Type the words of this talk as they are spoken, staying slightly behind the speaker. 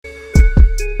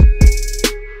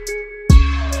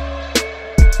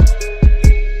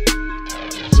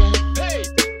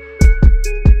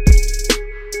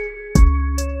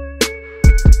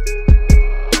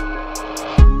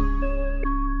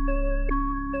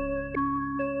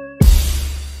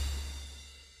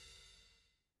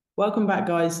Welcome back,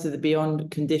 guys, to the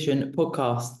Beyond Condition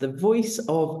podcast, the voice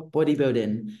of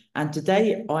bodybuilding. And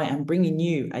today I am bringing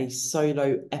you a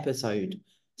solo episode.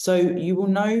 So you will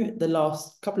know the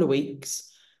last couple of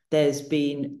weeks, there's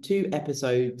been two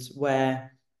episodes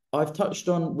where I've touched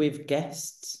on with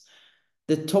guests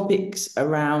the topics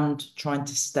around trying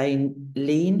to stay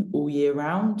lean all year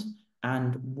round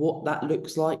and what that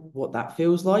looks like, what that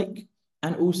feels like.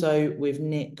 And also with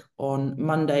Nick on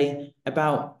Monday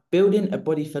about building a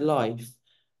body for life,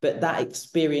 but that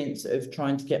experience of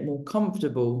trying to get more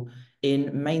comfortable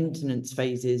in maintenance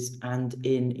phases and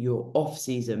in your off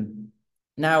season.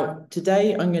 Now,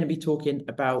 today I'm going to be talking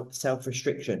about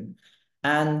self-restriction.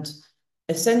 And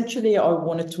essentially, I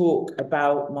want to talk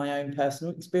about my own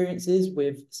personal experiences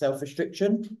with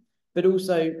self-restriction, but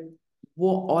also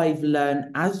what I've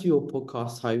learned as your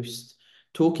podcast host,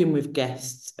 talking with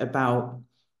guests about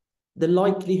the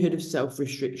likelihood of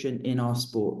self-restriction in our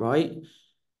sport, right?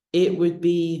 It would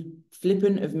be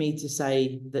flippant of me to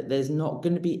say that there's not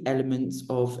going to be elements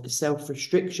of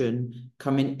self-restriction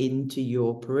coming into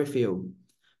your peripheral,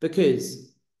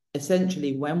 because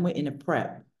essentially when we're in a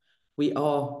prep, we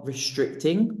are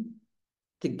restricting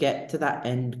to get to that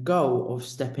end goal of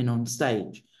stepping on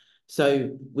stage.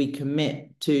 So we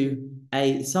commit to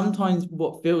a sometimes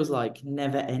what feels like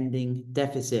never-ending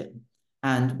deficit,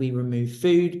 and we remove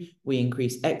food, we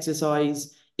increase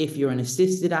exercise. If you're an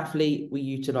assisted athlete, we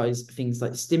utilize things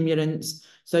like stimulants.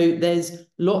 So there's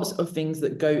lots of things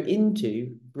that go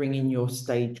into bringing your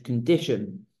stage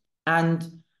condition.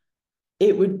 And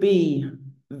it would be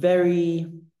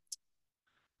very,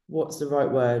 what's the right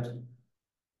word?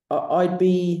 I'd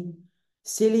be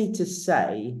silly to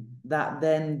say that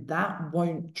then that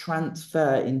won't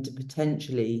transfer into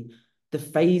potentially the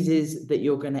phases that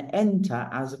you're going to enter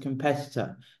as a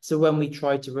competitor. So when we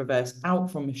try to reverse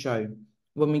out from a show,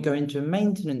 when we go into a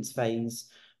maintenance phase,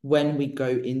 when we go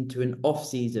into an off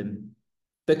season,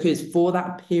 because for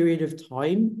that period of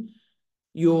time,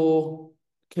 you're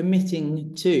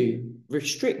committing to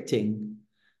restricting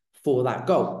for that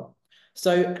goal.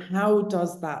 So how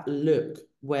does that look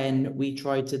when we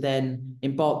try to then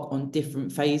embark on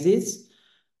different phases?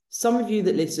 Some of you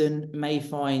that listen may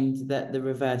find that the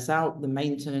reverse out, the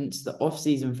maintenance, the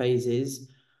off-season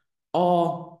phases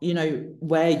are,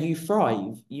 where you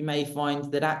thrive. You may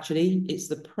find that actually it's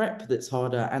the prep that's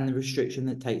harder and the restriction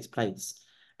that takes place.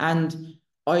 And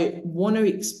I want to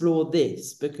explore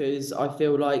this because I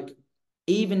feel like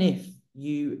even if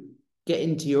you get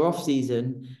into your off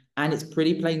season and it's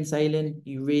pretty plain sailing,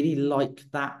 you really like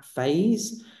that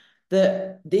phase,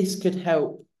 that this could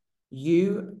help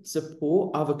you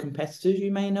support other competitors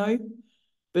you may know.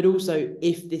 But also,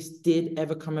 if this did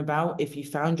ever come about, if you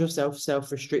found yourself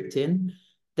self-restricting,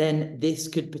 then this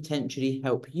could potentially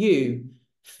help you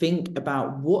think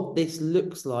about what this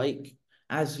looks like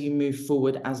as you move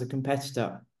forward as a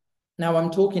competitor. Now, I'm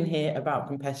talking here about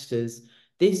competitors.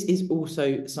 This is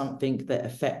also something that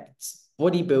affects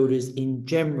bodybuilders in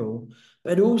general,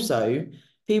 but also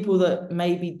people that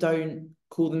maybe don't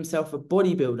call themselves a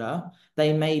bodybuilder.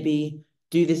 They maybe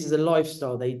do this as a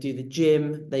lifestyle. They do the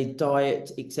gym, they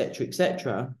diet, etc.,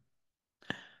 etc.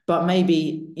 But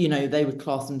maybe, they would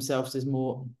class themselves as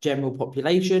more general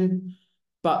population,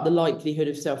 but the likelihood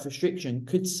of self-restriction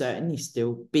could certainly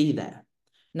still be there.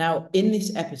 Now, in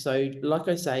this episode, like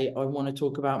I say, I want to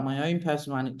talk about my own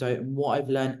personal anecdote and what I've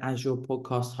learned as your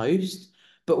podcast host,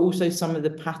 but also some of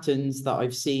the patterns that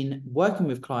I've seen working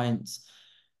with clients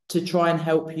to try and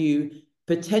help you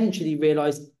potentially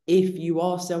realize if you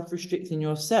are self-restricting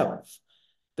yourself,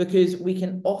 because we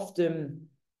can often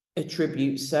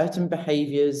attribute certain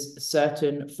behaviors,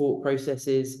 certain thought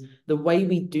processes, the way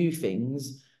we do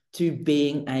things to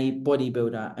being a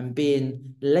bodybuilder and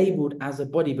being labeled as a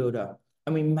bodybuilder.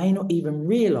 And we may not even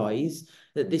realize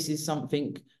that this is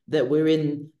something that we're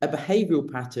in a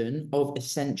behavioral pattern of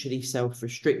essentially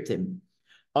self-restricting.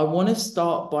 I want to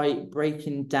start by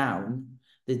breaking down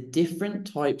the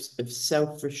different types of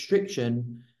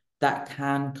self-restriction that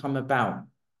can come about.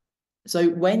 So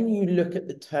when you look at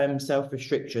the term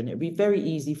self-restriction, it'd be very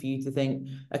easy for you to think,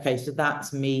 okay, so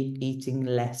that's me eating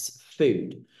less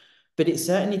food. But it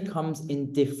certainly comes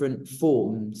in different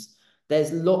forms.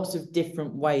 There's lots of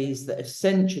different ways that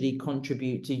essentially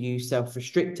contribute to you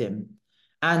self-restricting.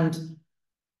 And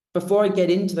before I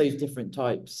get into those different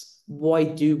types, why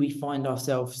do we find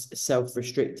ourselves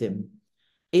self-restricting?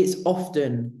 It's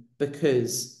often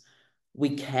because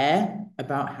we care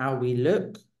about how we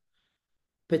look.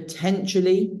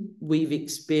 Potentially, we've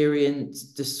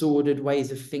experienced disordered ways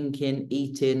of thinking,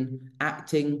 eating,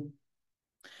 acting,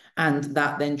 and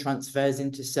that then transfers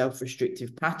into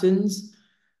self-restrictive patterns.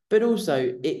 But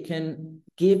also, it can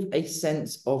give a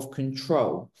sense of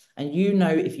control. And you know,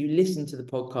 if you listen to the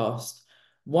podcast,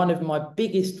 one of my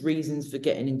biggest reasons for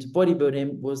getting into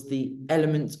bodybuilding was the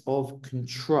element of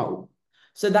control.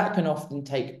 So that can often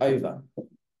take over.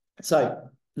 So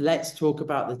let's talk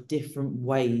about the different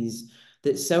ways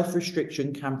that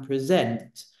self-restriction can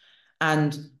present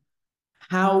and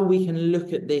how we can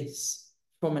look at this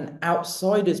from an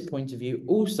outsider's point of view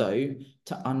also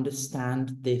to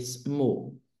understand this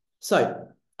more. So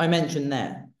I mentioned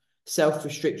there,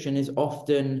 self-restriction is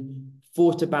often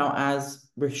thought about as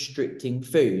restricting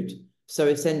food. So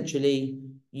essentially,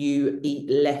 you eat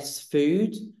less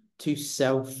food to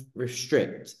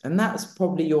self-restrict. And that's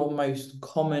probably your most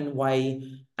common way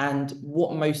and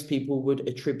what most people would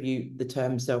attribute the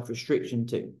term self-restriction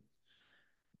to.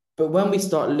 But when we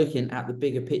start looking at the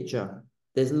bigger picture,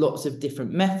 there's lots of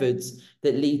different methods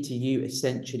that lead to you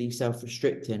essentially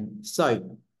self-restricting.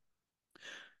 So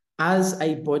as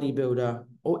a bodybuilder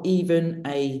or even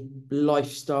a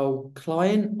lifestyle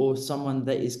client or someone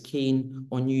that is keen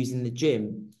on using the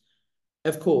gym,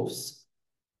 of course,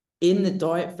 in the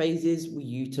diet phases, we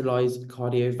utilize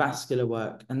cardiovascular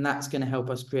work, and that's going to help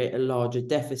us create a larger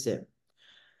deficit.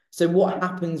 So what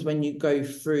happens when you go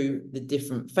through the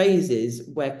different phases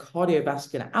where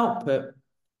cardiovascular output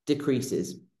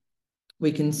decreases?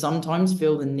 We can sometimes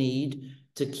feel the need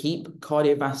to keep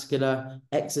cardiovascular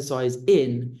exercise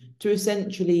in to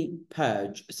essentially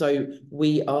purge. So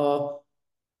we are,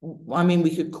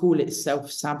 we could call it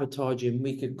self-sabotaging.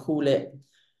 We could call it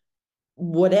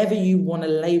whatever you want to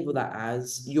label that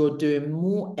as. You're doing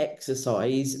more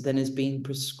exercise than has been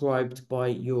prescribed by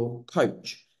your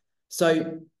coach.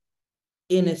 So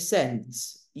in a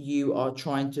sense, you are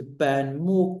trying to burn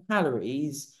more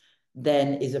calories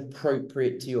than is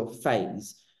appropriate to your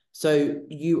phase. So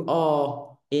you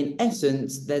are, in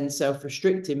essence, then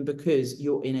self-restricting because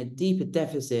you're in a deeper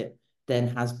deficit than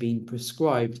has been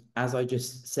prescribed, as I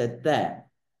just said there.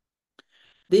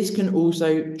 This can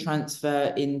also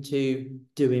transfer into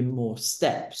doing more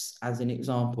steps, as an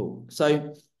example.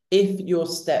 So if your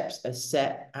steps are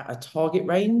set at a target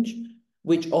range,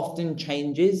 which often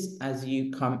changes as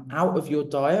you come out of your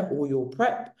diet or your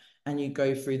prep and you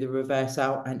go through the reverse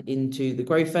out and into the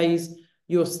growth phase,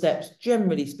 your steps,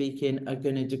 generally speaking, are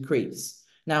going to decrease.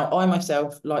 Now, I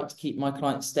myself like to keep my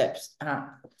clients' steps at,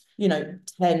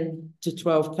 10 to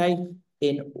 12K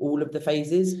in all of the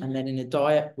phases. And then in a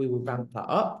diet, we will ramp that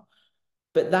up.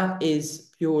 But that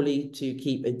is purely to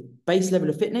keep a base level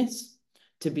of fitness,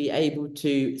 to be able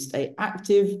to stay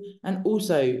active. And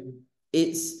also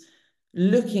it's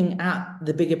looking at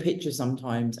the bigger picture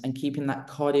sometimes and keeping that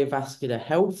cardiovascular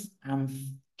health and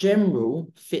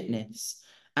general fitness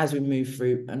as we move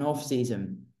through an off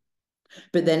season.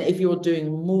 But then if you're doing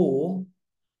more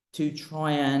to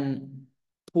try and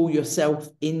pull yourself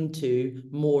into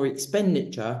more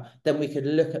expenditure, then we could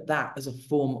look at that as a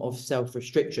form of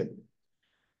self-restriction.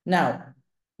 Now,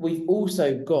 we've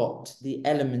also got the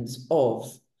elements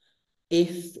of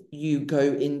if you go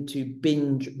into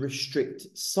binge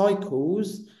restrict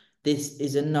cycles, this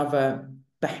is another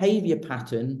behavior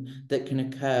pattern that can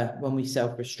occur when we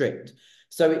self-restrict.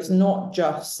 So it's not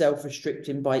just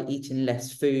self-restricting by eating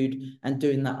less food and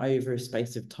doing that over a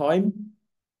space of time.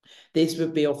 This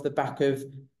would be off the back of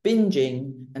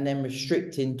binging and then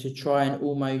restricting to try and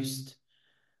almost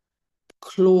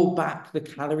claw back the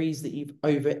calories that you've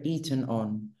overeaten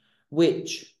on,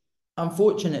 which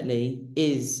unfortunately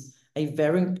is a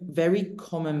very, very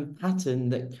common pattern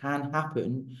that can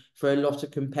happen for a lot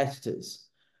of competitors,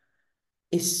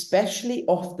 especially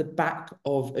off the back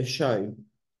of a show.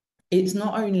 It's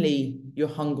not only your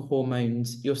hunger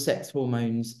hormones, your sex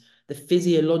hormones, the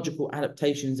physiological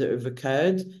adaptations that have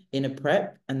occurred in a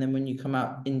prep, and then when you come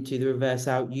out into the reverse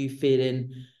out, you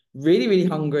feeling really, really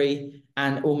hungry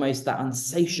and almost that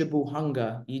insatiable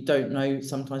hunger. You don't know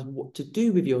sometimes what to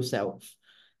do with yourself.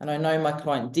 And I know my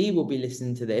client Dee will be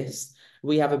listening to this.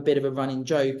 We have a bit of a running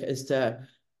joke as to,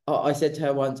 I said to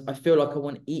her once, I feel like I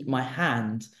want to eat my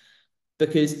hand,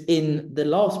 because in the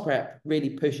last prep, really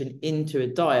pushing into a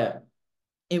diet,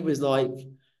 it was like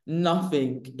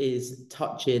nothing is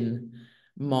touching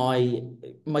my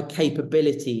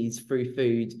capabilities through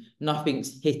food.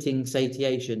 Nothing's hitting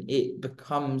satiation. It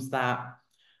becomes that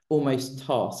almost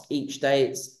task. Each day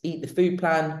it's eat the food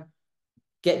plan,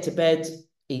 get to bed,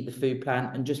 eat the food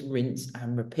plan, and just rinse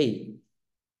and repeat.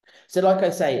 So like I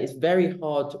say, it's very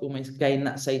hard to almost gain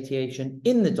that satiation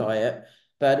in the diet,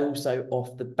 but also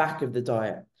off the back of the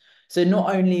diet. So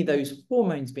not only those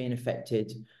hormones being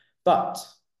affected, but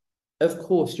of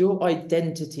course, your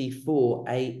identity for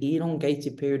a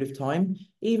elongated period of time,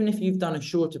 even if you've done a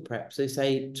shorter prep, so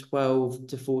say 12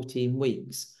 to 14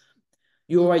 weeks,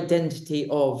 your identity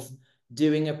of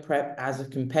doing a prep as a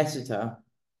competitor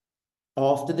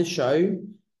after the show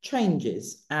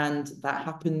changes, and that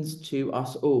happens to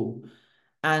us all.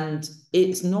 And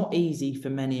it's not easy for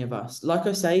many of us. Like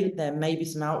I say, there may be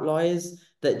some outliers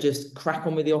that just crack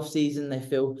on with the off season. They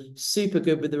feel super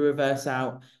good with the reverse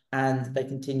out and they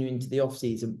continue into the off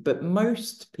season. But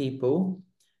most people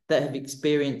that have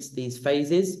experienced these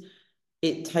phases,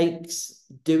 it takes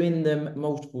doing them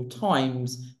multiple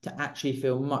times to actually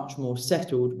feel much more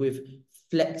settled with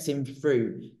flexing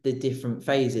through the different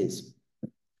phases.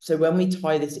 So when we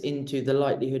tie this into the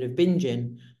likelihood of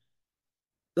binging,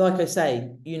 like I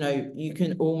say, you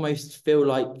can almost feel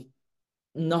like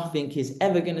nothing is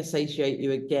ever going to satiate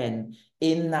you again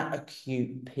in that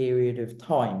acute period of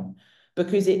time,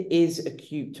 because it is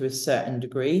acute to a certain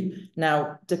degree.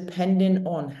 Now, depending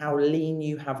on how lean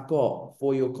you have got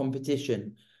for your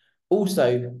competition,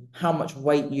 also how much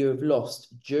weight you have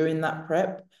lost during that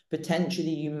prep,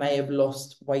 potentially you may have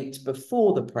lost weight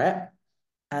before the prep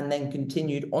and then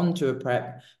continued onto a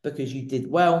prep because you did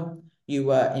well, you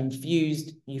were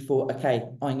infused, you thought, okay,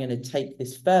 I'm going to take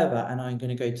this further and I'm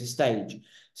going to go to stage.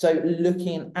 So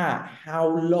looking at how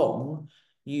long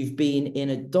you've been in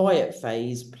a diet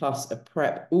phase plus a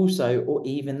prep also, or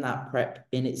even that prep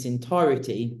in its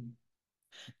entirety,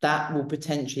 that will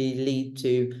potentially lead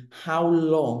to how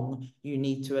long you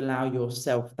need to allow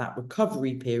yourself that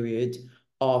recovery period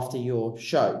after your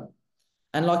show.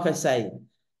 And like I say,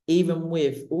 even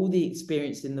with all the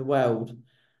experience in the world,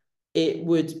 it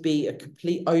would be a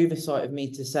complete oversight of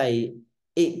me to say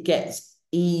it gets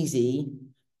easy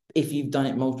if you've done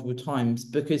it multiple times,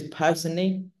 because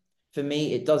personally, for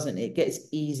me, it doesn't. It gets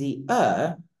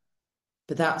easier,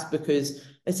 but that's because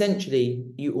essentially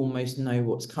you almost know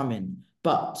what's coming.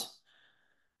 But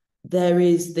there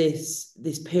is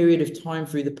this period of time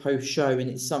through the post show, and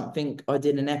it's something I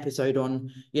did an episode on,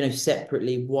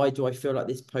 separately. Why do I feel like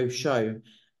this post show?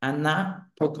 And that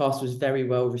podcast was very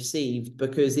well received,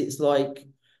 because it's like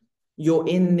you're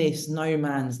in this no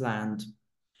man's land.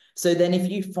 So then if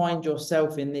you find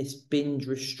yourself in this binge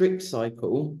restrict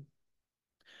cycle,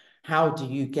 how do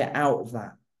you get out of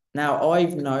that? Now,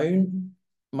 I've known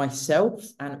myself,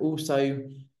 and also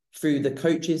through the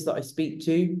coaches that I speak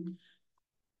to,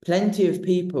 plenty of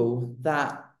people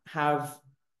that have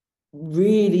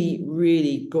really,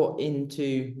 really got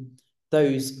into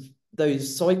those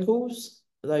cycles,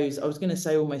 those, I was going to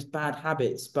say almost bad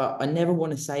habits, but I never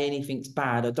want to say anything's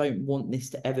bad. I don't want this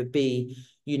to ever be,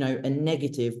 a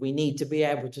negative. We need to be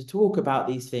able to talk about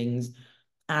these things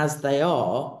as they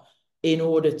are in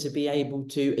order to be able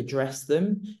to address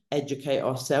them, educate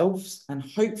ourselves, and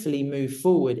hopefully move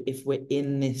forward if we're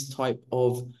in this type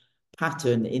of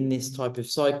pattern, in this type of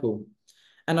cycle.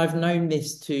 And I've known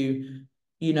this to,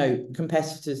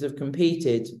 competitors have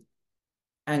competed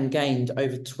and gained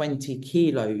over 20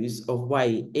 kilos of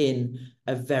weight in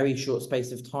a very short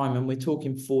space of time. And we're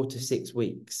talking 4 to 6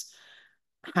 weeks.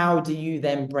 How do you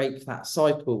then break that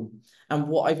cycle? And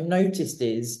what I've noticed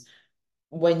is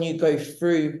when you go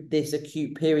through this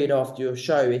acute period after your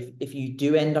show, if you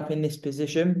do end up in this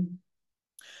position,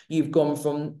 you've gone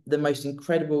from the most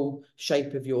incredible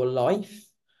shape of your life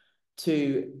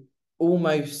to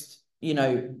almost,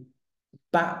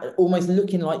 back, almost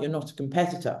looking like you're not a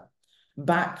competitor,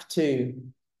 back to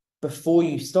before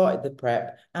you started the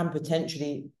prep, and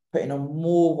potentially putting on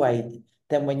more weight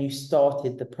than when you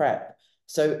started the prep.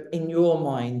 So in your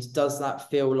mind, does that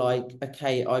feel like,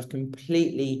 okay, I've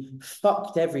completely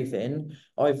fucked everything,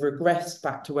 I've regressed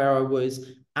back to where I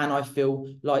was, and I feel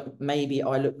like maybe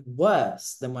I look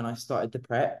worse than when I started the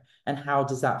prep? And how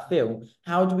does that feel?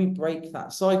 How do we break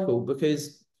that cycle?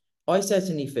 Because I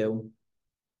certainly feel,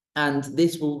 and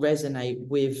this will resonate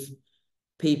with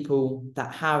people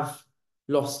that have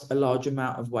lost a large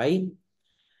amount of weight,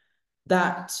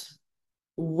 that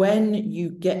when you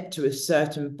get to a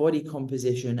certain body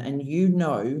composition and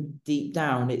deep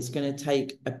down it's going to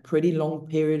take a pretty long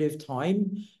period of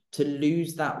time to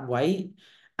lose that weight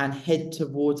and head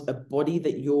towards a body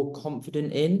that you're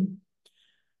confident in,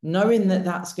 knowing that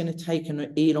that's going to take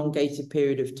an elongated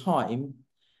period of time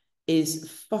is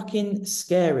fucking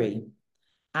scary.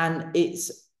 And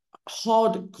it's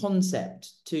hard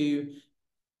concept to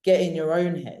get in your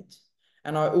own head.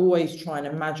 And I always try and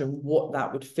imagine what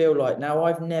that would feel like. Now,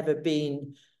 I've never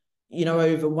been,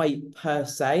 overweight per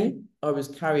se. I was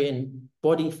carrying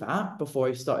body fat before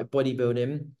I started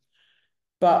bodybuilding.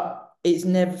 But it's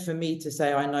never for me to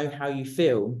say, I know how you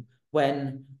feel,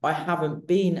 when I haven't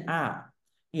been at,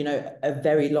 a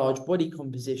very large body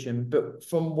composition. But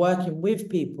from working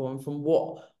with people and from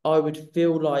what I would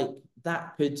feel like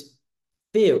that could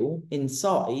feel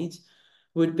inside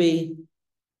would be,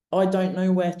 I don't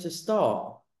know where to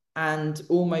start, and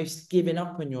almost giving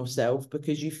up on yourself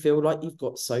because you feel like you've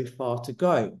got so far to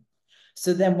go.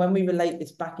 So then when we relate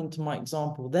this back into my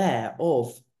example there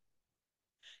of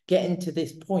getting to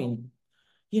this point,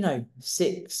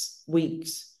 6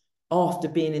 weeks after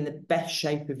being in the best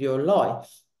shape of your life,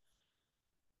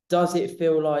 does it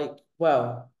feel like,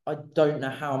 well, I don't know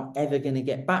how I'm ever going to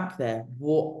get back there?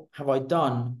 What have I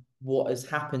done? What has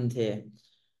happened here?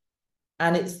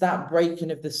 And it's that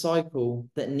breaking of the cycle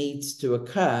that needs to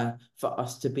occur for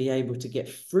us to be able to get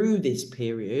through this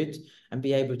period and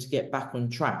be able to get back on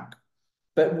track.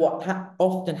 But what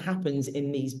often happens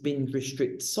in these binge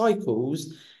restrict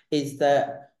cycles is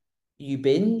that you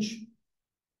binge,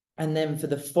 and then for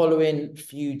the following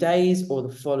few days or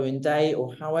the following day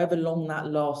or however long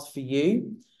that lasts for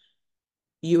you,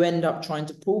 you end up trying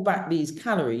to pull back these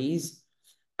calories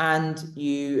and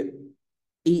you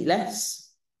eat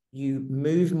less, you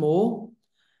move more,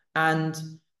 and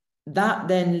that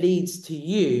then leads to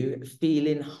you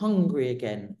feeling hungry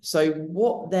again. So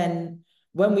what then,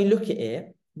 when we look at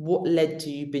it, what led to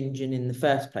you binging in the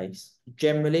first place?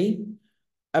 Generally,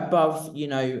 above,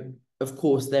 of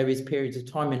course, there is periods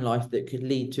of time in life that could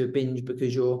lead to a binge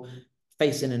because you're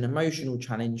facing an emotional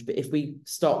challenge. But if we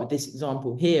start with this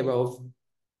example here of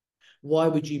why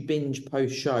would you binge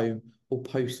post show or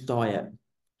post diet?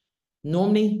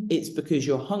 Normally, it's because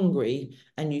you're hungry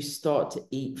and you start to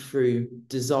eat through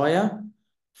desire,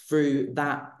 through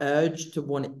that urge to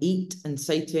want to eat and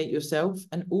satiate yourself.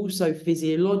 And also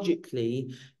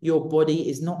physiologically, your body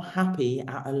is not happy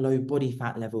at a low body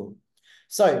fat level.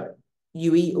 So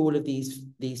you eat all of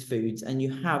these foods and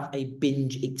you have a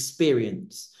binge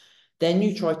experience. Then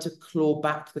you try to claw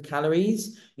back the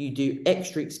calories, you do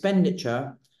extra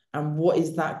expenditure. And what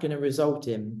is that going to result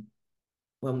in?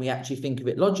 When we actually think of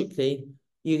it logically,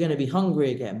 you're going to be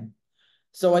hungry again.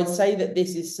 So I'd say that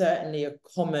this is certainly a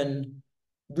common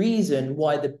reason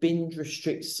why the binge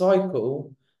restrict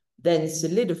cycle then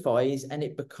solidifies and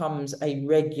it becomes a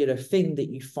regular thing that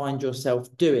you find yourself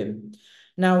doing.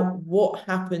 Now, what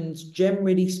happens,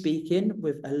 generally speaking,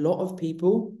 with a lot of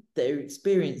people that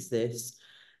experience this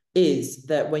is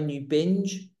that when you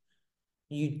binge,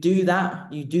 you do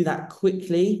that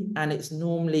quickly, and it's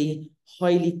normally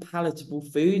highly palatable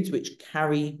foods which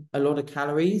carry a lot of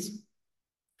calories.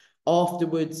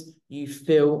 Afterwards, you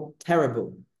feel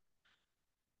terrible.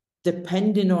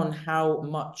 Depending on how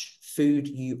much food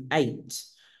you ate,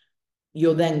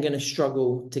 you're then going to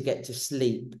struggle to get to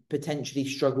sleep, potentially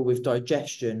struggle with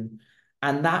digestion.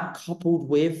 And that, coupled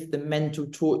with the mental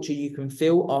torture you can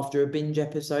feel after a binge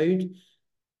episode,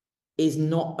 is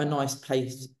not a nice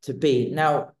place to be.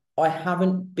 Now, I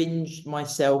haven't binged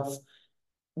myself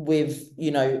with,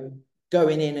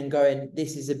 going in and going,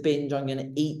 this is a binge, I'm going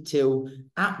to eat till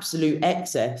absolute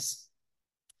excess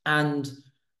and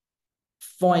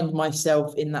find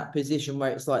myself in that position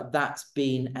where it's like, that's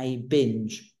been a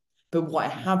binge. But what I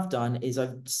have done is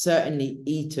I've certainly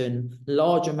eaten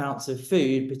large amounts of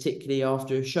food, particularly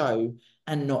after a show,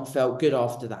 and not felt good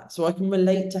after that. So I can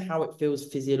relate to how it feels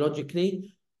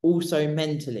physiologically, also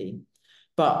mentally.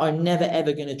 But I'm never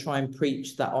ever going to try and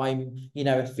preach that I'm,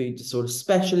 a food disorder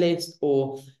specialist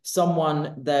or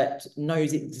someone that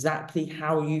knows exactly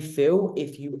how you feel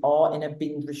if you are in a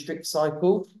binge restrict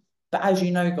cycle. But as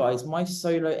you know, guys, my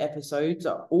solo episodes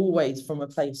are always from a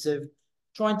place of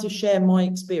trying to share my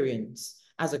experience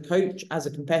as a coach, as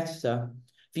a competitor,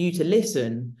 for you to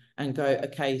listen and go,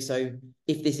 okay, so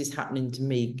if this is happening to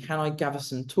me, can I gather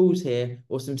some tools here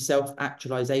or some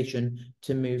self-actualization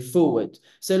to move forward?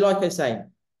 So like I say,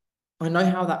 I know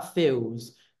how that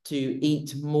feels to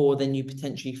eat more than you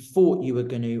potentially thought you were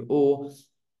going to, or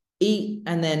eat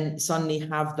and then suddenly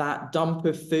have that dump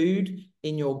of food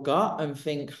in your gut and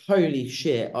think, holy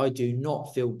shit, I do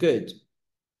not feel good.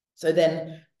 So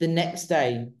then the next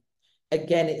day,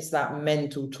 again, it's that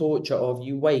mental torture of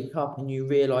you wake up and you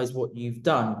realize what you've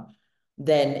done.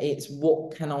 Then it's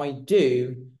what can I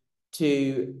do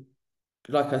to,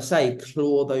 like I say,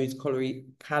 claw those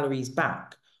calories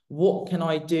back? What can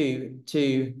I do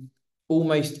to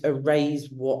almost erase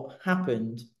what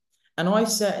happened? And I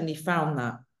certainly found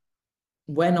that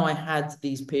when I had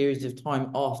these periods of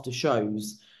time after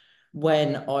shows,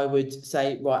 when I would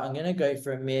say, right, I'm going to go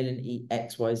for a meal and eat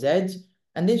X, Y, Z.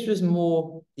 And this was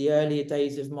more the earlier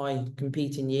days of my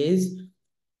competing years.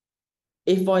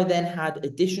 If I then had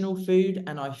additional food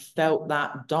and I felt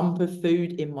that dump of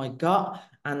food in my gut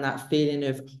and that feeling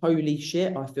of, holy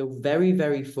shit, I feel very,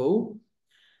 very full,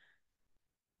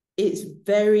 it's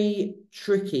very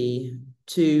tricky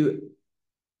to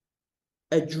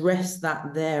address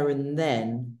that there and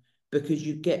then because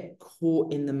you get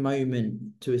caught in the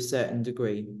moment to a certain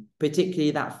degree,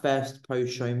 particularly that first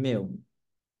post-show meal.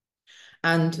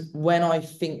 And when I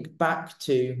think back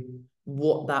to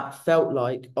what that felt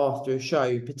like after a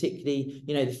show, particularly,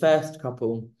 the first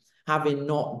couple, having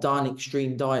not done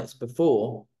extreme diets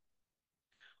before,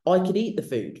 I could eat the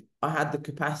food. I had the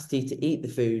capacity to eat the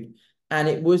food. And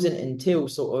it wasn't until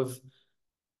sort of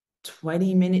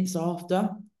 20 minutes after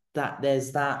that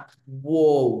there's that,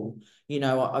 whoa,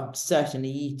 I've certainly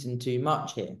eaten too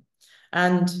much here.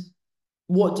 And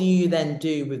what do you then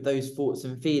do with those thoughts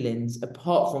and feelings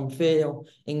apart from feel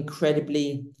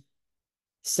incredibly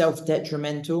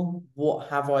self-detrimental? What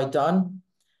have I done?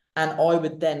 And I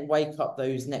would then wake up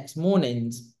those next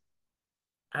mornings,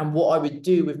 and what I would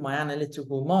do with my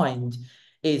analytical mind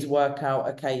is work out,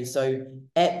 okay, so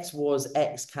X was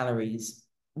X calories,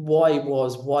 Y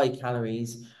was Y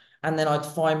calories. And then I'd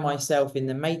find myself in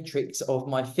the matrix of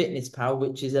MyFitnessPal,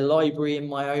 which is a library in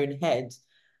my own head.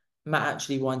 Matt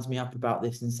actually winds me up about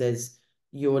this and says,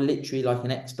 you're literally like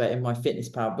an expert in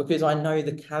MyFitnessPal, because I know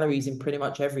the calories in pretty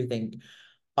much everything.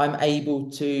 I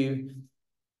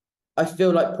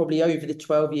feel like probably over the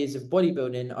 12 years of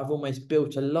bodybuilding, I've almost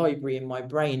built a library in my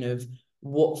brain of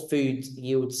what foods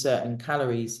yield certain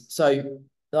calories. So,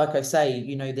 like I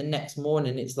say, the next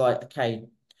morning it's like, okay,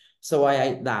 so I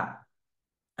ate that.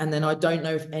 And then I don't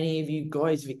know if any of you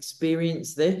guys have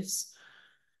experienced this,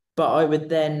 but I would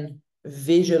then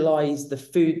visualize the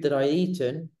food that I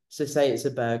eaten. So say it's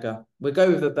a burger. We'll go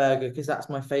with a burger because that's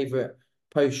my favorite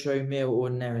post-show meal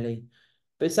ordinarily.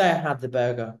 But say I had the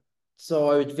burger.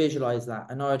 So I would visualize that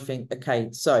and I would think, okay,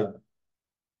 so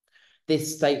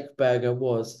this steak burger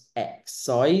was X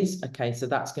size. Okay, so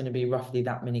that's going to be roughly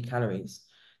that many calories.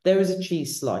 There was a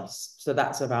cheese slice, so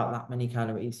that's about that many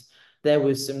calories. There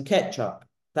was some ketchup,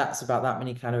 that's about that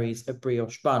many calories. A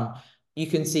brioche bun. You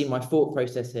can see my thought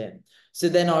process here. So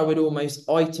then I would almost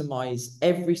itemize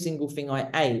every single thing I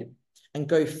ate and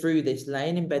go through this,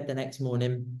 laying in bed the next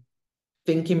morning,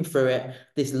 thinking through it,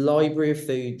 this library of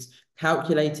foods,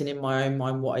 calculating in my own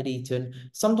mind what I'd eaten.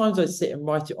 Sometimes I'd sit and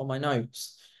write it on my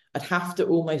notes. I'd have to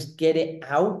almost get it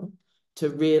out to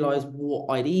realize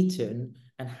what I'd eaten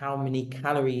and how many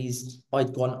calories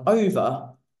I'd gone over.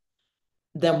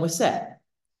 Then we're set.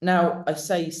 Now, I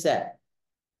say set.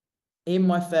 In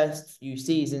my first few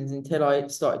seasons, until I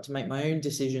started to make my own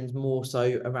decisions more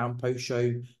so around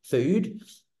post-show food,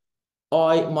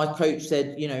 my coach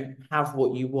said, have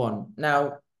what you want.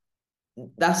 Now,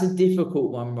 that's a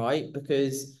difficult one, right?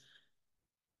 Because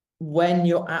when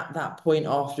you're at that point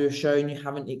after a show and you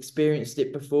haven't experienced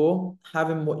it before,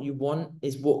 having what you want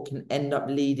is what can end up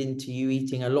leading to you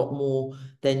eating a lot more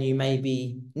than you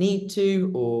maybe need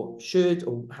to or should,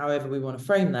 or however we want to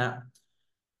frame that.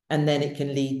 And then it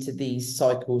can lead to these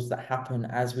cycles that happen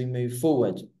as we move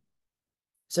forward.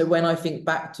 So when I think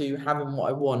back to having what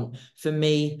I want, for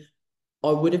me,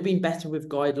 I would have been better with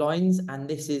guidelines. And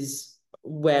this is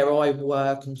where I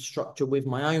work and structure with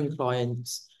my own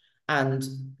clients. And,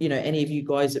 any of you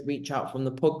guys that reach out from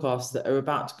the podcast that are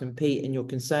about to compete and you're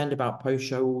concerned about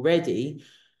post-show already,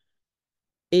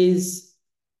 is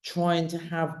trying to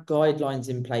have guidelines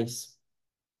in place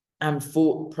and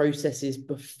thought processes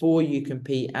before you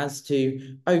compete as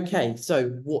to, okay, so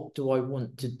what do I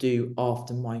want to do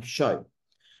after my show?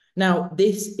 Now,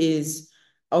 I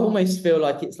almost feel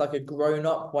like it's like a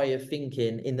grown-up way of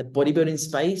thinking in the bodybuilding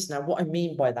space. Now, what I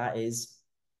mean by that is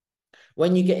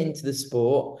when you get into the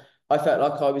sport, I felt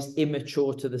like I was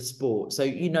immature to the sport. So,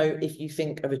 if you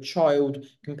think of a child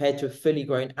compared to a fully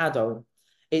grown adult,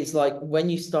 it's like when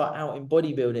you start out in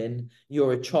bodybuilding,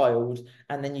 you're a child,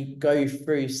 and then you go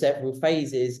through several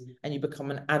phases and you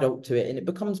become an adult to it, and it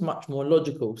becomes much more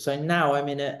logical. So now I'm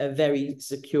in a very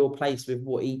secure place with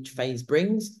what each phase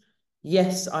brings.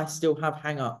 Yes, I still have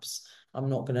hang-ups, I'm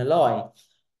not going to lie.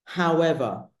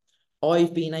 However,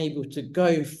 I've been able to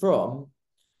go from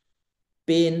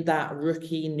being that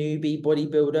rookie newbie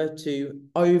bodybuilder to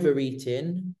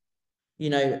overeating,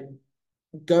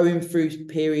 going through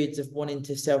periods of wanting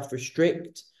to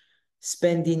self-restrict,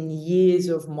 spending years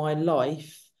of my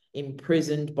life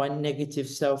imprisoned by negative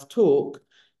self-talk,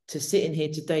 to sitting here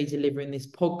today delivering this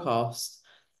podcast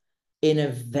in a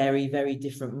very, very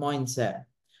different mindset.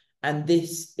 And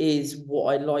this is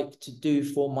what I like to do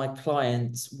for my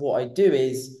clients. What I do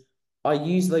is I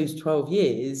use those 12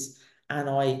 years and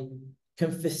I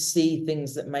can foresee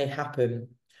things that may happen.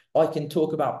 I can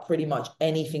talk about pretty much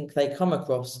anything they come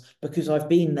across because I've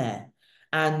been there.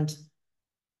 And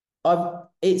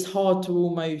it's hard to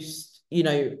almost,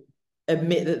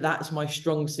 admit that that's my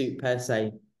strong suit per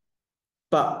se.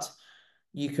 But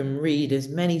You can read as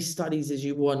many studies as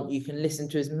you want. You can listen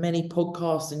to as many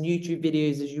podcasts and YouTube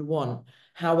videos as you want.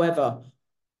 However,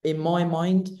 in my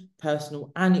mind,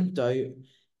 personal anecdote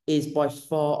is by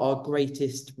far our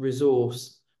greatest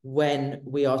resource when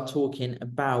we are talking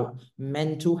about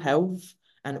mental health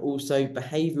and also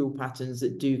behavioral patterns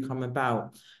that do come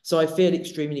about. So I feel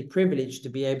extremely privileged to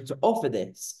be able to offer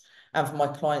this and for my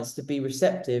clients to be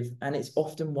receptive. And it's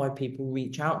often why people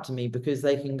reach out to me, because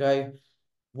they can go,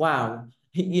 wow,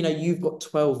 you've got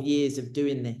 12 years of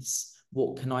doing this.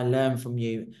 What can I learn from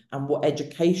you? And what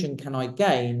education can I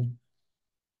gain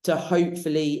to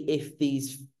hopefully, if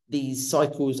these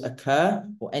cycles occur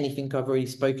or anything I've already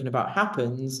spoken about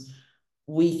happens,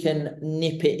 we can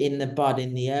nip it in the bud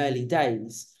in the early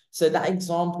days. So that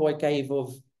example I gave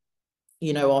of,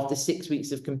 after 6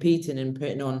 weeks of competing and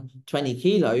putting on 20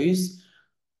 kilos,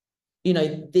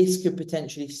 this could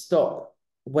potentially stop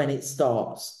when it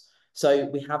starts. So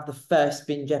we have the first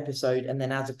binge episode, and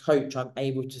then as a coach, I'm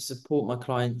able to support my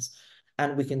clients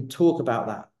and we can talk about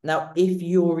that. Now, if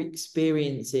you're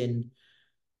experiencing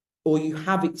or you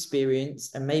have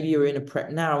experienced, and maybe you're in a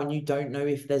prep now and you don't know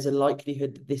if there's a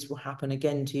likelihood that this will happen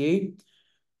again to you,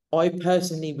 I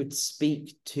personally would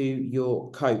speak to your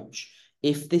coach.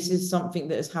 If this is something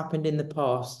that has happened in the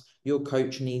past, your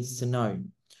coach needs to know.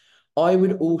 I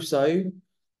would also,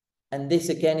 and this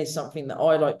again is something that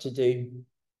I like to do,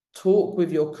 talk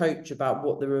with your coach about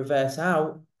what the reverse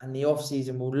out and the off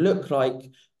season will look like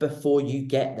before you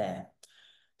get there.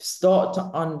 Start to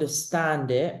understand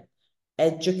it,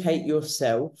 educate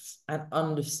yourself, and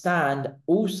understand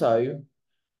also,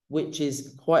 which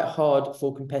is quite hard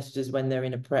for competitors when they're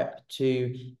in a prep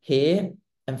to hear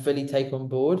and fully take on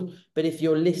board. But if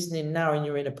you're listening now and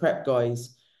you're in a prep,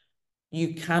 guys,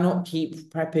 you cannot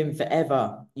keep prepping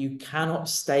forever. You cannot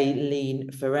stay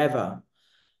lean forever.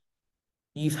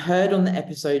 You've heard on the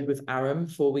episode with Aram,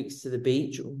 4 weeks to the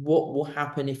beach, what will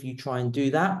happen if you try and do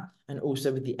that, and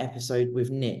also with the episode with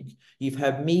Nick. You've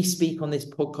heard me speak on this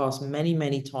podcast many,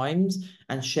 many times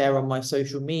and share on my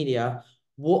social media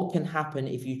what can happen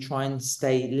if you try and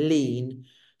stay lean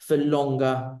for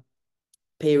longer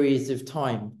periods of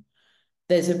time.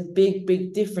 There's a big,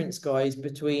 big difference, guys,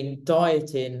 between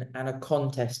dieting and a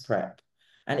contest prep.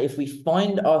 And if we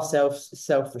find ourselves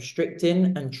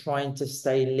self-restricting and trying to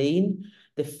stay lean,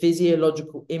 the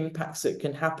physiological impacts that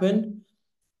can happen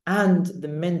and the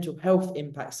mental health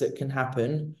impacts that can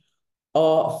happen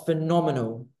are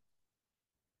phenomenal,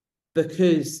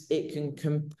 because it can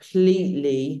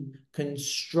completely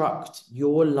construct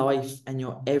your life and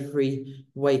your every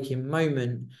waking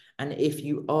moment. And if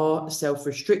you are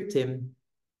self-restricting,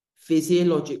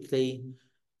 physiologically,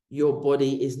 your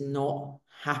body is not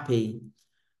happy.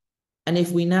 And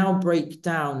if we now break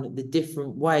down the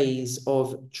different ways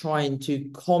of trying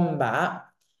to combat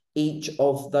each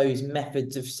of those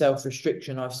methods of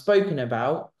self-restriction I've spoken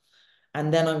about,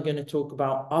 and then I'm going to talk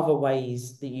about other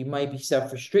ways that you may be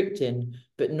self-restricting,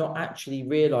 but not actually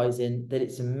realizing that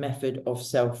it's a method of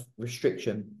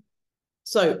self-restriction.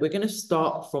 So we're going to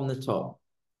start from the top.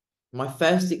 My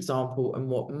first example, and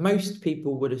what most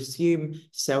people would assume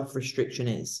self-restriction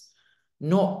is,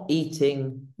 not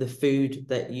eating the food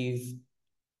that you've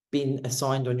been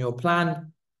assigned on your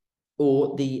plan,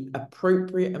 or the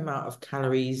appropriate amount of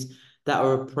calories that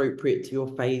are appropriate to your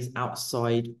phase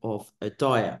outside of a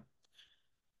diet.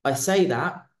 I say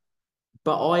that,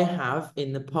 but I have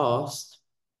in the past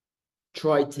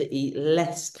tried to eat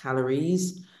less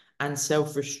calories and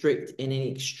self-restrict in an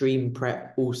extreme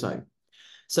prep also.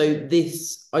 So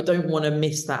this, I don't want to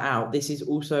miss that out. This is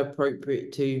also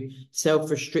appropriate to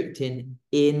self-restricting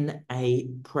in a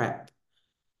prep.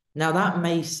 Now, that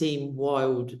may seem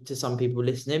wild to some people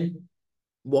listening.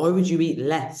 Why would you eat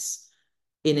less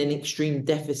in an extreme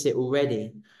deficit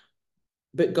already?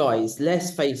 But guys,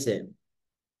 let's face it.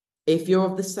 If you're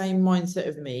of the same mindset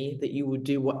of me, that you will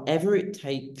do whatever it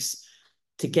takes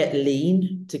to get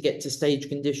lean, to get to stage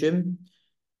condition,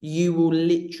 you will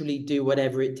literally do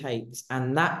whatever it takes.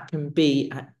 And that can be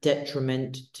at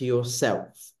detriment to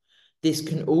yourself. This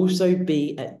can also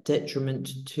be at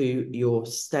detriment to your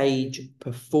stage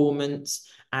performance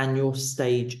and your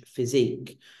stage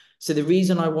physique. So the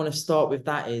reason I want to start with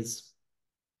that is,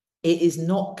 it is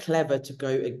not clever to go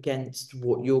against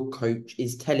what your coach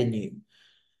is telling you.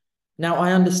 Now,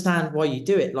 I understand why you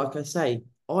do it. Like I say,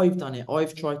 I've done it.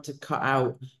 I've tried to cut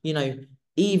out,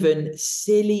 even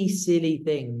silly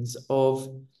things of,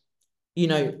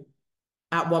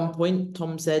 at one point,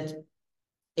 Tom said,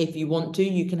 if you want to,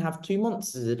 you can have 2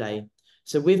 monsters a day.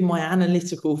 So with my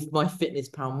analytical, my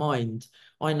MyFitnessPal mind,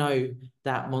 I know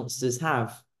that monsters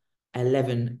have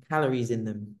 11 calories in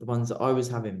them, the ones that I was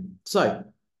having. So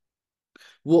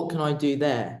What can I do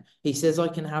there? He says I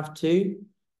can have two,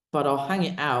 but I'll hang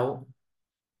it out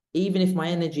even if my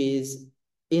energy is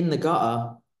in the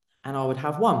gutter, and I would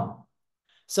have one.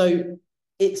 So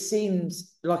it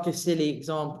seems like a silly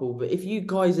example, but if you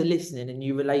guys are listening and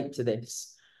you relate to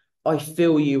this, I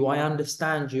feel you, I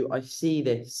understand you, I see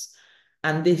this.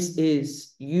 And this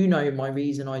is, my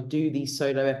reason I do these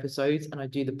solo episodes and I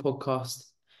do the podcast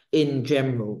in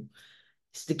general.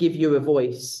 It's to give you a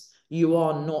voice. You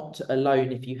are not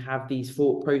alone if you have these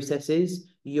thought processes.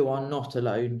 You are not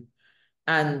alone.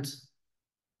 And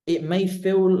it may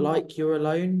feel like you're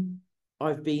alone.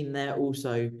 I've been there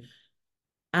also.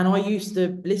 And I used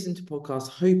to listen to podcasts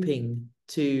hoping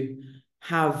to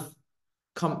have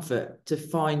comfort, to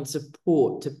find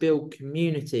support, to build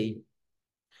community.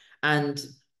 And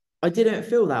I didn't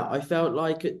feel that. I felt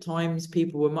like at times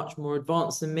people were much more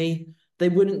advanced than me. They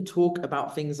wouldn't talk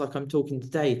about things like I'm talking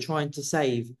today, trying to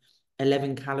save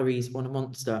 11 calories on a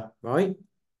monster, right?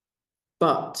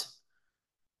 But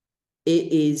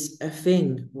it is a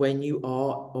thing when you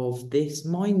are of this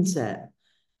mindset.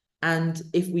 And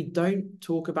if we don't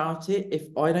talk about it, if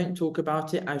I don't talk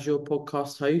about it as your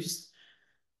podcast host,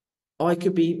 I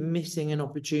could be missing an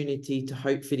opportunity to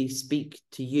hopefully speak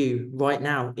to you right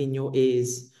now in your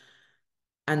ears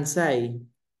and say,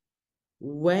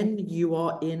 when you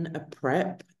are in a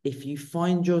prep, if you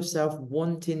find yourself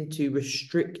wanting to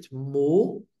restrict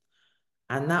more,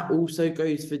 and that also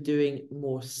goes for doing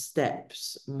more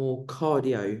steps, more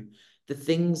cardio, the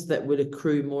things that will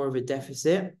accrue more of a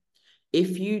deficit.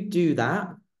 If you do that,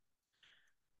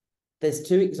 there's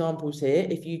two examples here.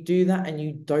 If you do that and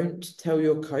you don't tell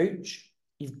your coach,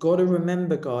 you've got to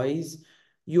remember, guys,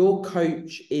 your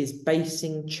coach is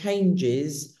basing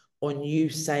changes on you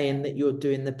saying that you're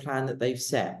doing the plan that they've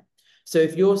set. So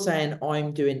if you're saying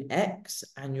I'm doing X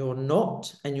and you're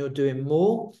not, and you're doing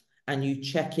more, and you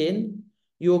check in,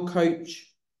 your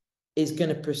coach is going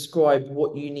to prescribe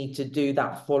what you need to do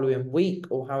that following week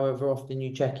or however often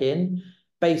you check in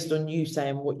based on you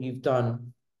saying what you've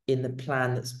done in the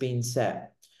plan that's been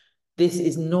set. This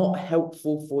is not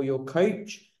helpful for your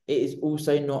coach. It is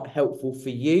also not helpful for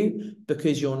you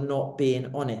because you're not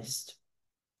being honest.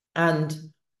 And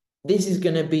this is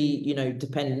going to be,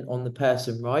 dependent on the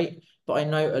person, right? But I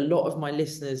know a lot of my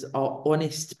listeners are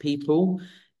honest people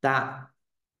that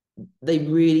they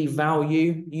really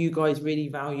value, you guys really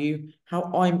value how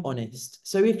I'm honest.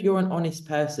 So if you're an honest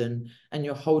person and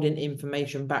you're holding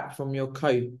information back from your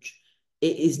coach,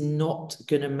 it is not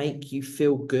going to make you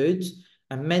feel good.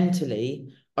 And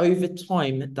mentally, over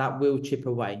time, that will chip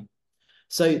away.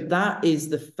 So that is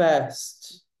the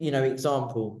first,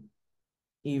 example.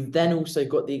 You've then also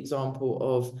got the example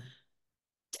of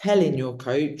telling your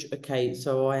coach, okay,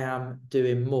 so I am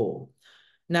doing more.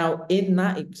 Now, in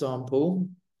that example,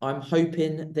 I'm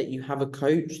hoping that you have a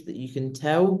coach that you can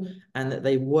tell and that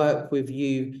they work with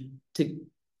you to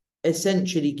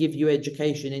essentially give you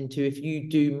education into if you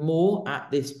do more at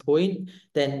this point,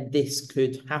 then this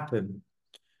could happen.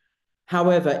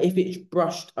 However, if it's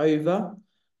brushed over,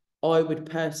 I would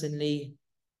personally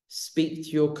speak to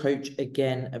your coach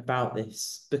again about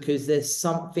this because there's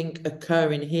something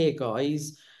occurring here,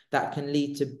 guys, that can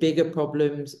lead to bigger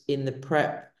problems in the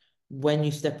prep when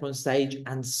you step on stage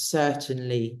and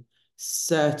certainly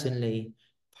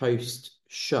post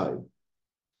show.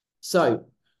 So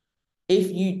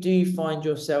if you do find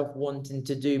yourself wanting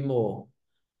to do more,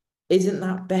 isn't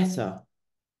that better?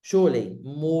 Surely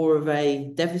more of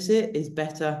a deficit is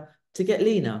better to get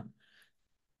leaner.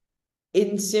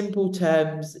 In simple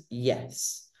terms,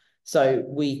 yes. So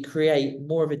we create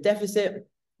more of a deficit,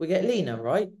 we get leaner,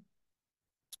 right?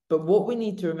 But what we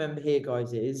need to remember here,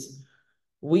 guys, is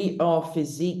we are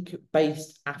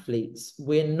physique-based athletes.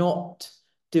 We're not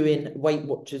doing Weight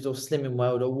Watchers or Slimming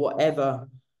World or whatever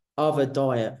other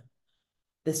diet.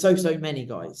 There's so many,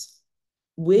 guys.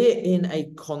 We're in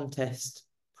a contest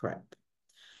prep.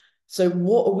 So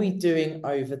what are we doing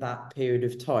over that period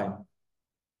of time?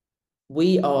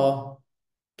 We are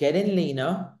getting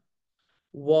leaner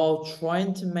while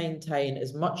trying to maintain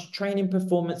as much training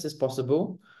performance as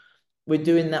possible. We're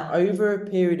doing that over a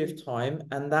period of time,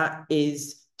 and that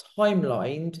is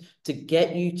timelined to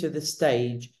get you to the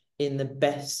stage in the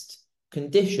best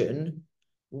condition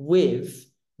with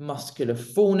muscular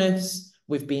fullness,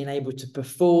 with being able to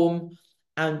perform,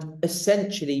 and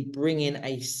essentially bring in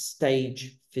a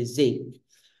stage physique.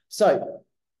 So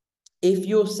if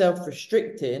you're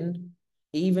self-restricting,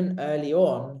 even early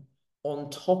on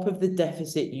top of the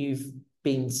deficit you've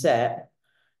been set,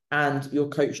 and your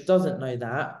coach doesn't know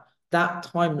that, that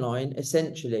timeline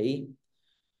essentially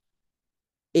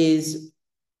is,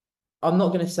 I'm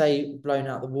not going to say blown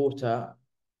out the water.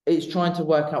 it's trying to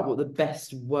work out what the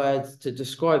best words to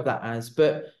describe that as.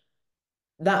 But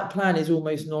that plan is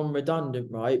almost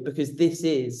non-redundant, right? Because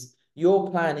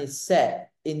your plan is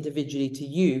set individually to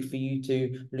you for you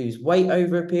to lose weight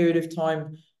over a period of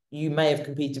time. You may have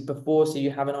competed before, so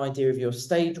you have an idea of your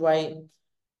stage weight.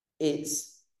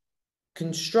 It's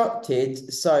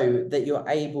constructed so that you're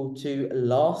able to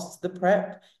last the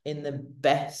prep in the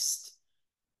best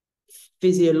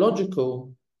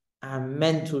physiological and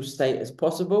mental state as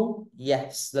possible.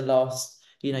 Yes, the last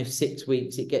 6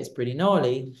 weeks it gets pretty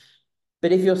gnarly,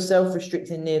 but if you're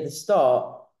self-restricting near the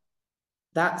start,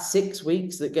 that 6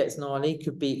 weeks that gets gnarly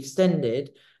could be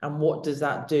extended. And what does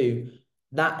that do?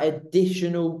 That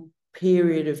additional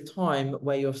period of time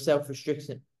where you're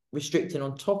restricting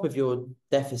on top of your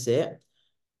deficit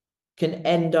can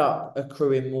end up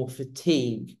accruing more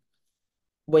fatigue.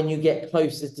 When you get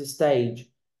closer to stage,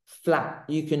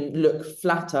 you can look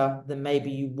flatter than maybe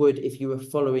you would if you were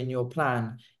following your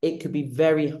plan. It could be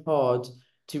very hard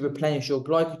to replenish your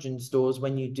glycogen stores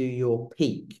when you do your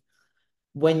peak.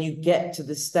 When you get to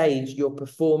the stage, your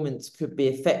performance could be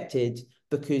affected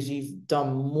because you've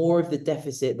done more of the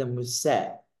deficit than was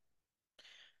set.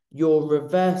 Your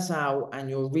reverse out and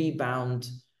your rebound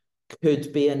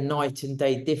could be a night and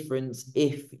day difference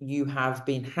if you have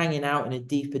been hanging out in a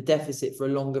deeper deficit for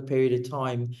a longer period of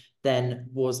time than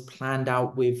was planned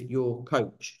out with your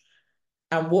coach.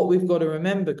 And what we've got to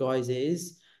remember, guys,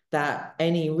 is that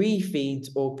any refeeds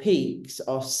or peaks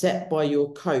are set by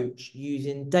your coach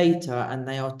using data, and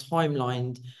they are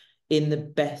timelined in the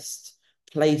best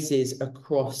places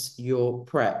across your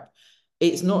prep.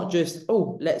 It's not just,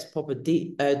 oh, let's pop a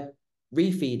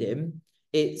refeed in.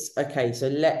 It's, okay, so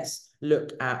let's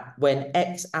look at when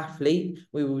X athlete,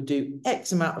 we will do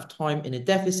X amount of time in a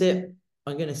deficit.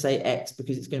 I'm going to say X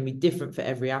because it's going to be different for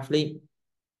every athlete.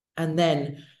 And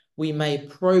then we may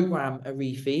program a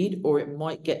refeed, or it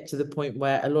might get to the point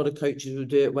where a lot of coaches will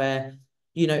do it where,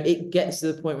 it gets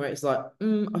to the point where it's like,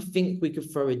 I think we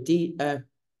could throw a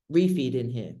refeed in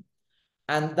here.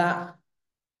 And that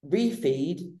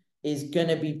refeed is going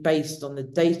to be based on the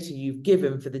data you've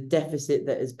given for the deficit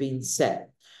that has been set.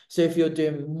 So if you're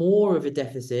doing more of a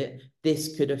deficit,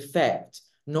 this could affect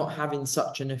not having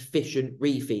such an efficient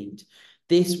refeed.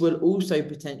 This will also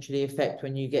potentially affect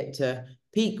when you get to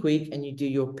peak week and you do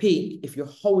your peak. If you're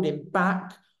holding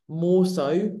back more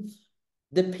so,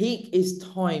 the peak is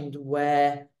timed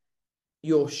where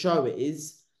your show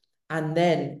is, and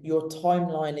then your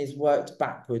timeline is worked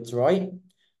backwards, right?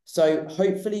 So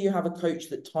hopefully you have a coach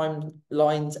that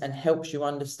timelines and helps you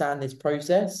understand this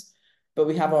process. But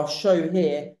we have our show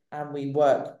here and we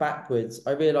work backwards.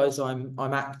 I realize I'm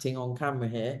acting on camera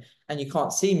here and you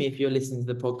can't see me if you're listening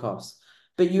to the podcast.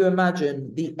 But you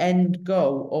imagine the end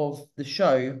goal of the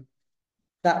show,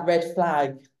 that red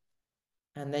flag,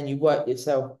 and then you work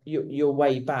yourself your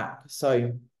way back.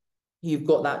 So you've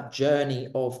got that journey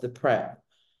of the prep.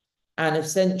 And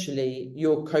essentially,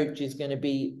 your coach is going to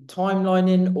be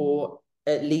timelining, or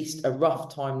at least a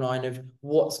rough timeline of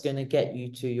what's going to get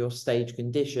you to your stage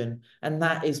condition. And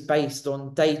that is based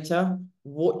on data,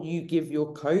 what you give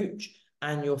your coach,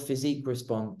 and your physique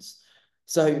response.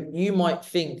 So you might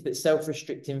think that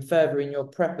self-restricting further in your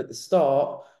prep at the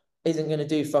start isn't going to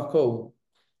do fuck all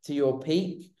to your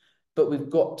peak. But we've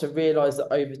got to realize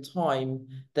that over time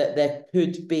that there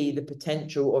could be the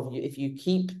potential of you, if you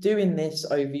keep doing this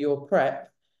over your prep,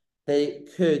 that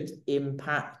it could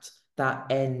impact that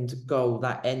end goal,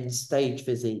 that end stage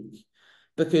physique.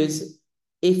 Because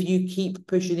if you keep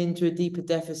pushing into a deeper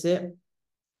deficit,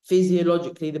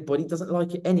 physiologically, the body doesn't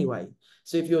like it anyway.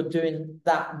 So if you're doing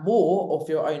that more of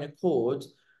your own accord,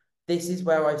 this is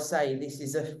where I say this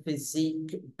is a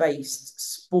physique-based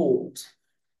sport.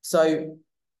 So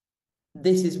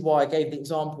this is why I gave the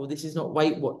example. This is not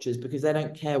Weight Watchers, because they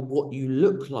don't care what you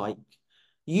look like.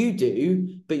 You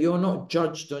do, but you're not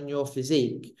judged on your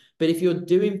physique. But if you're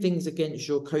doing things against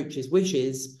your coach's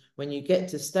wishes, when you get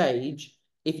to stage,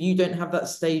 if you don't have that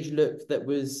stage look that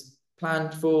was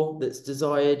planned for, that's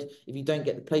desired, if you don't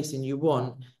get the placing you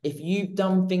want, if you've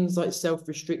done things like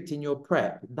self-restricting your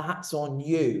prep, that's on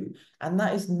you. And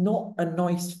that is not a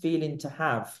nice feeling to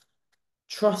have.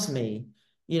 Trust me,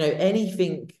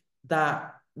 anything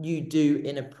that you do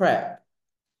in a prep,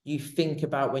 you think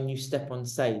about when you step on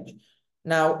stage.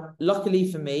 Now,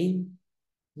 luckily for me,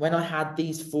 when I had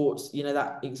these thoughts,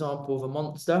 that example of a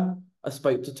monster, I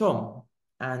spoke to Tom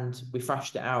and we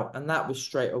thrashed it out, and that was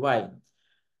straight away.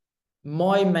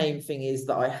 My main thing is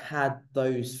that I had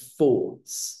those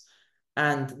thoughts,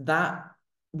 and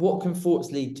what can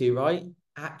thoughts lead to, right?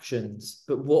 Actions.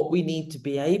 But what we need to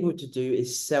be able to do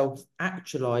is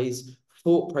self-actualize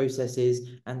thought processes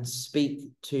and speak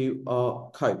to our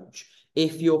coach.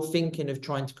 If you're thinking of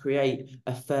trying to create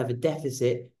a further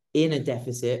deficit in a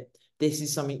deficit, this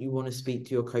is something you want to speak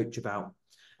to your coach about.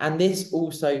 And this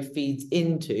also feeds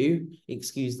into,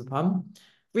 excuse the pun,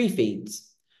 refeeds.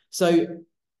 So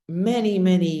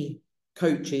many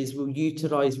coaches will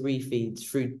utilize refeeds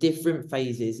through different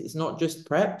phases. It's not just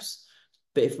preps,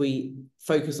 but if we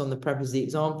focus on the prep as the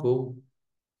example,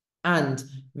 and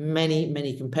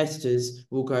many competitors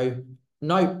will go,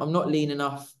 no, I'm not lean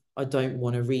enough, I don't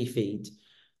want to refeed.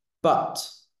 But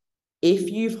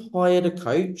if you've hired a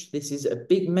coach, this is a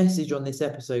big message on this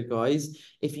episode, guys.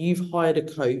 If you've hired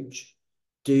a coach,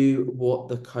 do what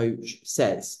the coach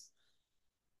says.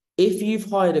 If you've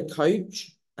hired a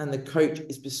coach and the coach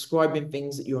is prescribing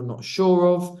things that you're not sure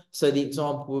of, so the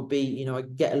example would be, I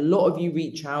get a lot of you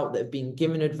reach out that have been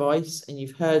given advice, and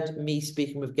you've heard me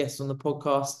speaking with guests on the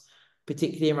podcast,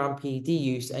 particularly around PED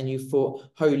use, and you thought,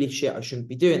 holy shit, I shouldn't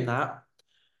be doing that.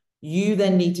 You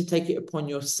then need to take it upon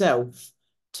yourself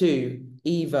to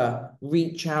either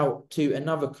reach out to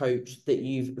another coach that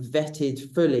you've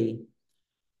vetted fully,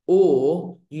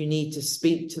 or you need to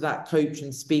speak to that coach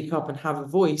and speak up and have a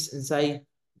voice and say,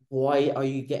 why are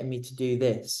you getting me to do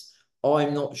this?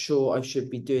 I'm not sure I should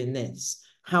be doing this.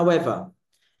 However,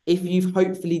 if you've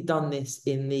hopefully done this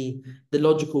in the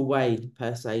logical way,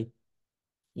 per se,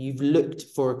 you've looked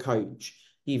for a coach,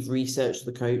 you've researched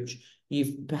the coach,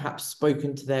 you've perhaps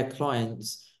spoken to their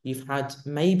clients, you've had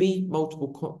maybe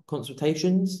multiple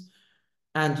consultations,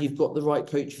 and you've got the right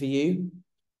coach for you,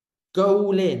 go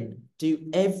all in, do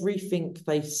everything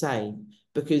they say,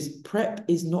 because prep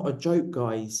is not a joke,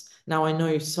 guys. Now, I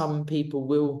know some people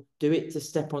will do it to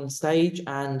step on stage,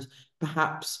 and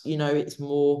perhaps, it's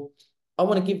more, I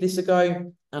want to give this a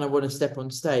go and I want to step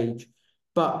on stage.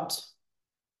 But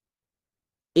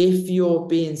if you're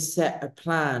being set a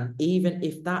plan, even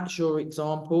if that's your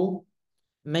example,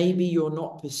 maybe you're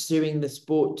not pursuing the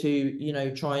sport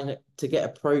to, trying to get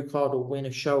a pro card or win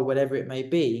a show or whatever it may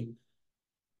be,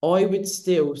 I would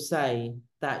still say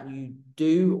that you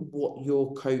do what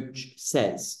your coach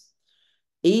says.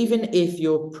 Even if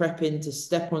you're prepping to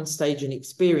step on stage and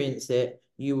experience it,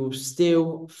 you will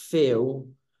still feel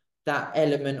that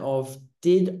element of,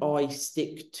 did I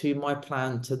stick to my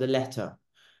plan to the letter?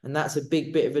 And that's a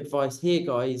big bit of advice here,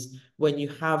 guys. When you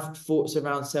have thoughts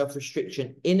around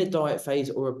self-restriction in a diet phase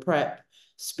or a prep,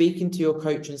 speaking to your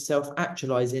coach and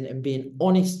self-actualizing and being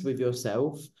honest with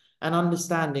yourself and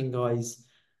understanding, guys,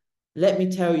 let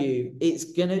me tell you,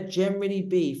 it's going to generally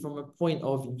be from a point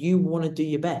of you want to do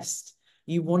your best.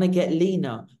 You want to get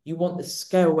leaner. You want the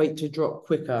scale weight to drop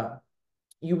quicker.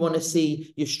 You want to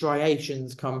see your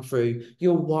striations come through.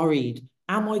 You're worried,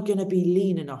 am I going to be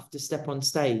lean enough to step on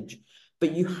stage?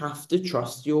 But you have to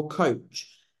trust your coach.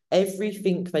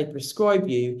 Everything they prescribe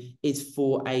you is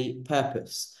for a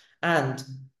purpose. And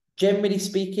generally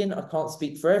speaking, I can't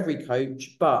speak for every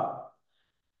coach, but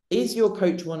is your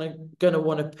coach going to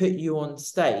want to put you on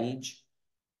stage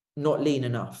not lean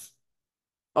enough?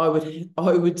 I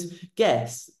would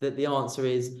guess that the answer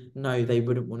is no, they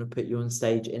wouldn't want to put you on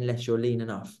stage unless you're lean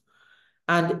enough.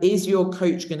 And is your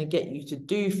coach going to get you to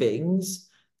do things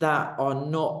that are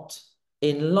not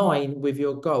in line with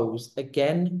your goals?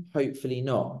 Again, hopefully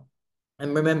not.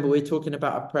 And remember, we're talking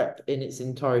about a prep in its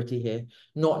entirety here,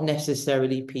 not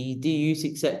necessarily PED use,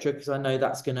 etc., because I know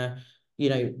that's going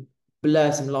to,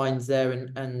 blur some lines there,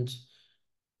 and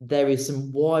there is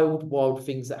some wild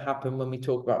things that happen when we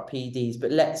talk about PEDs.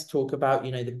 But let's talk about,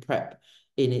 the prep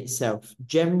in itself.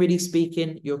 Generally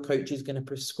speaking, your coach is going to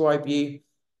prescribe you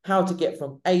how to get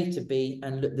from A to B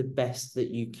and look the best that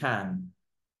you can.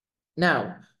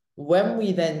 Now, when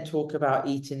we then talk about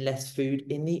eating less food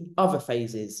in the other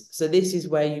phases, so this is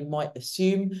where you might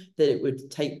assume that it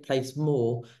would take place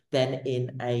more than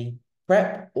in a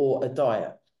prep or a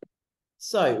diet.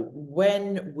 So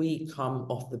when we come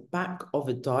off the back of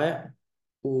a diet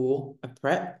or a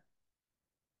prep,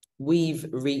 we've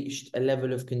reached a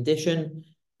level of condition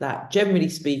that, generally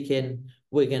speaking,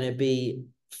 we're going to be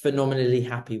phenomenally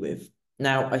happy with.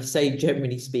 Now, I say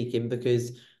generally speaking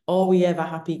because are we ever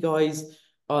happy, guys?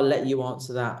 I'll let you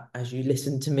answer that as you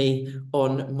listen to me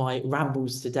on my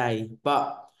rambles today.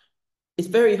 But it's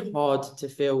very hard to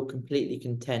feel completely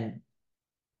content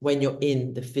when you're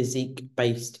in the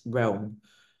physique-based realm.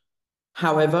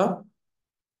 However,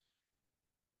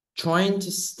 trying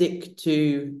to stick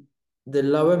to the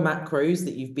lower macros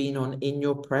that you've been on in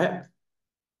your prep,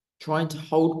 trying to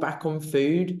hold back on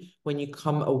food when you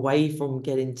come away from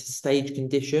getting to stage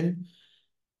condition,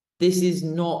 this is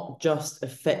not just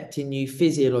affecting you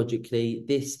physiologically,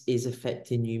 this is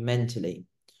affecting you mentally.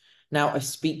 Now, I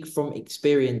speak from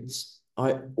experience.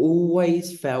 I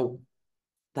always felt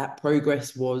that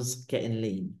progress was getting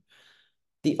lean.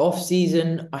 The off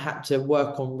season, I had to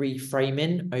work on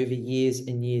reframing over years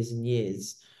and years and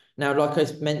years. Now, like I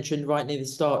mentioned right near the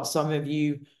start, some of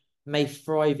you may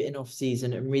thrive in off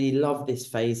season and really love this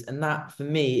phase. And that for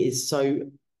me is so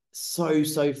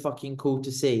fucking cool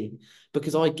to see,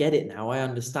 because I get it now. I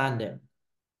understand it.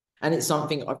 And it's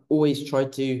something I've always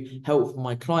tried to help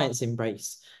my clients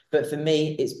embrace. But for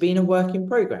me, it's been a work in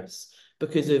progress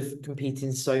because of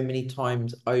competing so many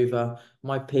times over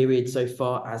my period so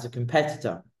far as a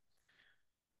competitor.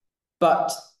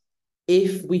 But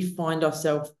if we find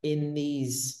ourselves in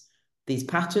these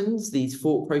patterns, these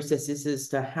thought processes as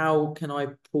to how can I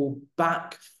pull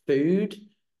back food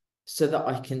so that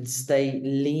I can stay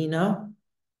leaner,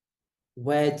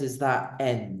 where does that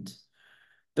end?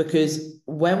 Because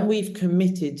when we've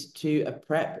committed to a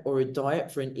prep or a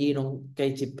diet for an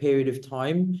elongated period of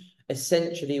time,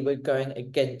 essentially we're going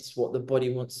against what the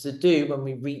body wants to do when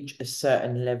we reach a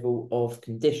certain level of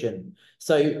condition.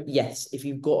 So yes, if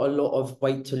you've got a lot of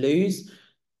weight to lose,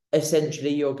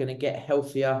 essentially you're going to get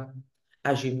healthier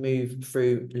as you move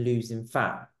through losing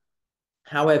fat.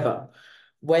 However,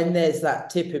 when there's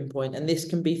that tipping point, and this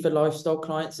can be for lifestyle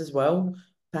clients as well,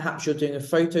 perhaps you're doing a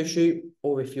photo shoot,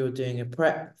 or if you're doing a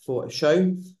prep for a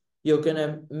show, you're going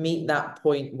to meet that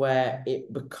point where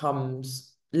it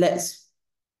becomes, let's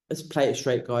play it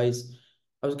straight, guys.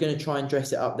 I was going to try and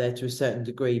dress it up there to a certain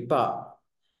degree, but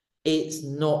it's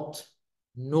not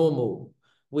normal.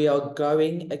 We are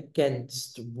going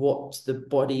against what the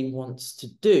body wants to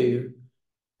do,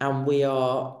 and we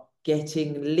are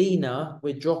getting leaner,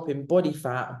 we're dropping body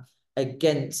fat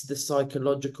against the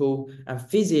psychological and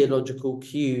physiological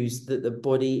cues that the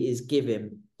body is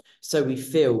giving. So we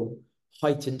feel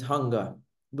heightened hunger,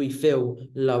 we feel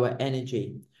lower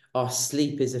energy, our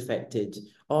sleep is affected,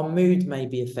 our mood may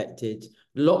be affected.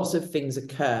 Lots of things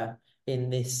occur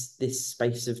in this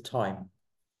space of time.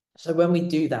 So when we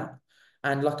do that,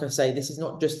 and like I say, this is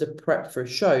not just a prep for a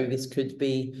show, this could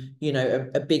be,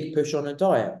 a big push on a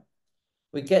diet.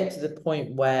 We get to the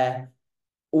point where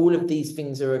all of these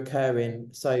things are occurring.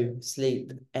 So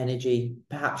sleep, energy,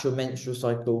 perhaps your menstrual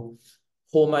cycle,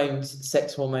 hormones,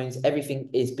 sex hormones, everything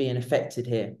is being affected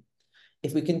here.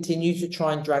 If we continue to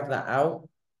try and drag that out,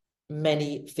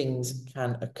 many things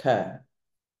can occur.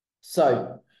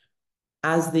 So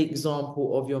as the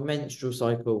example of your menstrual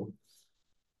cycle,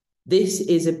 this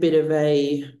is a bit of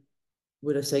a,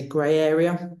 would I say, grey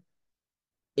area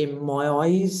in my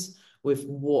eyes with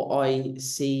what I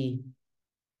see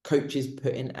coaches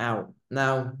putting out.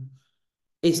 Now,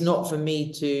 it's not for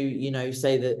me to,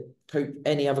 say that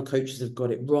any other coaches have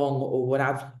got it wrong or what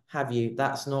have you.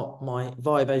 That's not my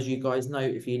vibe, as you guys know,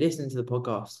 if you listen to the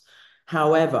podcast.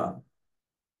 However,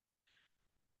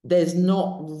 there's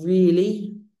not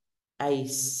really a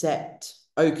set,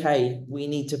 okay, we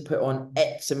need to put on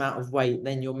X amount of weight,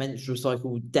 then your menstrual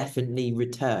cycle will definitely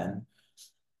return.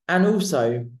 And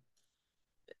also,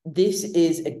 this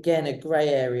is, again, a grey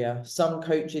area. Some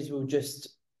coaches will just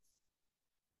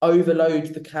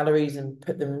overload the calories and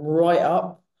put them right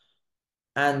up,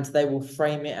 and they will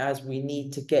frame it as we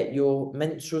need to get your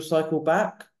menstrual cycle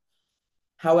back.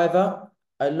 However,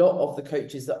 a lot of the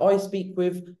coaches that I speak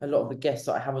with, a lot of the guests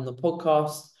that I have on the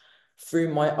podcast,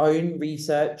 through my own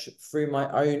research, through my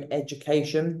own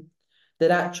education, that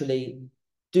actually,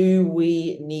 do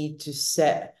we need to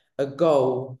set a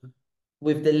goal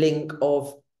with the link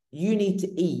of you need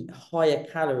to eat higher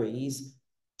calories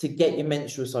to get your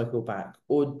menstrual cycle back?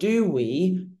 Or do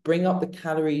we bring up the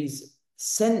calories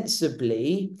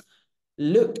sensibly,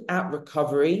 look at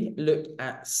recovery, look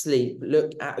at sleep,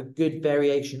 look at a good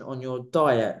variation on your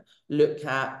diet, look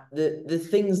at the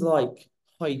things like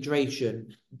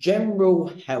hydration,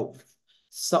 general health,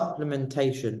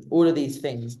 supplementation, all of these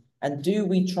things. And do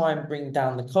we try and bring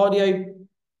down the cardio,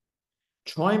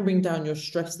 try and bring down your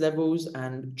stress levels,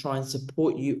 and try and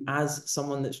support you as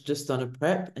someone that's just done a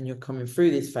prep and you're coming through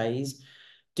this phase?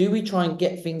 Do we try and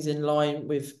get things in line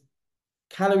with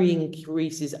calorie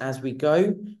increases as we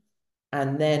go,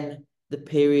 and then the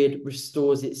period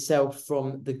restores itself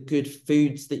from the good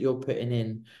foods that you're putting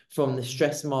in, from the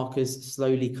stress markers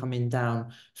slowly coming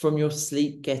down, from your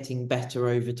sleep getting better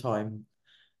over time?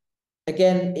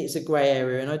 Again, it's a grey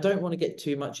area, and I don't want to get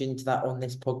too much into that on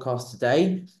this podcast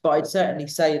today, but I'd certainly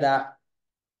say that,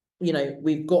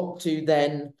 we've got to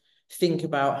then think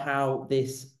about how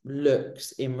this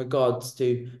looks in regards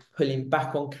to pulling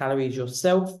back on calories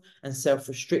yourself and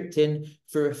self-restricting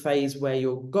through a phase where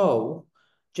your goal,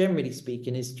 generally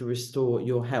speaking, is to restore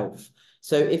your health.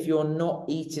 So if you're not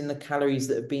eating the calories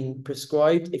that have been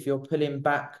prescribed, if you're pulling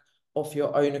back off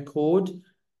your own accord,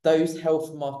 those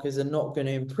health markers are not going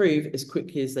to improve as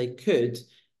quickly as they could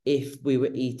if we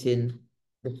were eating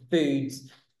the foods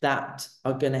that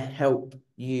are going to help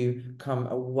you come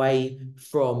away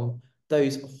from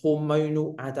those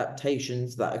hormonal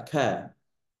adaptations that occur.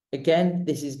 Again,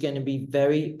 this is going to be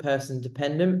very person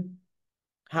dependent,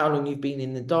 how long you've been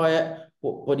in the diet,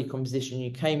 what body composition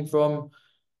you came from,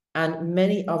 and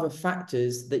many other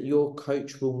factors that your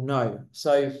coach will know.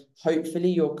 So hopefully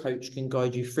your coach can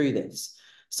guide you through this.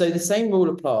 So the same rule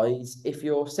applies if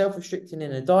you're self-restricting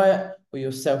in a diet, or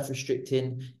you're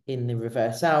self-restricting in the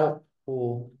reverse out,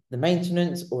 or the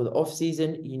maintenance, or the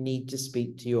off-season. You need to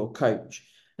speak to your coach.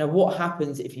 Now, what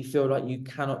happens if you feel like you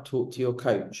cannot talk to your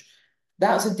coach?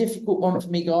 That's a difficult one for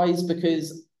me, guys,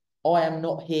 because I am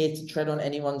not here to tread on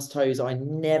anyone's toes. I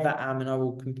never am, and I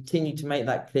will continue to make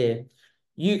that clear.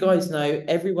 You guys know,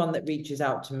 everyone that reaches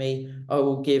out to me, I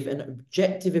will give an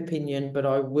objective opinion, but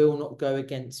I will not go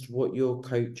against what your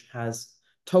coach has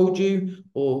told you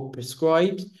or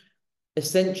prescribed.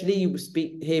 Essentially, you will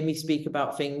hear me speak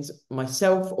about things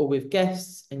myself or with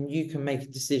guests, and you can make a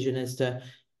decision as to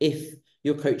if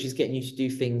your coach is getting you to do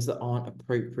things that aren't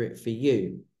appropriate for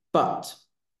you. But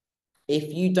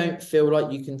if you don't feel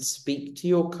like you can speak to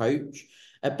your coach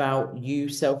about you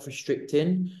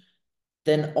self-restricting,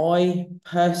 then I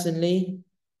personally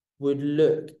would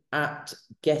look at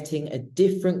getting a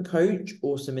different coach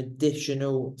or some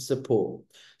additional support.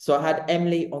 So I had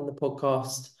Emily on the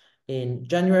podcast in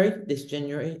this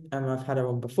January, and I've had her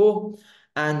on before.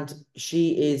 And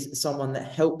she is someone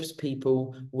that helps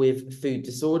people with food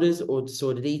disorders or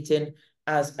disordered eating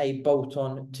as a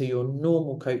bolt-on to your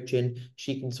normal coaching.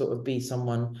 She can sort of be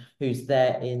someone who's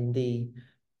there in the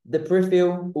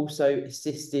peripheral, also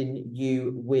assisting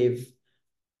you with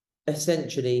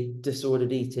essentially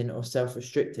disordered eating or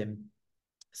self-restricting.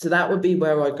 So that would be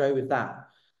where I go with that.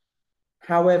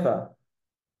 However,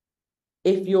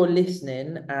 if you're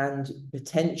listening and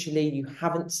potentially you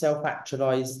haven't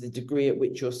self-actualized the degree at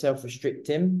which you're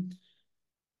self-restricting,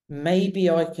 maybe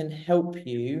I can help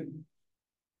you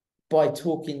by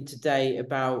talking today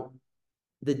about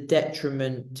the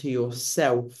detriment to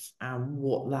yourself and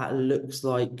what that looks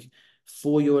like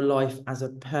for your life as a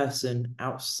person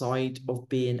outside of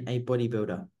being a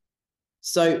bodybuilder.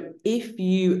 So if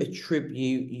you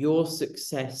attribute your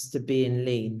success to being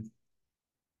lean,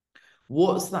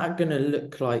 what's that going to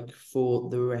look like for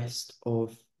the rest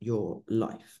of your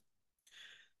life?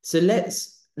 So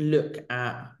let's look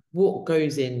at what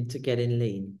goes into getting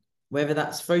lean, whether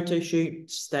that's photo shoot,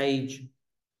 stage,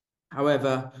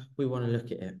 however we want to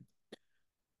look at it.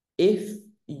 If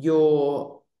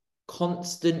your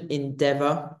constant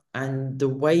endeavor and the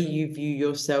way you view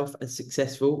yourself as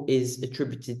successful is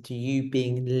attributed to you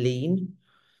being lean,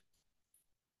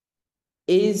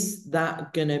 is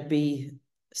that going to be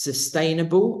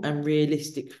sustainable and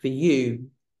realistic for you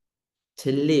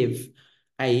to live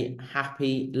a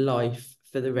happy life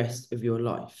for the rest of your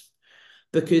life?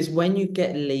 Because when you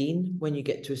get lean, when you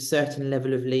get to a certain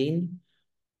level of lean,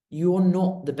 you're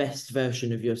not the best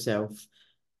version of yourself.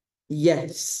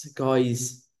 Yes,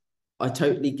 guys, I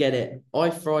totally get it. I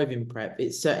thrive in prep.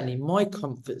 It's certainly my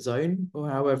comfort zone, or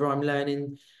however, I'm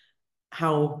learning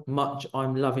how much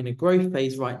I'm loving a growth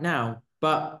phase right now.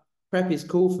 But prep is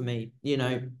cool for me. You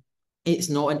know, it's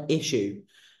not an issue.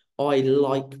 I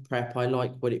like prep. I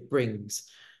like what it brings.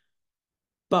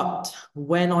 But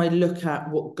when I look at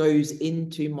what goes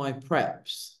into my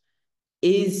preps,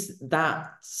 is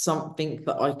that something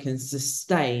that I can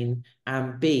sustain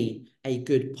and be a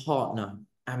good partner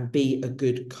and be a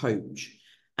good coach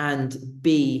and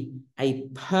be a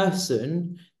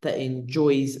person that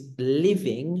enjoys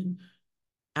living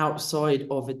outside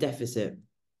of a deficit?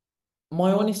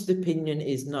 My honest opinion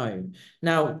is no.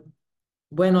 Now,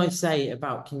 when I say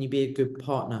about can you be a good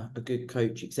partner, a good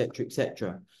coach,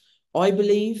 etc., I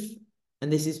believe,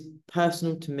 and this is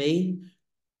personal to me,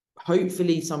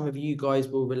 hopefully some of you guys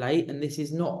will relate, and this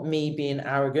is not me being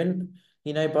arrogant,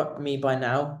 you know, but me by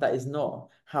now, that is not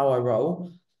how I roll.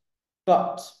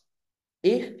 But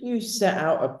if you set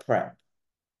out a prep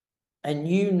and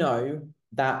you know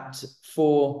that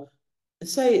for,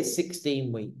 say it's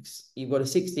 16 weeks, you've got a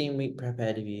 16-week prep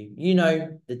ahead of you, you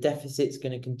know the deficit's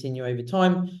going to continue over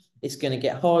time, it's going to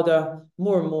get harder,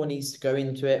 more and more needs to go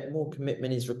into it, more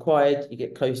commitment is required, you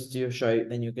get closer to your show,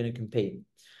 then you're going to compete.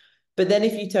 But then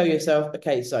if you tell yourself,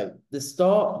 okay, so the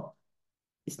start,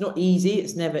 it's not easy,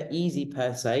 it's never easy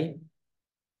per se,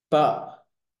 but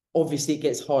obviously it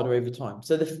gets harder over time.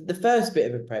 So the first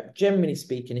bit of a prep, generally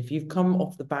speaking, if you've come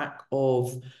off the back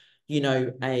of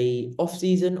a off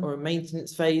season or a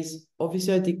maintenance phase.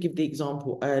 Obviously, I did give the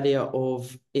example earlier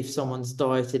of if someone's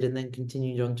dieted and then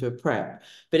continued on to a prep.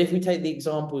 But if we take the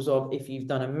examples of if you've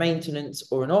done a maintenance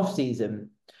or an off season,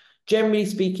 generally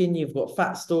speaking, you've got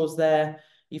fat stores there,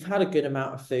 you've had a good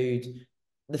amount of food.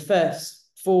 The first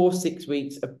 4-6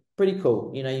 weeks are pretty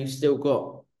cool. You've still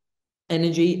got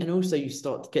energy, and also you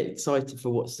start to get excited for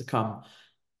what's to come.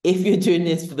 If you're doing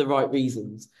this for the right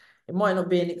reasons, it might not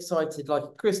be an excited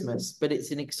like Christmas, but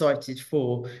it's an excited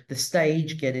for the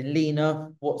stage, getting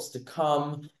leaner, what's to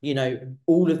come,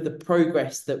 all of the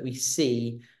progress that we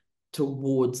see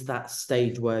towards that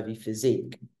stage-worthy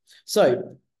physique.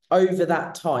 So over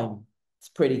that time, it's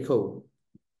pretty cool.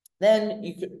 Then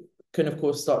you can of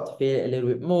course start to feel it a little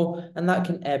bit more, and that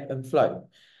can ebb and flow.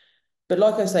 But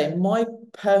like I say, my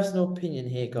personal opinion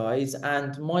here, guys,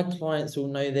 and my clients all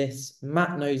know this,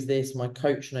 Matt knows this, my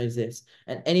coach knows this,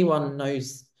 and anyone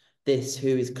knows this who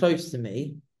is close to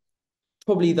me,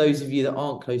 probably those of you that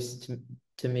aren't close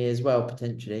to me as well,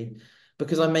 potentially,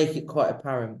 because I make it quite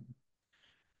apparent.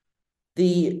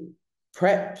 The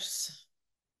preps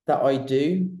that I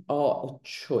do are a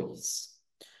choice.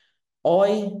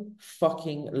 I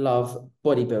fucking love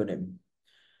bodybuilding.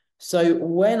 So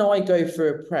when I go for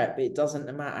a prep, it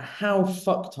doesn't matter how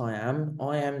fucked I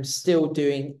am still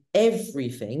doing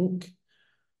everything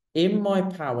in my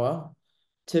power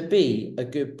to be a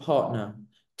good partner,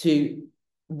 to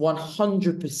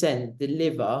 100%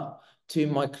 deliver to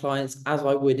my clients as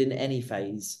I would in any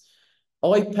phase.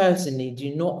 I personally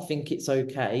do not think it's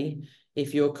okay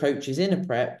if your coach is in a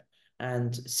prep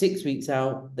and 6 weeks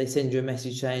out, they send you a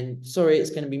message saying, sorry, it's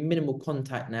going to be minimal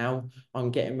contact now. I'm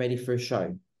getting ready for a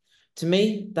show. To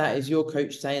me, that is your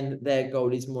coach saying that their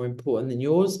goal is more important than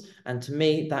yours. And to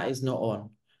me, that is not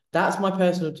on. That's my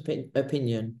personal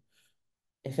opinion.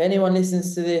 If anyone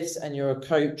listens to this and you're a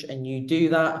coach and you do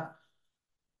that,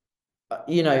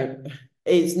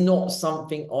 it's not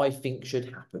something I think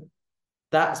should happen.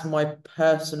 That's my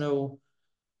personal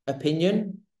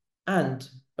opinion. And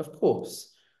of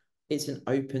course, it's an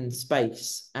open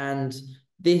space. And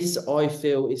this, I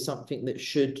feel, is something that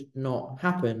should not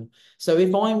happen. So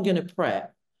if I'm going to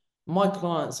prep, my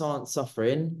clients aren't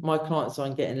suffering, my clients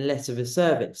aren't getting less of a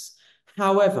service.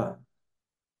 However,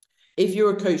 if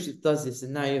you're a coach that does this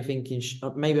and now you're thinking,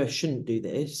 maybe I shouldn't do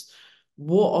this,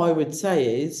 what I would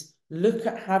say is look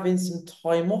at having some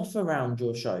time off around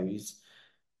your shows.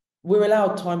 We're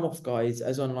allowed time off, guys,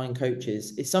 as online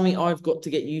coaches. It's something I've got to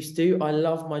get used to. I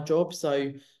love my job,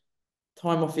 so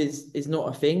time off is not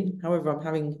a thing. However, I'm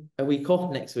having a week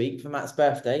off next week for Matt's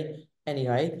birthday.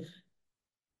 Anyway,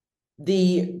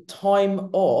 the time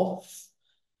off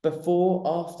before,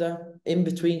 after, in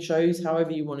between shows,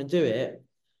 however you want to do it,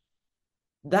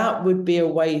 that would be a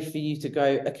way for you to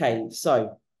go, okay,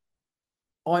 so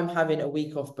I'm having a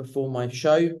week off before my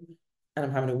show and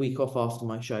I'm having a week off after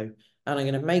my show. And I'm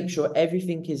going to make sure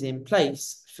everything is in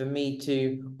place for me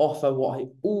to offer what I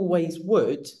always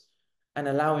would, and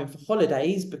allowing for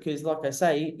holidays, because like I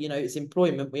say, it's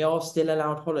employment. We are still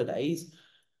allowed holidays,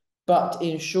 but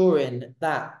ensuring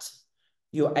that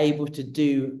you're able to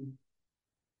do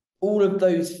all of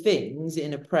those things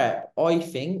in a prep, I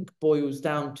think boils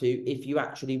down to if you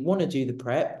actually want to do the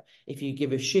prep, if you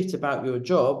give a shit about your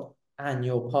job and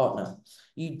your partner.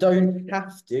 You don't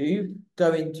have to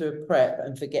go into a prep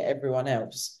and forget everyone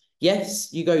else.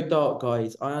 Yes, you go dark,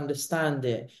 guys. I understand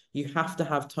it. You have to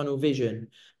have tunnel vision,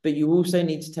 but you also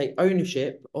need to take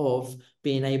ownership of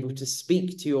being able to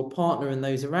speak to your partner and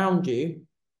those around you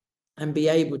and be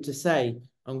able to say,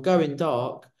 I'm going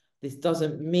dark. This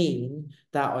doesn't mean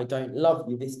that I don't love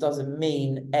you. This doesn't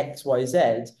mean X, Y,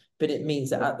 Z, but it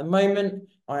means that at the moment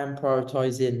I am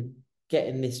prioritizing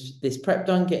getting this prep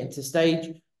done, getting to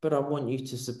stage, but I want you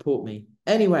to support me.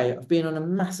 Anyway, I've been on a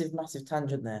massive, massive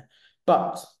tangent there.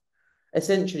 But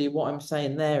essentially what I'm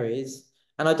saying there is,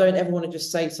 and I don't ever want to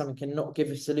just say something and not give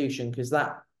a solution, because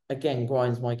that, again,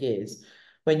 grinds my gears.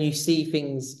 When you see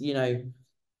things,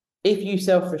 if you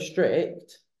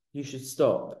self-restrict, you should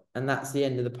stop. And that's the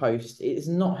end of the post. It is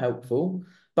not helpful,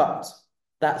 but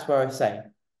that's where I say,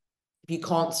 if you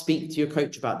can't speak to your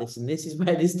coach about this, and this is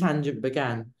where this tangent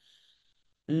began,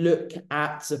 look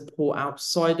at support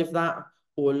outside of that,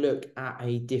 or look at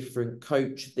a different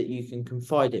coach that you can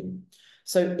confide in.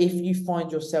 So if you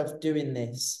find yourself doing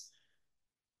this,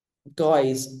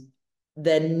 guys,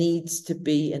 there needs to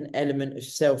be an element of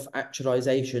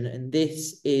self-actualization. And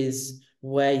this is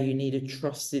where you need a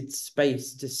trusted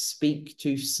space to speak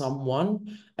to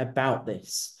someone about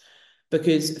this.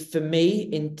 Because for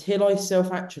me, until I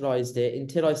self-actualized it,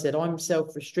 until I said I'm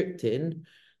self-restricting,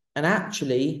 and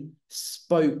actually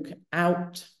spoke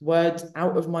out words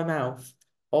out of my mouth,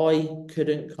 I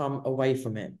couldn't come away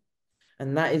from it.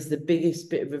 And that is the biggest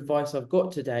bit of advice I've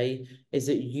got today, is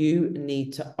that you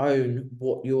need to own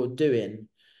what you're doing.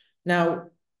 Now,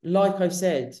 like I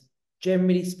said,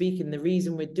 generally speaking, the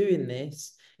reason we're doing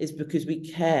this is because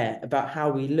we care about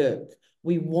how we look.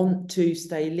 We want to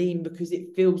stay lean because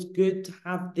it feels good to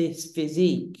have this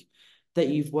physique that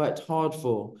you've worked hard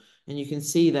for. And you can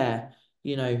see there,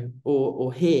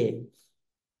 or hear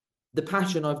the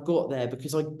passion I've got there,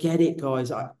 because I get it,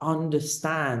 guys. I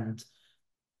understand.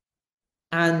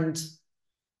 And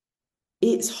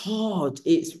it's hard.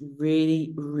 It's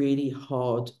really, really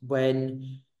hard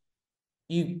when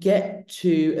you get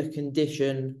to a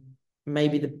condition,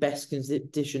 maybe the best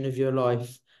condition of your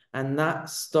life, and that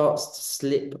starts to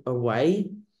slip away.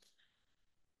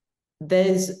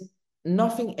 There's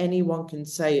nothing anyone can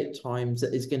say at times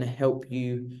that is going to help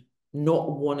you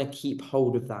not want to keep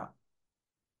hold of that.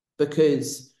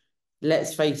 Because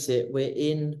let's face it, we're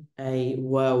in a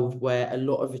world where a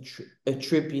lot of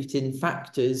attributing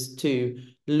factors to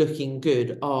looking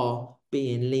good are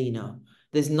being leaner.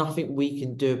 There's nothing we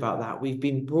can do about that. We've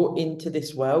been brought into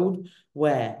this world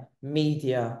where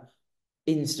media,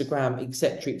 Instagram,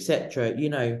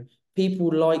 etc.,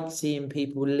 people like seeing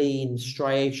people lean,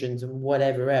 striations, and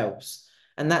whatever else.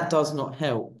 And that does not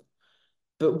help.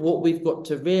 But what we've got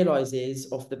to realize is,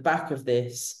 off the back of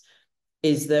this,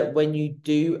 is that when you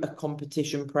do a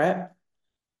competition prep,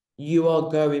 you are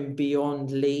going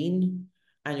beyond lean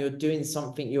and you're doing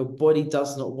something your body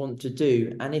does not want to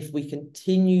do. And if we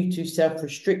continue to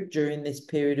self-restrict during this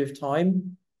period of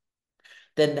time,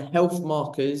 then the health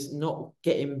markers not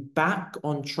getting back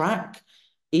on track,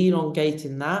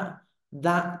 elongating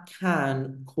that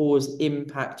can cause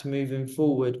impact moving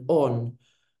forward on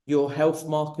your health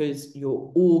markers,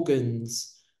 your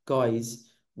organs, guys.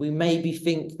 We maybe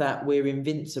think that we're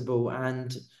invincible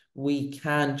and we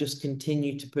can just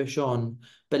continue to push on.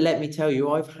 But let me tell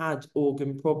you, I've had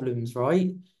organ problems,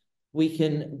 right? We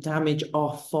can damage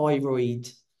our thyroid.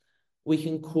 We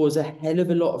can cause a hell of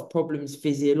a lot of problems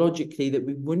physiologically that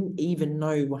we wouldn't even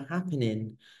know were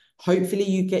happening. Hopefully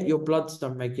you get your bloods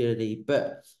done regularly,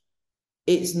 but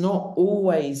it's not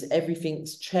always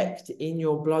everything's checked in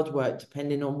your blood work,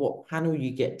 depending on what panel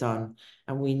you get done.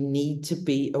 And we need to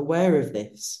be aware of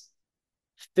this.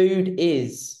 Food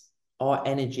is our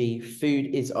energy. Food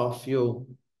is our fuel.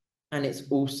 And it's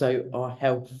also our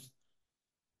health.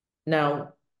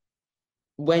 Now,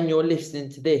 when you're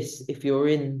listening to this, if you're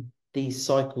in these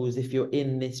cycles, if you're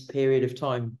in this period of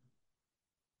time,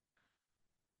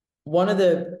 one of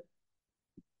the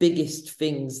biggest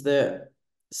things that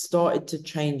started to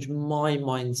change my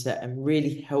mindset and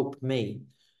really help me,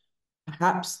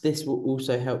 perhaps this will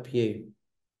also help you.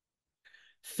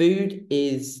 Food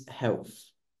is health.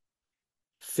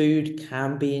 Food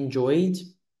can be enjoyed,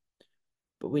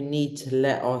 but we need to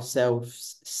let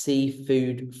ourselves see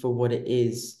food for what it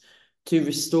is. To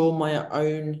restore my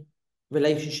own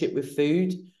relationship with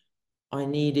food, I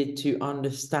needed to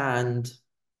understand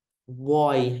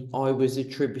why I was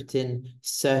attributing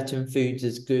certain foods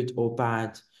as good or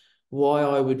bad, why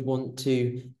I would want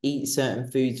to eat certain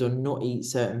foods or not eat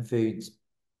certain foods.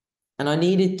 And I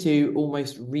needed to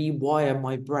almost rewire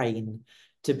my brain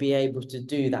to be able to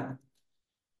do that.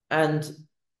 And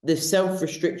the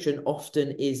self-restriction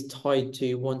often is tied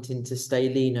to wanting to stay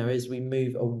leaner as we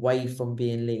move away from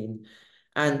being lean.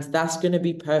 And that's going to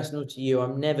be personal to you.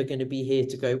 I'm never going to be here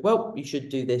to go, well, you should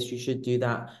do this, you should do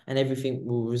that, and everything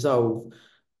will resolve.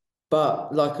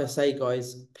 But like I say,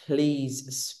 guys,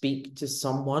 please speak to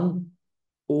someone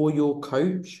or your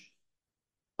coach.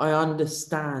 I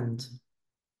understand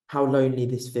how lonely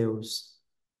this feels.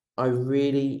 I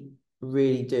really,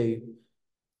 really do.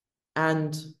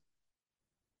 And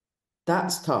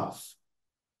that's tough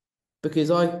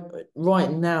because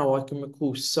right now, I can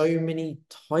recall so many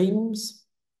times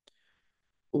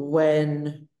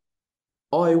when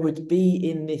I would be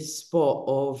in this spot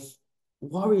of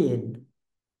worrying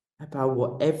about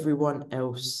what everyone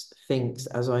else thinks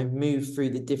as I move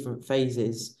through the different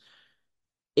phases.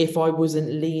 If I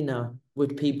wasn't leaner,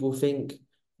 would people think,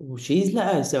 well, she's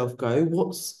let herself go?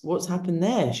 What's happened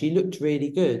there? She looked really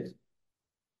good.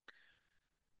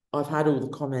 I've had all the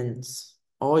comments.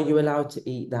 Are you allowed to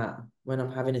eat that when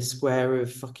I'm having a square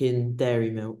of fucking dairy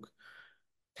milk?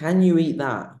 Can you eat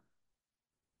that?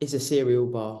 It's a cereal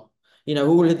bar.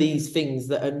 All of these things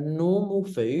that are normal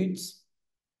foods,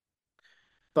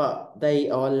 but they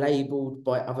are labeled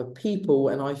by other people.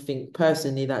 And I think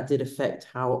personally that did affect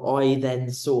how I then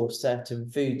saw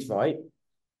certain foods, right?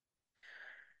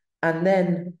 And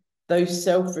then those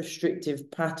self-restrictive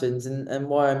patterns and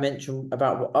why I mentioned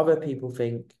about what other people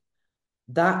think,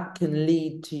 that can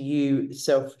lead to you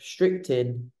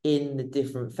self-restricting in the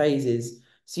different phases.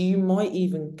 So you might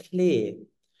even clear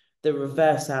the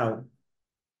reverse out,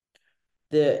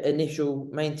 the initial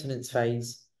maintenance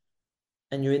phase,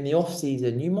 and you're in the off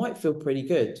season, you might feel pretty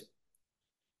good.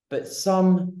 But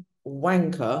some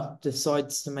wanker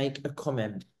decides to make a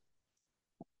comment.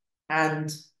 And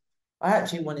I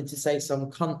actually wanted to say some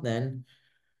cunt then,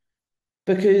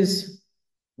 because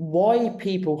why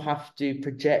people have to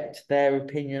project their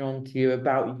opinion onto you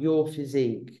about your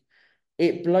physique,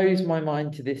 it blows my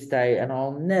mind to this day, and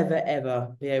I'll never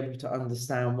ever be able to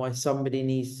understand why somebody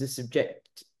needs to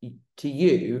subject to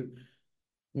you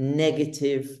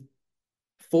negative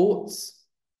thoughts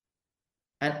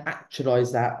and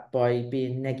actualize that by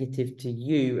being negative to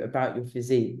you about your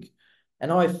physique.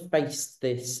 And I've faced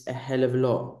this a hell of a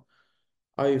lot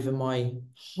over my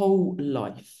whole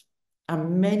life,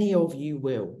 and many of you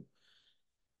will.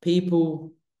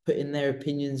 People putting their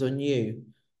opinions on you.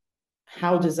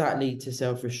 How does that lead to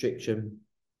self-restriction?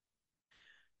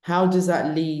 How does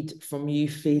that lead from you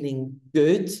feeling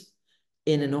good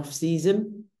in an off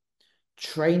season,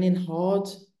 training hard,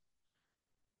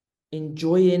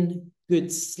 enjoying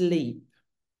good sleep,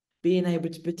 being able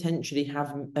to potentially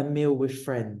have a meal with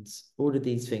friends, all of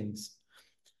these things?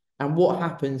 And what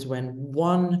happens when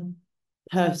one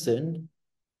person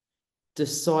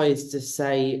decides to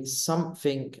say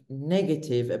something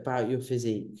negative about your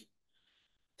physique?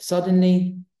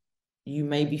 Suddenly, you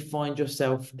maybe find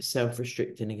yourself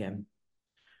self-restricting again.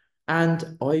 And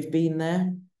I've been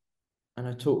there, and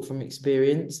I talk from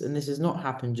experience, and this has not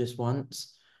happened just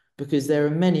once, because there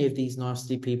are many of these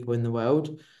nasty people in the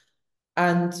world.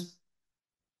 And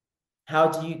how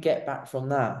do you get back from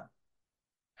that?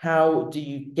 How do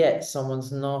you get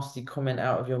someone's nasty comment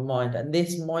out of your mind? And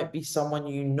this might be someone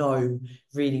you know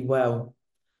really well.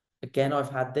 Again,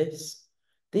 I've had this.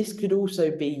 This could also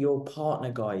be your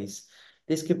partner, guys.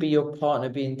 This could be your partner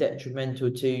being detrimental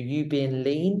to you being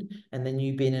lean and then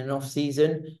you being in off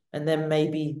season, and then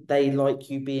maybe they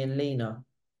like you being leaner.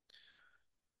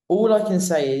 All I can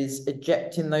say is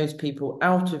ejecting those people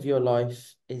out of your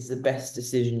life is the best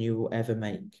decision you will ever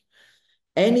make.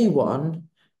 Anyone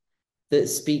that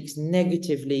speaks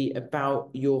negatively about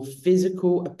your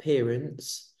physical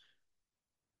appearance,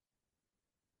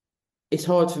 it's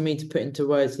hard for me to put into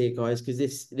words here, guys,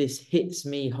 because this hits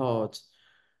me hard,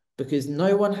 because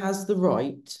no one has the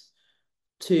right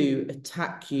to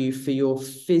attack you for your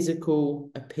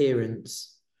physical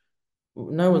appearance.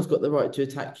 No one's got the right to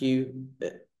attack you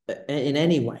in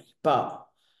any way. But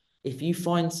if you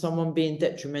find someone being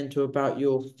detrimental about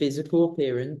your physical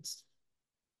appearance,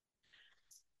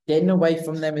 getting away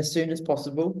from them as soon as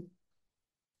possible,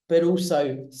 but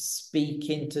also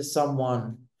speaking to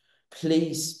someone.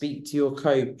 Please speak to your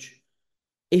coach.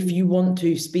 If you want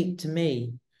to, speak to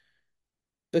me,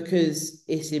 because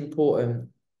it's important.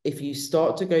 If you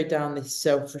start to go down this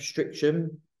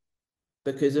self-restriction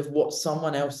because of what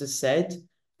someone else has said,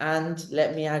 and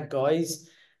let me add, guys,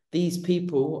 these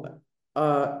people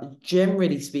are,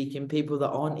 generally speaking, people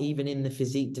that aren't even in the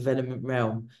physique development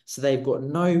realm. So they've got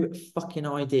no fucking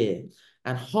idea.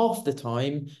 And half the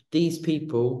time, these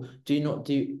people do not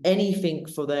do anything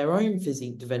for their own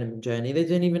physique development journey. They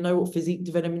don't even know what physique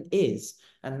development is.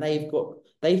 And they feel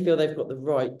they've got the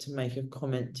right to make a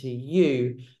comment to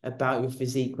you about your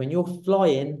physique when you're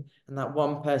flying and that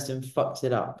one person fucks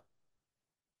it up.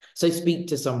 So speak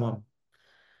to someone.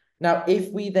 Now,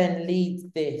 if we then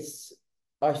lead this,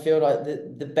 I feel like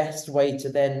the best way to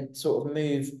then sort of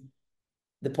move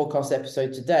the podcast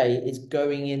episode today is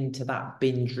going into that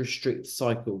binge restrict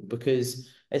cycle, because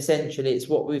essentially it's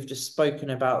what we've just spoken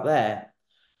about there,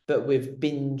 but with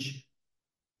binge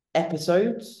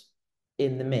episodes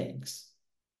in the mix.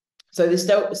 So the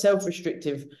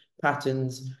self-restrictive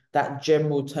patterns, that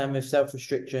general term of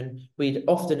self-restriction, we'd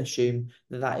often assume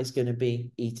that is going to be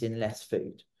eating less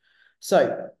food.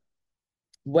 So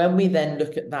when we then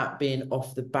look at that being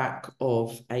off the back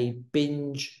of a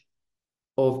binge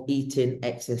of eating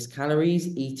excess calories,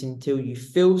 eating till you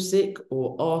feel sick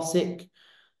or are sick,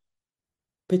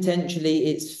 potentially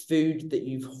it's food that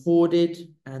you've hoarded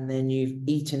and then you've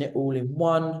eaten it all in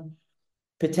one.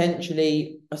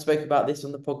 Potentially, I spoke about this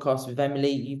on the podcast with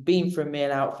Emily, you've been for a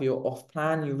meal out for your off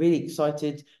plan, you're really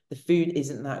excited, the food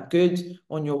isn't that good.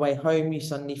 On your way home, you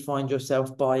suddenly find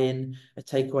yourself buying a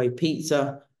takeaway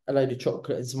pizza, a load of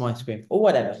chocolate and some ice cream, or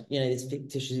whatever, this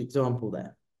fictitious example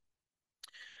there.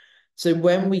 So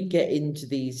when we get into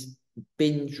these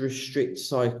binge restrict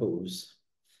cycles,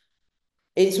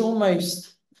 it's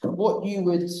almost what you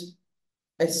would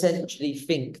essentially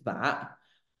think that,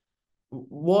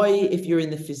 why, if you're in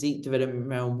the physique development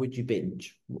realm, would you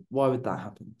binge? Why would that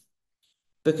happen?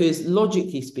 Because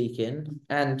logically speaking,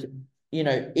 and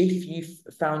if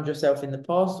you've found yourself in the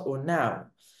past or now,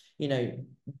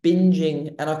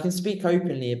 binging, and I can speak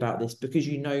openly about this because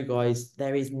guys,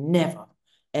 there is never,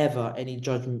 ever any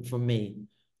judgment from me.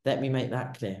 Let me make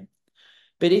that clear.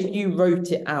 But if you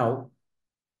wrote it out,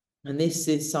 and this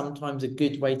is sometimes a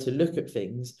good way to look at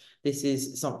things, this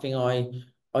is something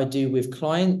I do with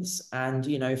clients, and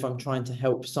if I'm trying to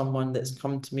help someone that's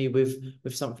come to me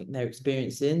with something they're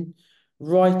experiencing,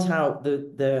 write out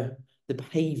the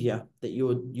behavior that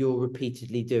you're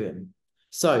repeatedly doing.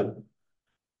 So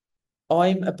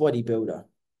I'm a bodybuilder.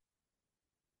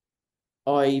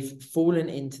 I've fallen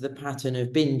into the pattern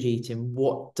of binge eating.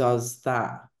 What does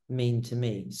that mean to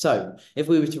me? So if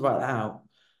we were to write that out,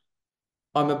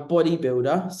 I'm a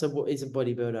bodybuilder. So what is a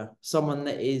bodybuilder? Someone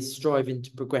that is striving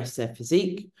to progress their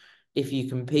physique. If you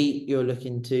compete, you're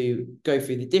looking to go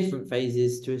through the different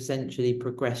phases to essentially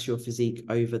progress your physique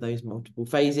over those multiple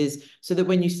phases, so that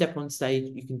when you step on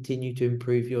stage, you continue to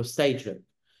improve your stage look.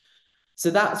 So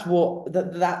that's what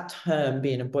that term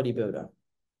being a bodybuilder.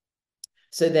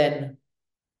 So then,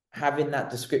 having that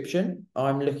description,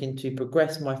 I'm looking to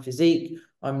progress my physique.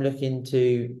 I'm looking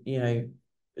to,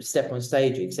 step on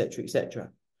stage, etc., etc.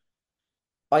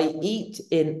 I eat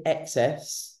in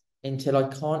excess until I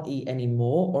can't eat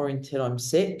anymore, or until I'm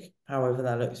sick, however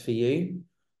that looks for you.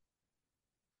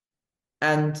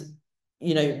 And,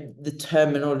 the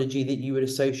terminology that you would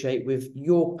associate with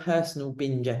your personal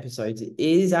binge episodes, it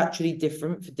is actually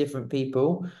different for different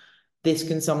people. This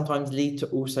can sometimes lead to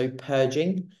also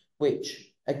purging,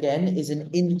 which again is an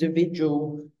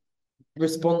individual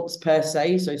response per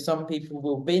se. So some people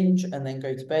will binge and then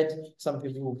go to bed. Some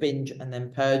people will binge and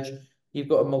then purge. You've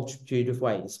got a multitude of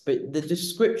ways, but the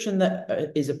description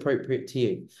that is appropriate to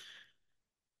you.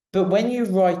 But when you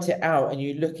write it out and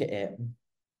you look at it,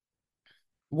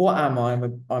 what am I?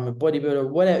 I'm a bodybuilder,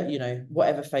 whatever,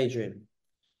 whatever phase you're in.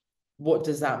 What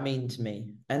does that mean to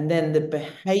me? And then the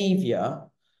behavior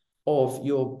of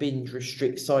your binge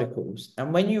restrict cycles.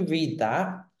 And when you read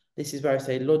that, this is where I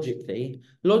say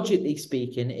logically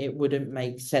speaking, it wouldn't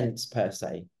make sense per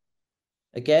se.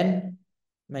 Again,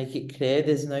 make it clear,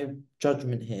 there's no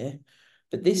judgment here.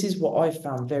 But this is what I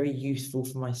found very useful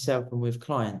for myself and with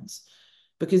clients.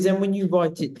 Because then when you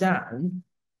write it down,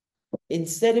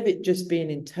 instead of it just being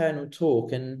internal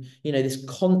talk and, this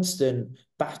constant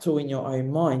battle in your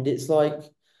own mind, it's like,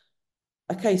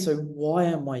 okay, so why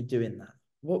am I doing that?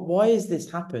 Why has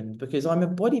this happened? Because I'm a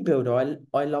bodybuilder.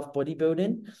 I love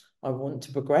bodybuilding. I want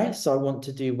to progress. I want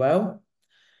to do well.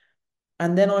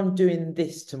 And then I'm doing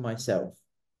this to myself.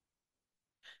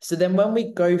 So then when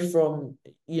we go from,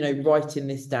 writing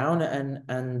this down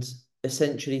and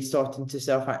essentially starting to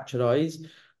self-actualize,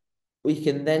 we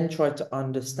can then try to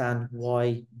understand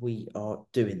why we are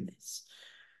doing this.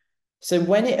 So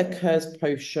when it occurs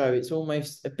post-show, it's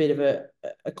almost a bit of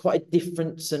a quite a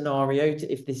different scenario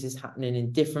to if this is happening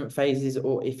in different phases,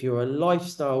 or if you're a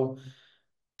lifestyle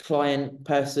client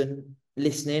person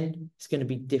listening, it's going to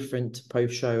be different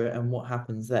post-show and what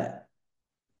happens there.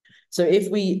 So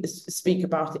if we speak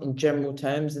about it in general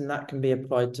terms, then that can be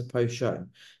applied to post-show.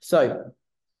 So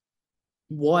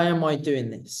why am I doing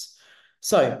this?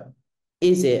 So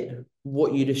is it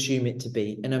what you'd assume it to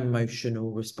be, an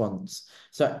emotional response?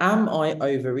 So am I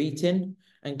overeating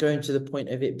and going to the point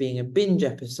of it being a binge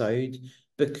episode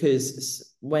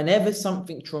because whenever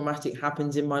something traumatic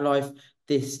happens in my life,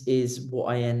 this is what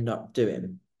I end up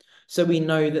doing? So we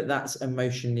know that that's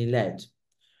emotionally led.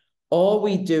 Are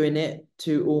we doing it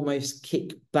to almost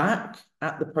kick back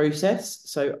at the process?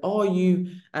 So are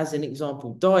you, as an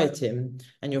example, dieting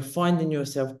and you're finding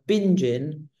yourself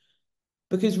binging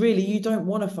because really you don't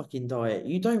want a fucking diet.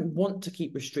 You don't want to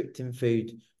keep restricting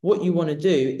food. What you want to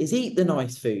do is eat the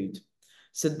nice food.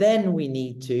 So then we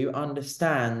need to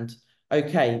understand,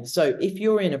 okay, so if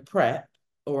you're in a prep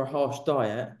or a harsh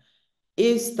diet,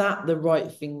 is that the right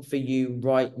thing for you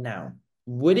right now?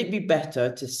 Would it be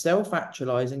better to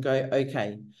self-actualize and go,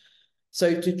 okay,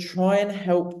 so to try and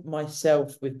help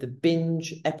myself with the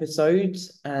binge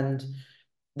episodes and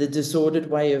the disordered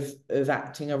way of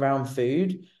acting around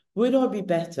food, would I be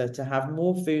better to have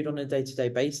more food on a day-to-day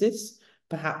basis,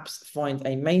 perhaps find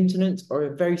a maintenance or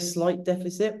a very slight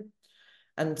deficit,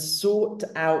 and sort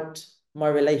out my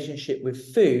relationship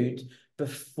with food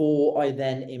before I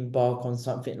then embark on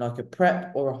something like a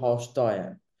prep or a harsh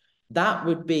diet? That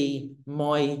would be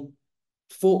my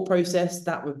thought process.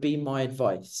 That would be my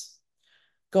advice.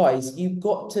 Guys, you've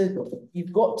got to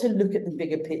look at the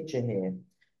bigger picture here.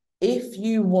 if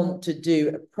you want to do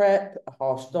a prep, a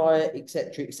harsh diet,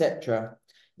 etc.,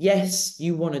 yes,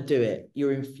 you want to do it.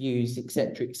 You're infused,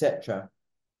 etc.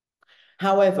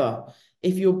 However,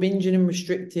 if you're binging and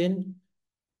restricting,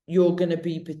 you're going to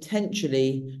be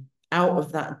potentially out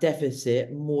of that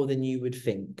deficit more than you would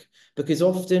think. Because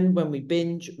often when we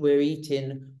binge, we're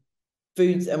eating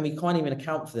foods and we can't even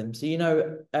account for them.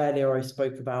 So, earlier I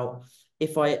spoke about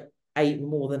if I ate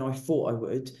more than I thought I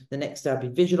would, the next day I'd be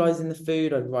visualizing the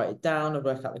food, I'd write it down, I'd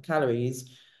work out the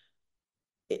calories.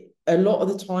 A lot of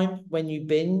the time when you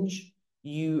binge,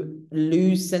 you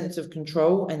lose sense of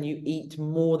control and you eat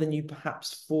more than you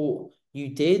perhaps thought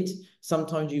you did.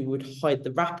 Sometimes you would hide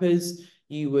the wrappers,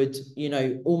 you would,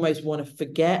 almost want to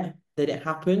forget that it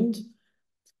happened.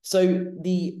 So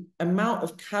the amount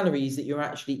of calories that you're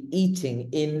actually eating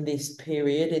in this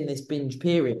period, in this binge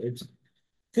period,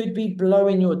 could be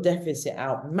blowing your deficit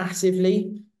out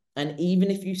massively. And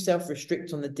even if you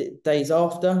self-restrict on the days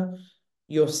after,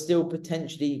 you're still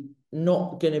potentially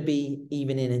not going to be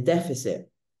even in a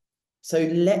deficit. So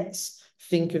let's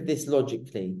think of this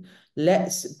logically.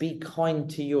 Let's be kind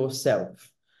to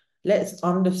yourself. Let's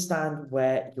understand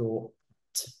where you're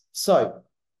at. So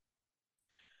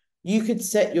you could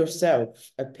set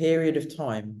yourself a period of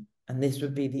time, and this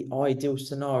would be the ideal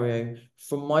scenario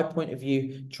from my point of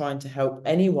view, trying to help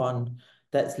anyone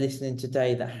that's listening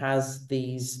today that has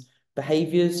these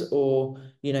behaviors or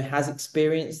has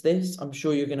experienced this. I'm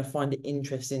sure you're going to find it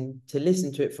interesting to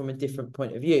listen to it from a different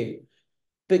point of view.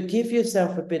 But give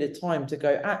yourself a bit of time to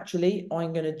go, actually,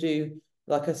 I'm going to do,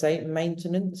 like I say,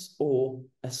 maintenance or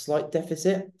a slight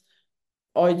deficit.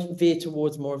 I veer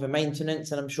towards more of a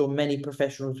maintenance, and I'm sure many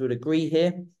professionals would agree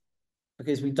here,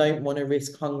 because we don't want to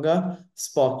risk hunger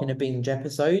sparking a binge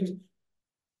episode.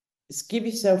 Just give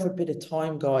yourself a bit of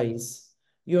time, guys.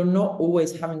 You're not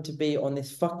always having to be on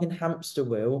this fucking hamster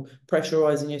wheel,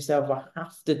 pressurizing yourself. I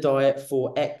have to diet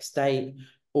for X date,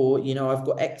 or, I've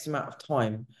got X amount of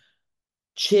time.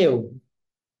 Chill.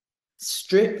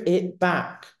 Strip it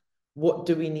back. What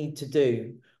do we need to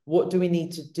do? What do we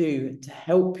need to do to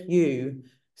help you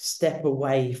step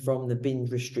away from the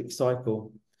binge restrict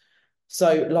cycle?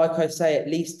 So, like I say, at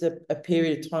least a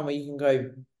period of time where you can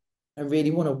go, I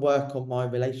really want to work on my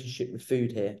relationship with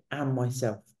food here and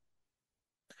myself.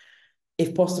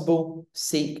 If possible,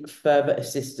 seek further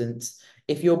assistance.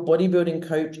 If your bodybuilding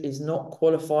coach is not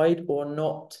qualified or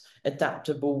not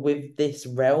adaptable with this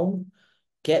realm,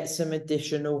 get some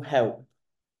additional help.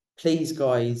 Please,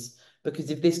 guys,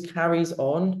 because if this carries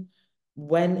on,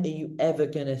 when are you ever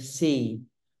going to see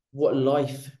what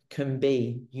life can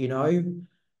be?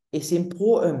 It's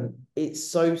important.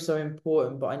 It's so, so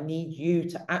important. But I need you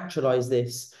to actualize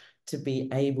this to be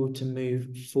able to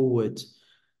move forward.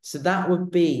 So that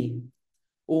would be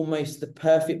almost the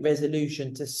perfect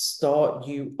resolution to start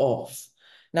you off.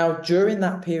 Now, during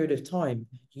that period of time,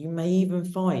 you may even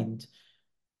find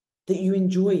that you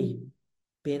enjoy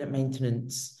being at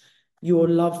maintenance. Your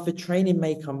love for training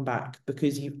may come back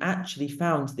because you actually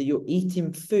found that you're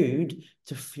eating food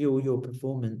to fuel your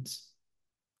performance.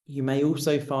 You may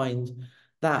also find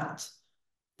that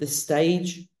the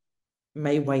stage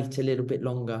may wait a little bit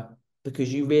longer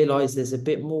because you realize there's a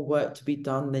bit more work to be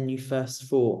done than you first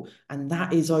thought. And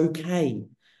that is okay.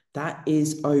 That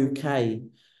is okay.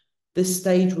 The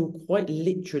stage will quite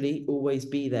literally always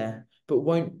be there, but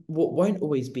what won't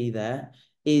always be there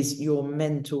is your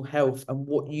mental health and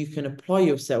what you can apply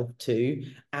yourself to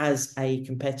as a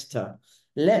competitor.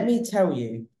 Let me tell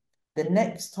you, the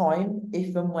next time,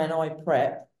 if and when I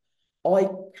prep, I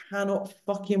cannot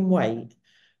fucking wait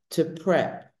to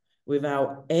prep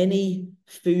without any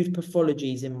food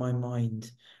pathologies in my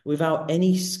mind, without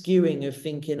any skewing of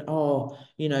thinking, oh,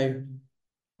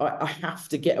 I have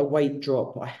to get a weight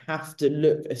drop. I have to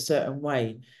look a certain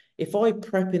way. If I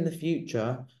prep in the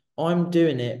future, I'm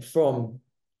doing it from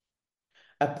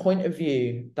a point of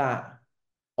view that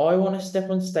I want to step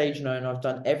on stage knowing I've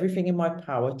done everything in my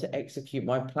power to execute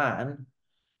my plan.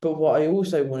 But what I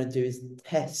also want to do is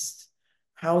test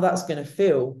how that's going to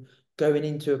feel going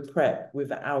into a prep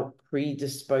without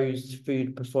predisposed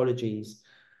food pathologies.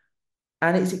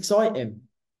 And it's exciting.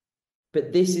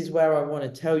 But this is where I want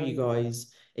to tell you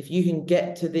guys, if you can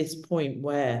get to this point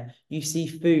where you see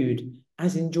food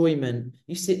as enjoyment,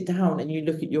 you sit down and you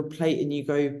look at your plate and you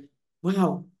go,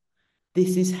 wow,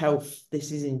 this is health.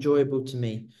 This is enjoyable to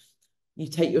me. You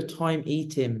take your time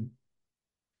eating.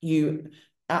 You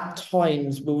at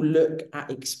times will look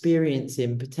at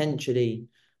experiencing potentially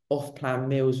off-plan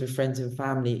meals with friends and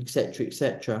family, etc.,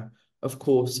 etc. Of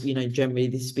course, generally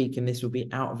this speaking, this will be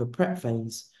out of a prep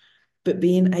phase. But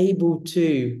being able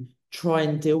to try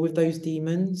and deal with those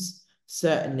demons,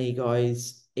 certainly,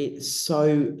 guys, it's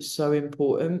so, so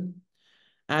important.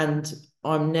 And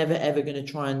I'm never, ever going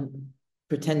to try and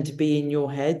pretend to be in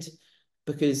your head,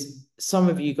 because some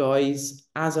of you guys,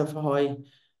 as of I,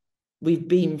 we've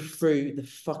been through the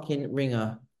fucking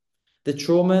ringer. The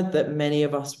trauma that many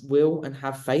of us will and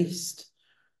have faced.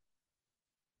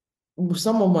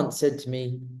 Someone once said to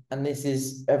me, and this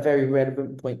is a very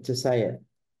relevant point to say it,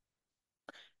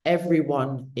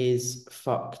 everyone is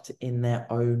fucked in their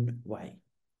own way.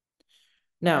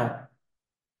 Now,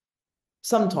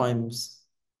 sometimes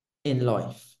in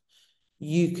life,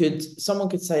 someone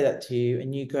could say that to you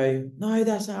and you go, no,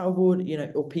 that's out of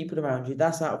order, or people around you,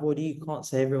 that's out of order. You can't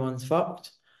say everyone's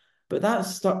fucked. But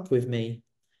that's stuck with me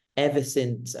ever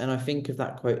since. And I think of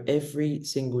that quote every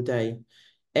single day.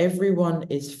 Everyone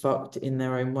is fucked in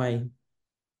their own way.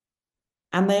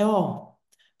 And they are.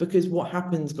 Because what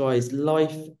happens, guys,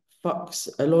 life fucks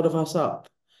a lot of us up.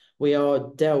 We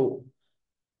are dealt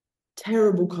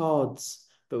terrible cards,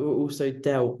 but we're also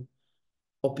dealt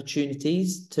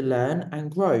opportunities to learn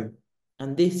and grow.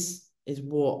 And this is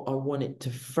what I want it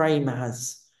to frame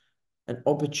as an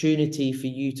opportunity for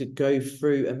you to go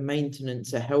through a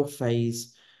maintenance, a health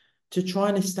phase, to try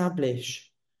and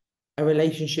establish a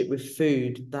relationship with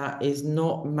food that is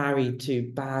not married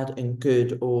to bad and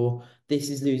good, or this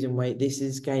is losing weight, this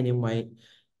is gaining weight.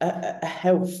 A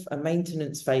health, a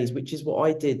maintenance phase, which is what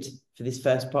I did for this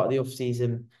first part of the off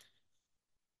season.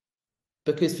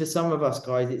 Because for some of us,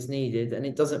 guys, it's needed, and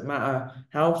it doesn't matter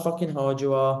how fucking hard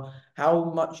you are, how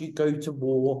much you go to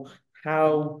war,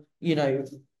 how,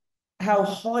 how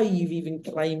high you've even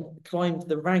climbed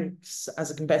the ranks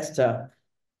as a competitor.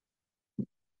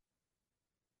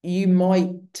 You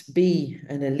might be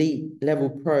an elite level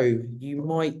pro. You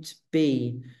might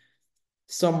be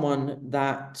someone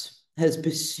that has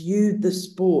pursued the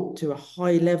sport to a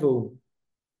high level.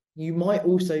 You might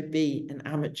also be an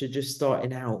amateur just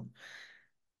starting out,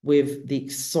 with the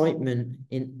excitement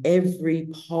in every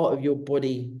part of your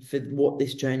body for what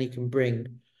this journey can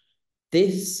bring.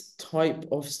 This type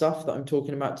of stuff that I'm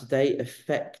talking about today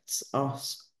affects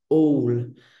us all.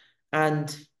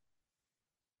 And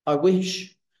I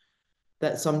wish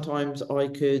that sometimes I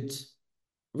could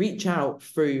reach out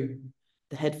through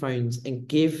the headphones and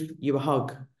give you a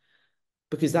hug,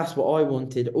 because that's what I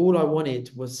wanted. All I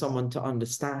wanted was someone to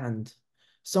understand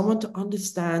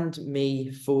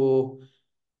me for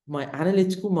my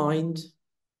analytical mind,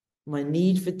 my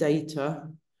need for data,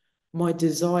 my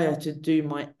desire to do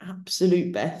my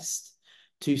absolute best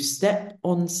to step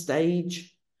on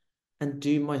stage and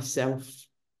do myself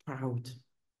proud.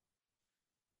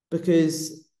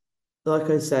 Because, like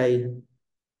I say,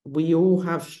 we all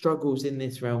have struggles in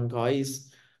this realm,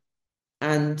 guys.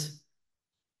 And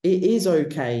it is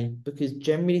okay, because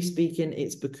generally speaking,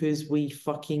 it's because we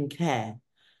fucking care.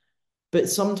 But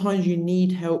sometimes you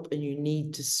need help and you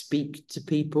need to speak to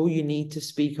people. You need to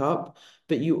speak up,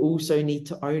 but you also need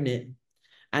to own it.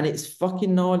 And it's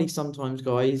fucking gnarly sometimes,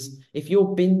 guys. If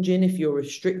you're binging, if you're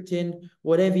restricting,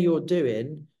 whatever you're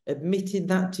doing, admitting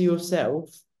that to yourself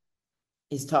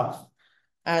is tough.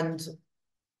 And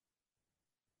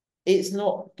it's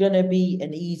not gonna be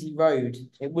an easy road.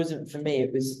 It wasn't for me.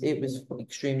 It was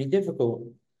extremely difficult.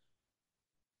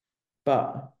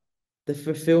 But the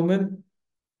fulfillment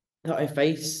that I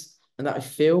face and that I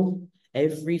feel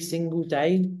every single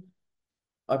day,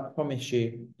 I promise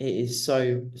you, it is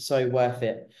so, so worth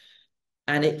it.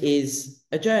 And it is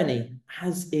a journey,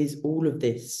 as is all of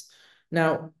this.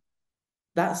 Now,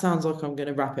 that sounds like I'm going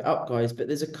to wrap it up, guys, but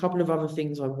there's a couple of other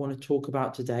things I want to talk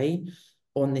about today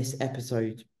on this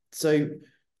episode. So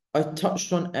I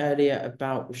touched on earlier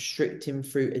about restricting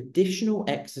through additional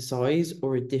exercise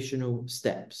or additional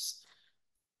steps.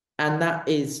 And that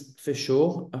is for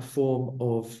sure a form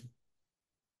of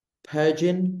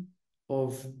purging,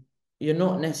 of you're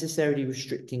not necessarily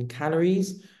restricting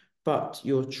calories, but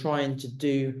you're trying to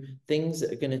do things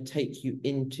that are going to take you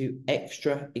into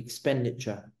extra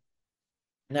expenditure.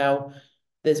 Now,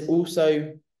 there's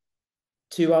also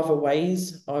two other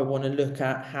ways I want to look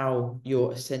at how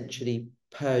you're essentially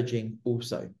purging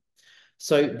also.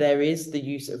 So there is the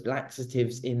use of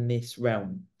laxatives in this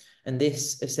realm. And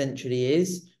this essentially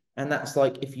is, and that's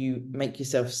like if you make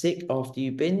yourself sick after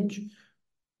you binge,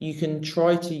 you can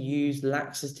try to use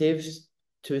laxatives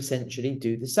to essentially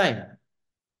do the same.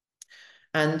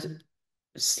 And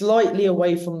slightly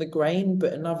away from the grain,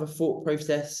 but another thought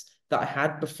process that I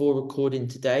had before recording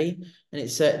today, and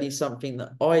it's certainly something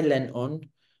that I lent on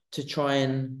to try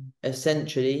and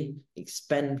essentially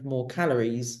expend more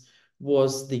calories,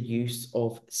 was the use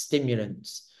of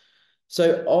stimulants.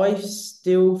 So I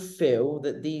still feel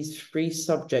that these three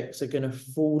subjects are going to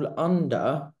fall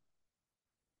under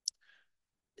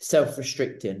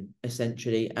self-restricting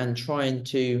essentially and trying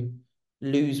to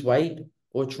lose weight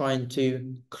or trying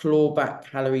to claw back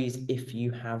calories if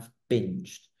you have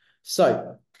binged.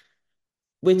 So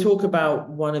we talk about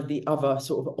one of the other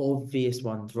sort of obvious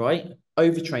ones, right?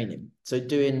 Overtraining. So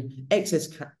doing excess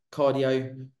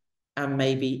cardio and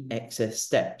maybe excess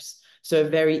steps. So a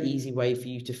very easy way for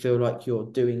you to feel like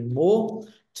you're doing more,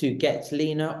 to get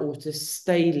leaner or to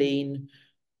stay lean.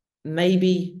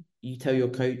 Maybe you tell your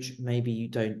coach, maybe you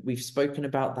don't. We've spoken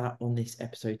about that on this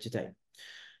episode today.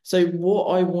 So what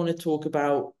I want to talk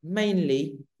about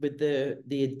mainly with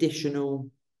the additional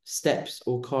steps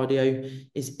or cardio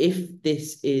is if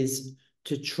this is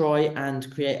to try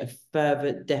and create a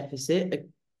further deficit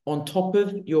on top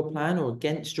of your plan or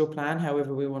against your plan,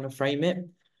 however we want to frame it.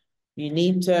 You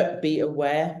need to be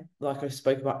aware, like I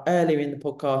spoke about earlier in the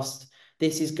podcast,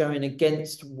 this is going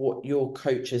against what your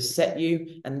coach has set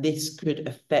you, and this could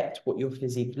affect what your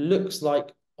physique looks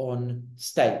like on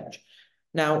stage.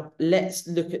 Now, let's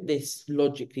look at this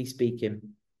logically speaking.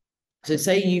 So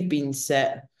say you've been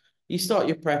set, you start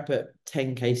your prep at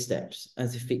 10K steps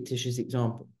as a fictitious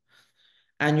example,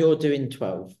 and you're doing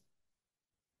 12.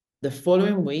 The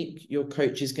following week, your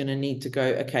coach is going to need to go,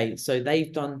 okay, so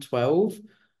they've done 12.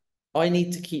 I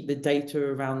need to keep the data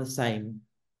around the same.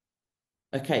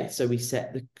 Okay, so we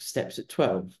set the steps at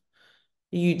 12.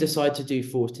 You decide to do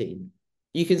 14.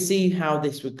 You can see how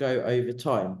this would go over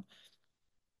time.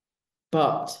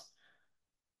 But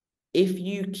if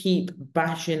you keep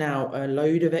bashing out a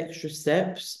load of extra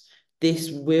steps,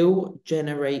 this will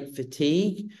generate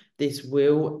fatigue. This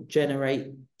will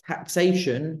generate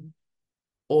taxation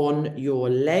on your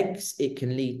legs. It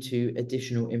can lead to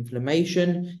additional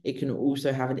inflammation. It can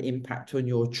also have an impact on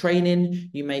your training.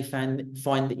 You may find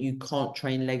that you can't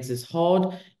train legs as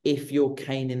hard if you're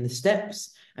caning the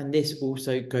steps. And this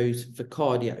also goes for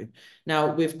cardio.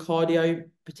 Now, with cardio,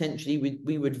 potentially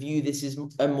we would view this as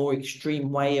a more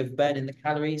extreme way of burning the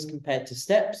calories compared to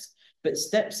steps. But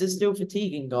steps are still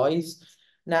fatiguing, guys.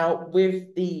 Now,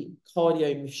 with the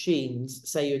cardio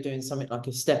machines, say you're doing something like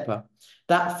a stepper,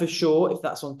 that for sure, if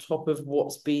that's on top of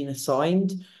what's been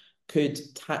assigned, could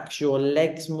tax your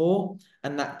legs more.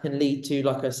 And that can lead to,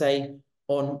 like I say,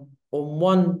 on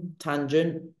one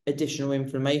tangent, additional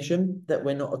inflammation that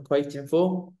we're not equating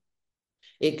for.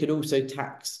 It could also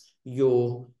tax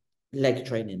your leg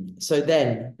training. So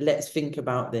then let's think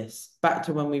about this. Back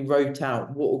to when we wrote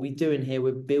out, what are we doing here?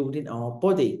 We're building our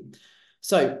body.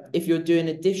 So if you're doing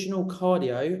additional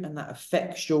cardio and that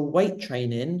affects your weight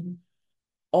training,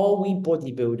 are we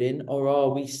bodybuilding or are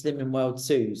we Slimming World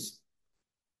Sues?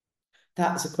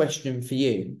 That's a question for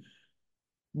you.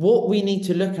 What we need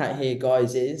to look at here,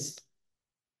 guys, is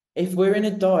if we're in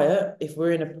a diet, if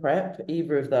we're in a prep,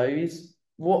 either of those,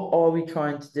 what are we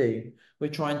trying to do?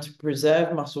 We're trying to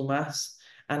preserve muscle mass.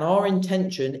 And our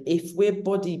intention, if we're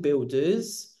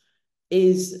bodybuilders,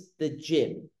 is the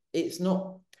gym. It's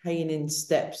not caning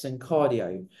steps and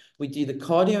cardio. We do the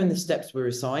cardio and the steps we're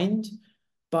assigned,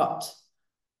 but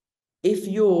if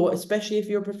you're, especially if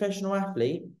you're a professional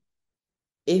athlete,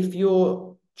 if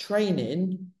your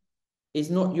training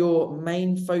is not your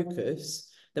main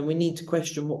focus, then we need to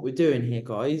question what we're doing here,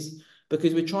 guys,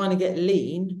 because we're trying to get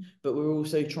lean, but we're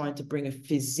also trying to bring a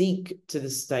physique to the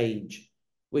stage.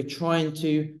 We're trying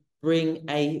to bring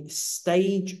a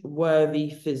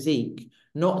stage-worthy physique,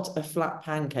 not a flat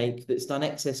pancake that's done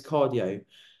excess cardio.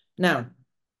 Now,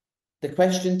 the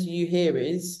question to you here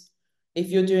is, if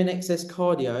you're doing excess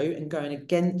cardio and going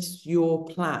against your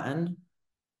plan,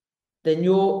 then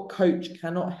your coach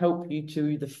cannot help you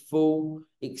to the full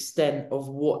extent of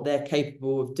what they're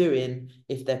capable of doing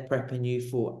if they're prepping you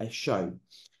for a show.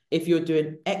 If you're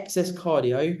doing excess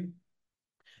cardio,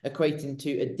 equating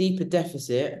to a deeper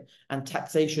deficit and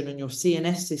taxation on your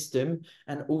CNS system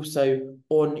and also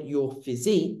on your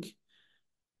physique,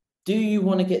 do you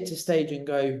want to get to stage and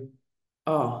go,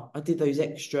 I did those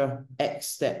extra X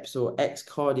steps or X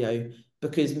cardio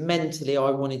because mentally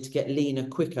I wanted to get leaner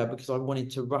quicker because I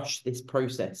wanted to rush this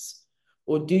process?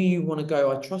 Or do you want to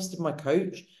go, I trusted my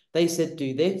coach, they said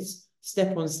do this,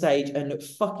 step on stage and look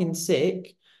fucking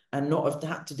sick and not have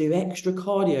had to do extra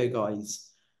cardio, guys?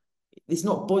 It's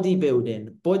not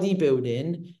bodybuilding.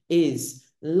 Bodybuilding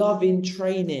is loving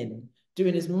training,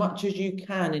 doing as much as you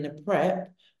can in a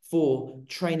prep for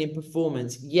training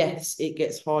performance. Yes, it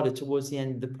gets harder towards the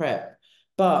end of the prep,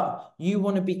 but you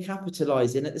want to be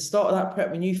capitalizing at the start of that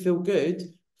prep when you feel good.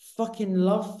 Fucking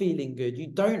love feeling good. You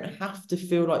don't have to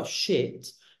feel like shit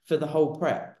for the whole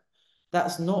prep.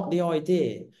 That's not the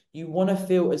idea. You want to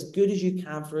feel as good as you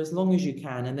can for as long as you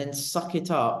can and then suck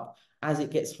it up as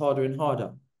it gets harder and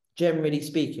harder, generally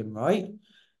speaking, right?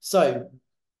 So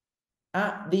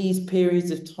at these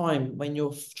periods of time when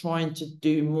you're trying to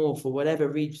do more for whatever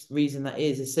reason that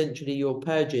is, essentially you're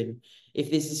purging.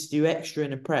 If this is to do extra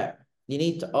in a prep, you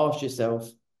need to ask yourself,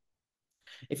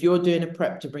 if you're doing a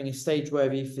prep to bring a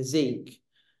stage-worthy physique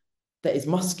that is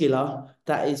muscular,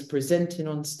 that is presenting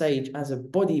on stage as a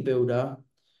bodybuilder,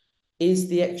 is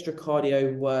the extra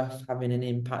cardio worth having an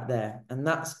impact there? And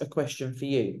that's a question for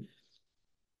you.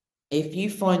 If you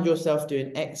find yourself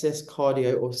doing excess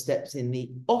cardio or steps in the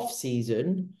off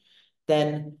season,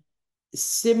 then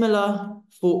similar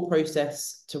thought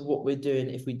process to what we're doing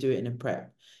if we do it in a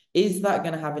prep. Is that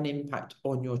going to have an impact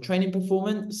on your training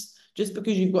performance? Just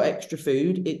because you've got extra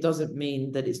food, it doesn't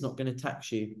mean that it's not going to tax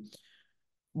you.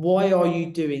 Why are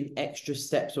you doing extra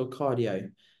steps or cardio?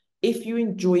 If you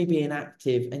enjoy being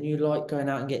active and you like going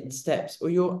out and getting steps, or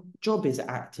your job is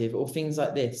active or things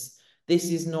like this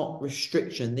is not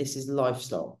restriction, this is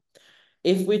lifestyle.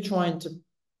 If we're trying to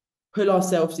pull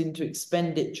ourselves into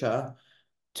expenditure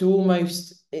to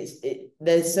almost,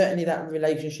 there's certainly that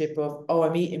relationship of, oh,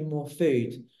 I'm eating more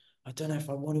food. I don't know if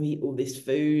I want to eat all this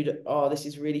food. Oh, this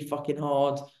is really fucking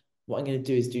hard. What I'm going to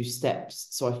do is do steps.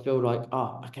 So I feel like,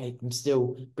 okay, I'm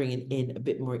still bringing in a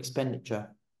bit more expenditure.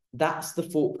 That's the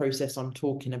thought process I'm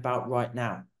talking about right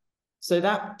now. So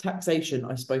that taxation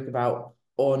I spoke about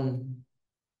on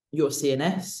your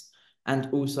CNS and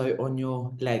also on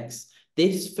your legs.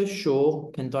 This for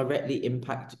sure can directly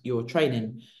impact your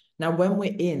training. Now, when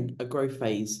we're in a growth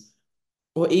phase,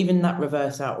 or even that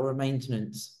reverse out or a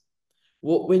maintenance,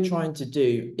 what we're trying to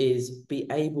do is be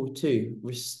able to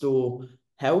restore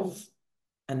health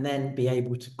and then be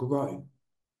able to grow.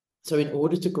 So in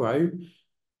order to grow,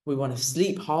 we want to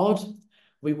sleep hard,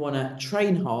 we want to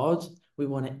train hard, we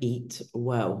want to eat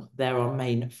well. They're our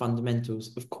main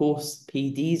fundamentals. Of course,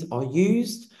 PDs are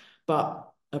used, but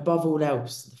above all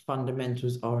else, the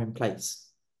fundamentals are in place.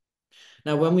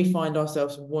 Now, when we find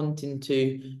ourselves wanting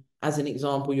to, as an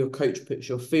example, your coach puts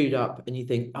your food up and you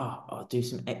think, I'll do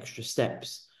some extra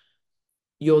steps.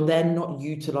 You're then not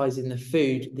utilizing the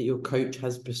food that your coach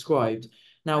has prescribed.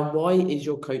 Now, why is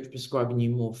your coach prescribing you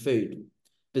more food?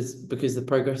 Because the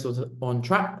progress was on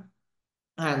track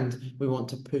and we want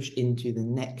to push into the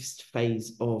next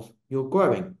phase of your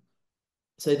growing.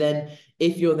 So then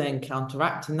if you're then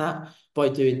counteracting that by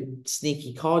doing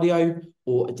sneaky cardio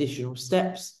or additional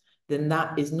steps, then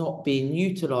that is not being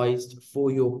utilized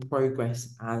for your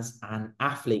progress as an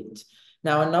athlete.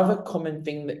 Now, another common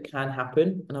thing that can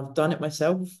happen, and I've done it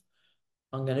myself,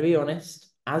 I'm going to be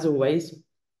honest, as always,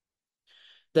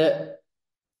 that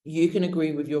you can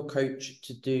agree with your coach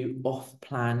to do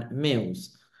off-plan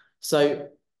meals. So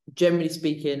generally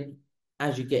speaking,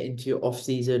 as you get into your off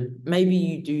season, maybe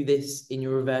you do this in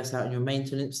your reverse out and your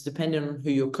maintenance, depending on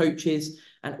who your coach is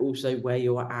and also where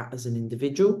you're at as an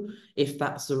individual, if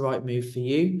that's the right move for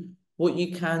you. What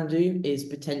you can do is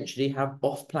potentially have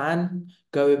off plan,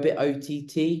 go a bit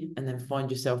OTT, and then find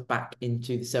yourself back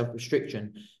into the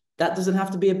self-restriction. That doesn't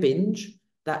have to be a binge.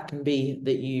 That can be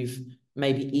that you've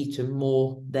maybe eaten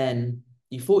more than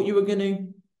you thought you were going to,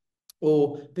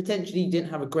 or potentially you didn't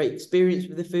have a great experience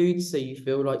with the food, so you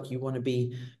feel like you want to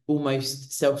be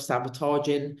almost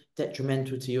self-sabotaging,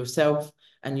 detrimental to yourself,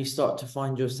 and you start to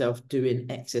find yourself doing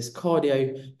excess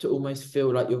cardio to almost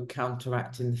feel like you're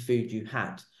counteracting the food you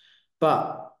had.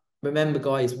 But remember,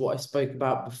 guys, what I spoke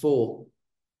about before,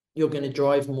 you're going to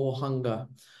drive more hunger.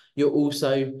 You're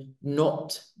also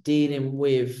not dealing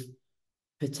with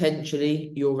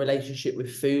potentially your relationship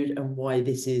with food and why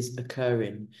this is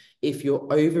occurring. If you're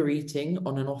overeating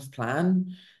on an off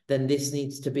plan, then this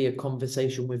needs to be a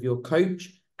conversation with your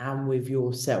coach and with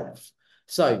yourself.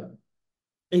 So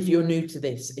if you're new to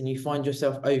this and you find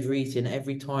yourself overeating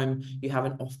every time you have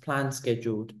an off plan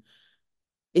scheduled,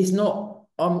 it's not,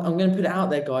 I'm going to put it out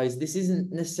there, guys, this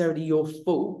isn't necessarily your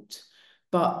fault,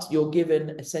 but you're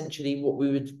given essentially what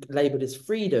we would label as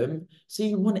freedom. So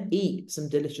you want to eat some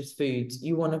delicious foods.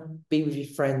 You want to be with your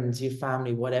friends, your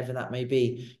family, whatever that may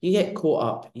be. You get caught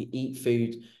up, you eat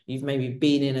food. You've maybe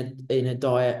been in a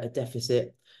diet, a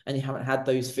deficit, and you haven't had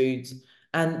those foods.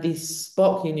 And these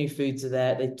sparkling new foods are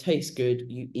there. They taste good.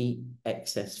 You eat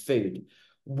excess food.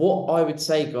 What I would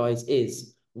say, guys,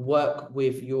 is work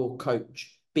with your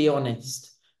coach. Be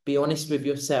honest. Be honest with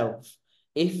yourself.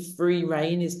 If free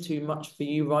reign is too much for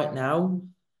you right now,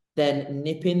 then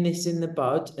nipping this in the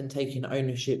bud and taking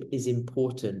ownership is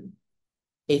important.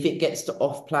 If it gets to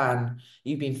off plan,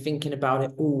 you've been thinking about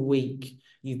it all week,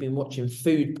 you've been watching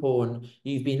food porn,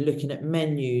 you've been looking at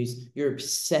menus, you're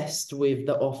obsessed with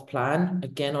the off plan.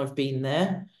 Again, I've been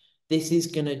there. This is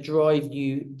going to drive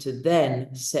you to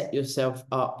then set yourself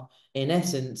up, in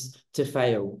essence, to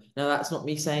fail. Now, that's not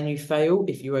me saying you fail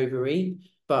if you overeat,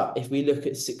 But if we look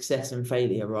at success and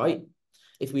failure, right?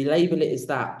 If we label it as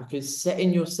that, because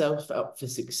setting yourself up for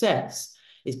success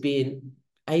is being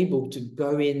able to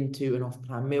go into an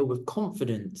off-plan meal with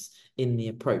confidence in the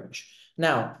approach.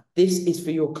 Now, this is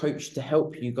for your coach to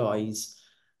help you guys.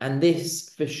 And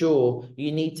this, for sure,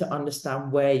 you need to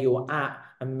understand where you're at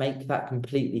and make that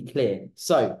completely clear.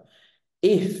 So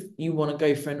if you want to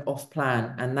go for an off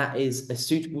plan and that is a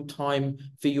suitable time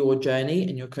for your journey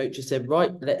and your coach has said,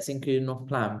 right, let's include an off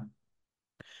plan,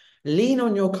 lean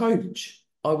on your coach.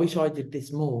 I wish I did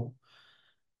this more.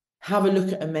 Have a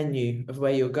look at a menu of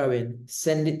where you're going,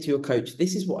 send it to your coach.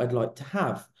 This is what I'd like to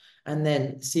have. And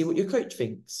then see what your coach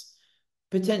thinks.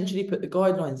 Potentially put the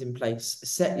guidelines in place,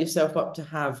 set yourself up to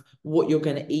have what you're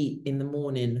going to eat in the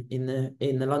morning, in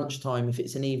the lunchtime, if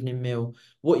it's an evening meal,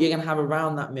 what you're going to have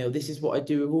around that meal. This is what I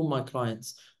do with all my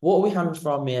clients. What are we having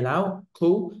for our meal out?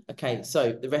 Cool. Okay,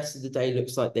 so the rest of the day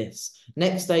looks like this.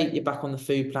 Next day, you're back on the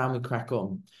food plan, we crack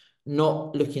on.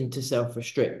 Not looking to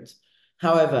self-restrict.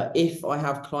 However, if I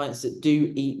have clients that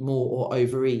do eat more or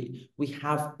overeat, we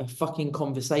have a fucking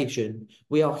conversation.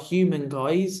 We are human,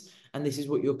 guys. And this is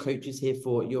what your coach is here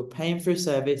for. You're paying for a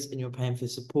service and you're paying for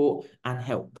support and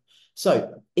help.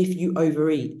 So if you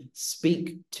overeat,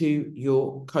 speak to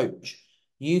your coach.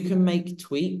 You can make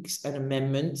tweaks and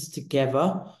amendments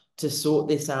together to sort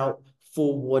this out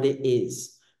for what it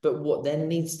is. But what then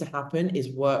needs to happen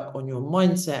is work on your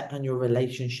mindset and your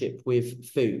relationship with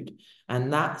food.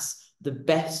 And that's the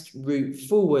best route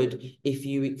forward if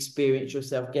you experience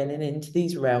yourself getting into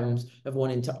these realms of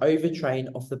wanting to overtrain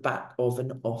off the back of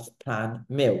an off-plan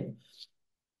meal.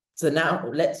 So now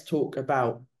let's talk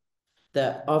about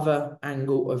the other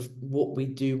angle of what we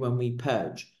do when we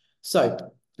purge. So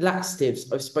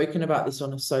laxatives, I've spoken about this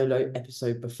on a solo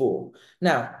episode before.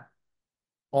 Now,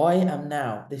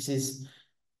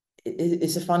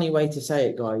 it's a funny way to say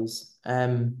it, guys.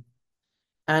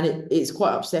 And it's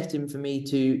quite upsetting for me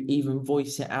to even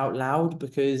voice it out loud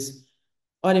because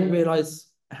I didn't realize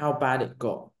how bad it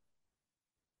got,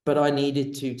 but I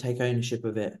needed to take ownership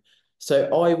of it. So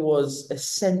I was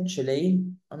essentially,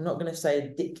 I'm not going to say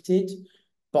addicted,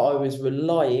 but I was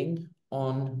relying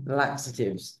on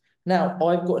laxatives. Now,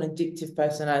 I've got an addictive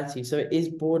personality, so it is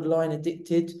borderline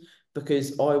addicted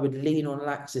because I would lean on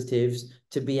laxatives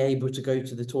to be able to go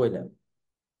to the toilet.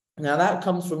 Now, that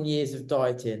comes from years of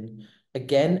dieting.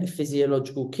 Again, a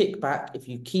physiological kickback. If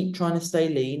you keep trying to stay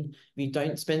lean, if you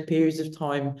don't spend periods of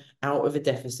time out of a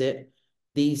deficit,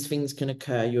 these things can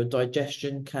occur. Your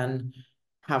digestion can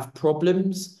have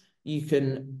problems. You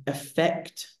can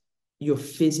affect your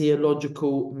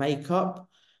physiological makeup.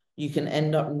 You can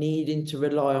end up needing to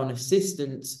rely on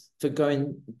assistance for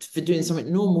doing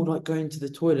something normal, like going to the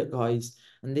toilet, guys.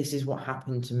 And this is what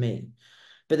happened to me.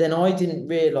 But then I didn't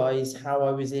realize how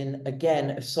I was in, again,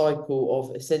 a cycle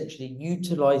of essentially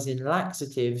utilizing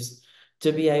laxatives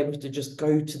to be able to just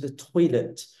go to the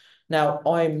toilet. Now,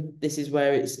 this is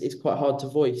where it's quite hard to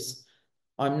voice.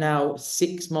 I'm now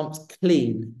 6 months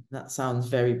clean. That sounds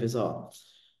very bizarre.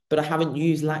 But I haven't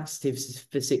used laxatives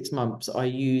for 6 months. I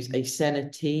use a Senna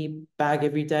tea bag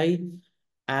every day,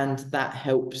 and that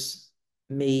helps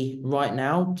me right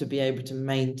now to be able to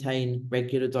maintain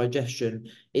regular digestion.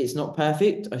 It's not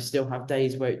perfect. I still have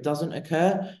days where it doesn't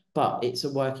occur, but it's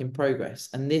a work in progress.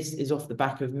 And this is off the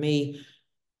back of me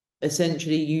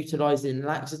essentially utilizing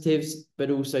laxatives,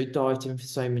 but also dieting for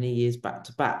so many years back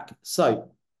to back. So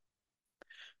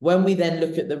when we then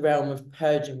look at the realm of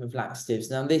purging with laxatives,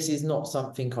 now this is not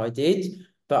something I did,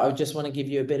 but I just want to give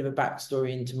you a bit of a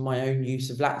backstory into my own use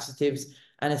of laxatives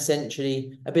and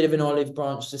essentially a bit of an olive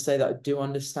branch to say that I do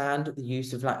understand the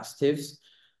use of laxatives.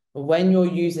 When you're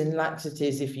using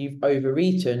laxatives, if you've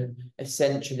overeaten,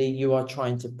 essentially you are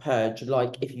trying to purge,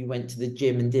 like if you went to the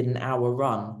gym and did an hour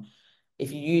run.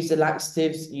 If you use the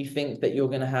laxatives, you think that you're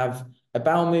going to have a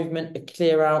bowel movement, a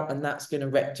clear out, and that's going to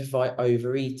rectify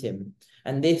overeating.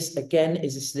 And this, again,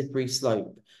 is a slippery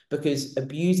slope because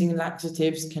abusing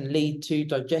laxatives can lead to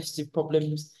digestive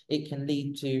problems. It can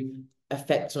lead to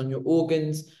effects on your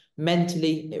organs.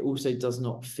 Mentally, it also does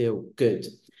not feel good.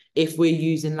 If we're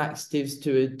using laxatives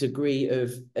to a degree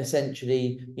of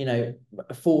essentially,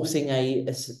 forcing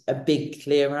a big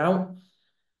clear out,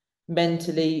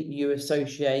 mentally you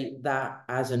associate that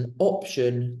as an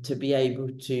option to be able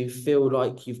to feel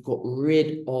like you've got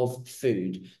rid of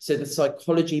food. So the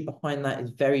psychology behind that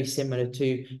is very similar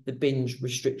to the binge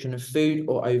restriction of food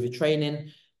or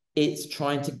overtraining. It's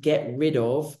trying to get rid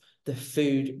of the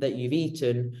food that you've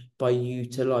eaten by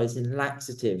utilizing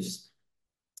laxatives.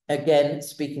 Again,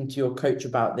 speaking to your coach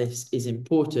about this is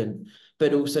important,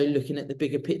 but also looking at the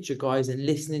bigger picture, guys, and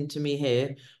listening to me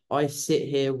here. I sit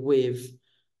here with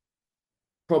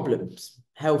problems,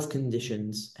 health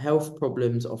conditions, health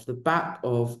problems off the back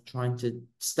of trying to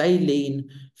stay lean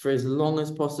for as long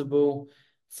as possible,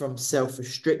 from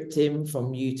self-restricting,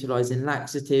 from utilizing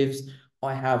laxatives.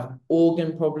 I have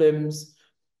organ problems.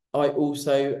 I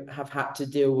also have had to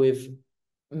deal with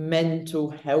mental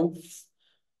health,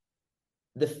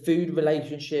 the food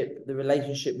relationship, the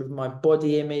relationship with my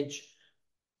body image,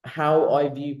 how I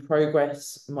view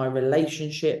progress, my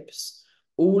relationships.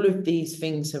 All of these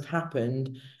things have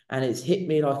happened and it's hit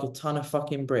me like a ton of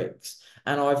fucking bricks.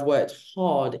 And I've worked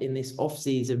hard in this off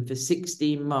season for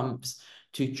 16 months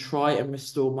to try and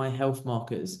restore my health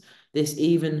markers. This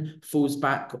even falls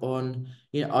back on,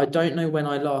 I don't know when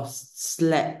I last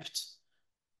slept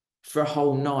for a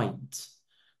whole night.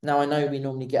 Now, I know we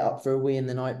normally get up for a wee in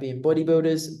the night being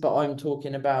bodybuilders, but I'm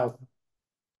talking about,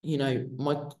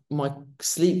 my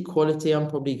sleep quality. I'm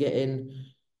probably getting,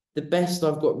 the best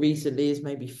I've got recently is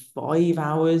maybe 5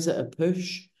 hours at a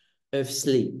push of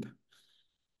sleep.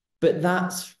 But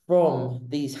that's from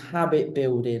these habit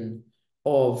building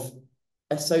of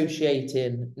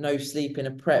associating no sleep in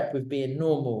a prep with being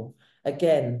normal.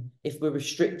 Again, if we're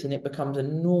restricting, it becomes a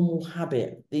normal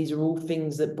habit. These are all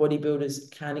things that bodybuilders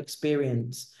can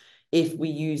experience. If we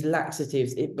use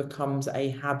laxatives, it becomes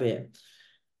a habit.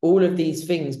 All of these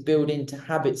things build into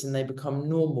habits and they become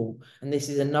normal. And this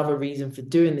is another reason for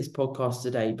doing this podcast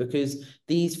today, because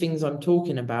these things I'm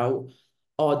talking about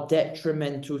are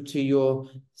detrimental to your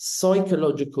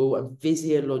psychological and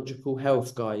physiological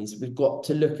health, guys. We've got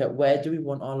to look at, where do we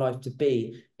want our life to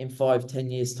be in 5, 10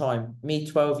 years' time? Me,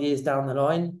 12 years down the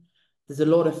line, there's a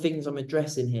lot of things I'm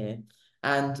addressing here.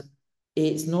 And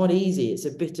it's not easy. It's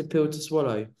a bitter pill to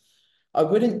swallow. I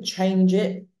wouldn't change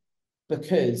it,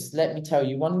 because let me tell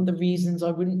you, one of the reasons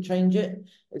I wouldn't change it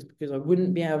is because I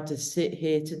wouldn't be able to sit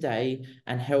here today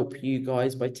and help you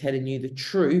guys by telling you the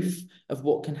truth of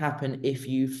what can happen if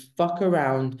you fuck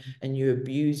around and you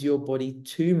abuse your body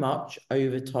too much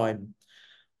over time.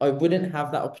 I wouldn't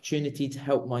have that opportunity to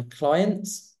help my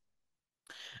clients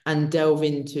and delve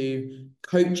into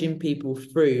coaching people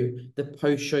through the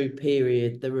post-show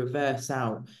period, the reverse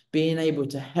out, being able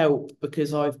to help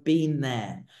because I've been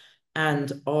there.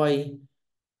 And I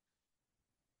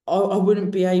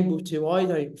wouldn't be able to, I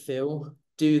don't feel,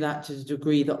 do that to the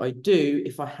degree that I do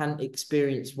if I hadn't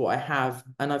experienced what I have.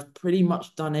 And I've pretty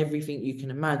much done everything you can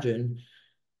imagine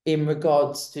in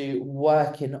regards to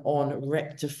working on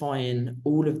rectifying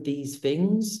all of these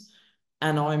things.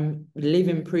 And I'm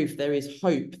living proof there is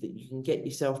hope that you can get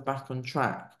yourself back on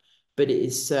track, but it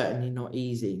is certainly not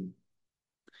easy.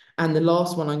 And the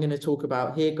last one I'm going to talk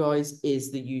about here, guys, is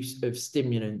the use of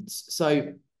stimulants.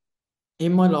 So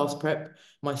in my last prep,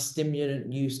 my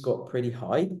stimulant use got pretty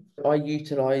high. I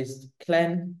utilized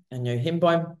Clen and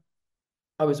Yohimbine.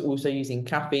 I was also using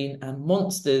caffeine and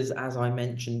monsters, as I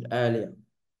mentioned earlier.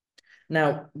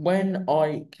 Now, when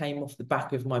I came off the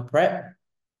back of my prep,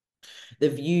 the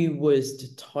view was to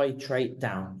titrate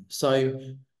down. So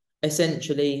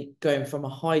essentially going from a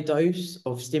high dose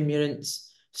of stimulants,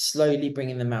 slowly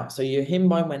bringing them out. So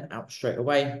Yohimbine went out straight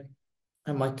away,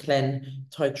 and my Clen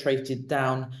titrated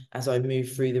down as I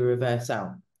moved through the reverse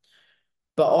out.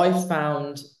 But I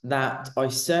found that I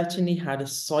certainly had a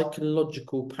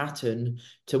psychological pattern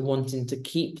to wanting to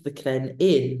keep the Clen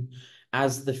in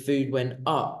as the food went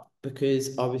up,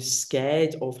 because I was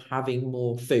scared of having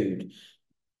more food.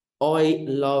 I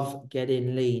love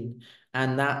getting lean,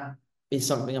 and that is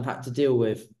something I've had to deal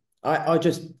with. I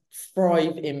just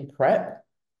thrive in prep.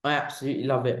 I absolutely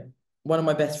love it. One of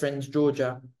my best friends,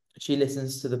 Georgia, she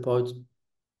listens to the pod.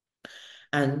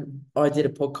 And I did a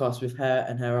podcast with her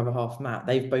and her other half, Matt.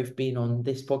 They've both been on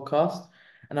this podcast.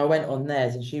 And I went on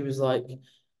theirs and she was like,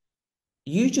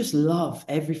 "You just love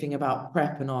everything about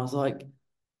prep." And I was like,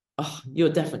 "Oh, you're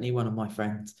definitely one of my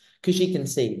friends." Because she can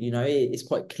see, it's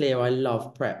quite clear I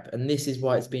love prep. And this is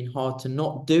why it's been hard to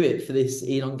not do it for this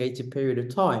elongated period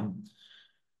of time.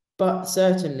 But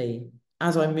certainly,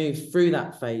 as I moved through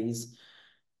that phase,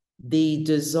 the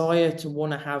desire to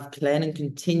want to have Clen and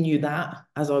continue that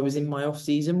as I was in my off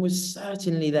season was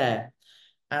certainly there.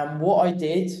 And what I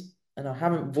did, and I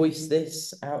haven't voiced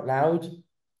this out loud,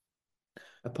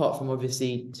 apart from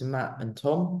obviously to Matt and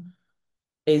Tom,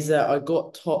 is that I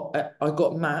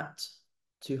got Matt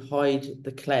to hide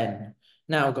the Clen.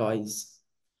 Now, guys,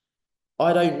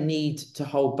 I don't need to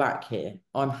hold back here.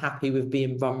 I'm happy with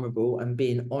being vulnerable and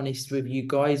being honest with you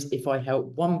guys. If I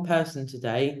help one person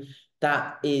today,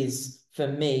 that is, for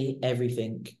me,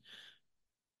 everything.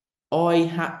 I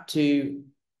had to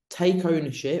take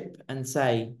ownership and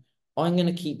say, I'm going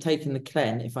to keep taking the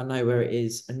Clen if I know where it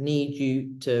is. I need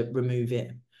you to remove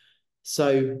it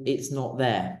so it's not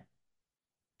there.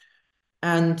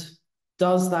 And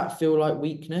does that feel like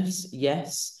weakness?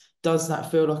 Yes. Does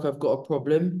that feel like I've got a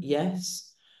problem?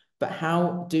 Yes. But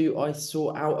how do I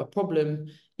sort out a problem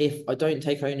if I don't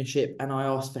take ownership and I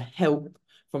ask for help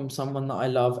from someone that I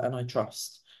love and I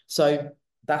trust? So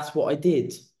that's what I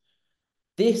did.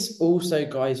 This also,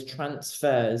 guys,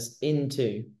 transfers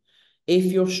into if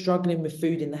you're struggling with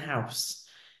food in the house,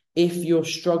 if you're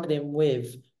struggling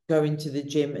with going to the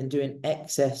gym and doing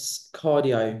excess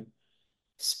cardio,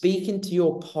 speaking to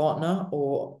your partner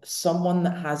or someone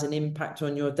that has an impact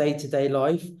on your day-to-day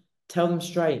life, tell them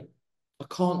straight, I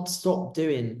can't stop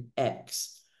doing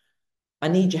X. I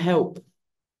need your help.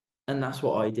 And that's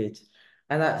what I did.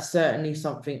 And that's certainly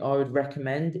something I would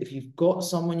recommend. If you've got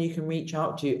someone you can reach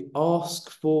out to, ask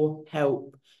for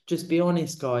help. Just be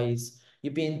honest, guys.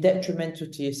 You're being detrimental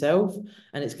to yourself,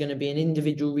 and it's going to be an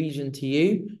individual reason to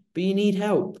you, but you need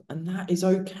help, and that is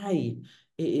okay.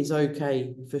 It is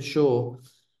okay for sure.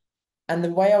 And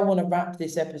the way I want to wrap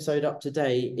this episode up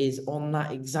today is on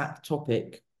that exact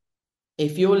topic.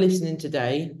 If you're listening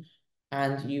today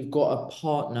and you've got a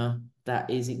partner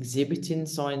that is exhibiting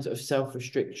signs of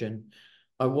self-restriction,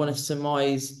 I want to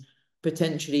surmise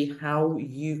potentially how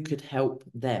you could help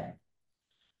them.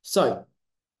 So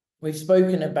we've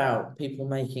spoken about people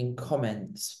making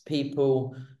comments,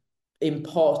 people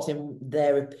imparting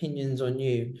their opinions on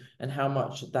you, and how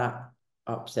much that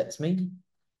upsets me.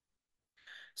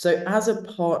 So as a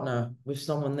partner with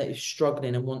someone that is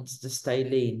struggling and wants to stay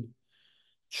lean,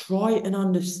 try and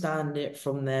understand it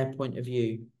from their point of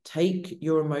view. Take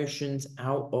your emotions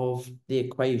out of the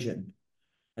equation.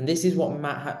 And this is what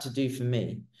Matt had to do for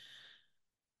me.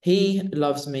 He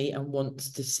loves me and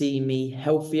wants to see me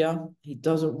healthier. He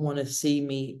doesn't want to see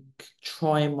me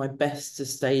trying my best to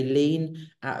stay lean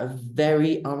at a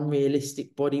very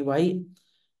unrealistic body weight,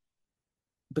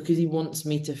 because he wants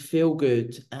me to feel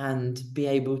good and be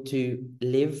able to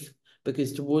live.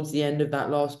 Because towards the end of that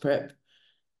last prep,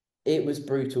 it was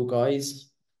brutal,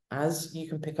 guys. As you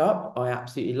can pick up, I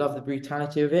absolutely love the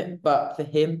brutality of it, but for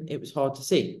him, it was hard to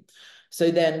see.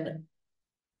 So then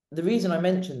the reason I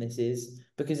mention this is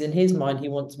because in his mind, he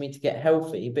wants me to get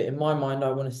healthy, but in my mind,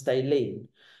 I want to stay lean.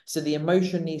 So the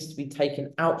emotion needs to be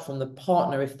taken out from the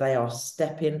partner if they are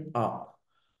stepping up.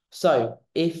 So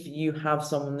if you have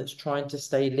someone that's trying to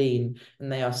stay lean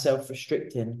and they are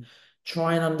self-restricting,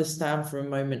 try and understand for a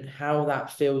moment how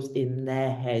that feels in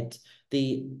their head,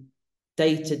 the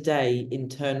day-to-day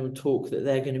internal talk that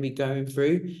they're going to be going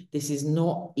through. This is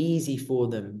not easy for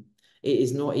them. It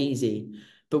is not easy.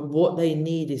 But what they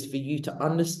need is for you to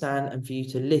understand and for you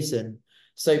to listen.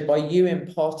 So by you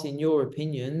imparting your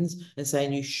opinions and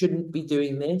saying you shouldn't be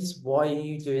doing this, why are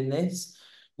you doing this?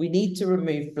 We need to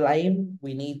remove blame.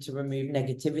 We need to remove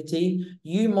negativity.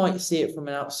 You might see it from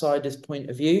an outsider's point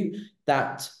of view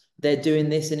that they're doing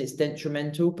this and it's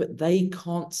detrimental, but they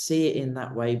can't see it in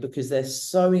that way because they're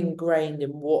so ingrained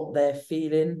in what they're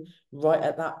feeling right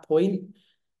at that point.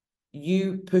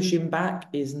 You pushing back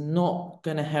is not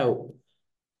going to help.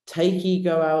 Take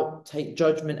ego out, take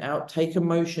judgment out, take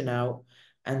emotion out,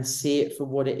 and see it for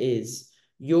what it is.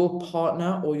 Your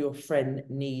partner or your friend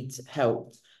needs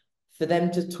help. For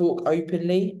them to talk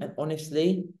openly and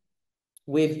honestly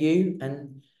with you,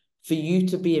 and for you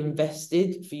to be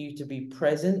invested, for you to be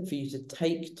present, for you to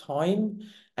take time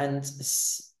and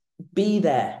be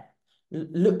there.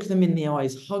 Look them in the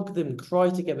eyes, hug them, cry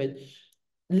together.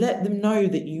 Let them know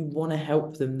that you want to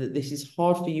help them, that this is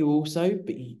hard for you also,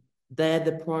 but they're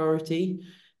the priority.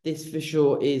 This for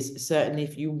sure is certainly,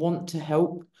 if you want to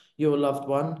help your loved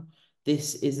one,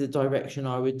 this is the direction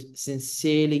I would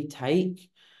sincerely take,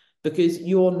 because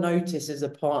you'll notice as a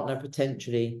partner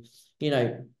potentially,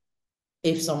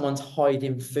 if someone's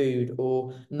hiding food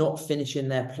or not finishing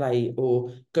their plate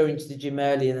or going to the gym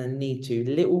earlier than need to,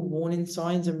 little warning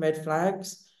signs and red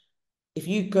flags. If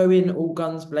you go in all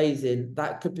guns blazing,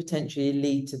 that could potentially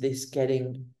lead to this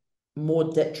getting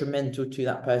more detrimental to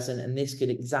that person, and this could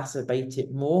exacerbate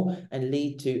it more and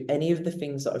lead to any of the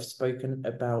things that I've spoken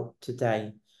about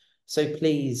today. So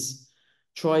please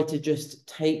try to just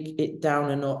take it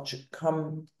down a notch,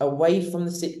 come away from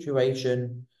the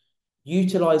situation,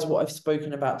 utilize what I've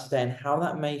spoken about today and how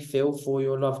that may feel for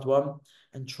your loved one,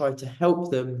 and try to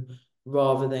help them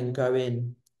rather than go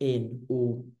in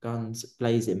all guns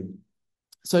blazing.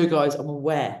 So, guys, I'm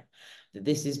aware that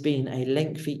this has been a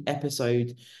lengthy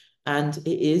episode and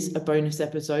it is a bonus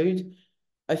episode.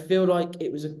 I feel like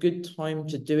it was a good time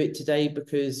to do it today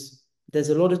because there's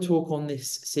a lot of talk on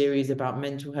this series about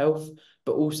mental health,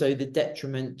 but also the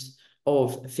detriment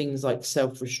of things like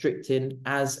self-restricting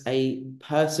as a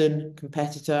person,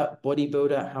 competitor,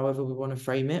 bodybuilder, however we want to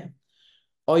frame it.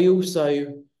 I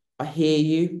hear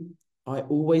you. I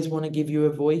always want to give you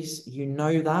a voice. You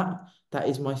know that. That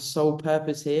is my sole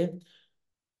purpose here.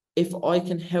 If I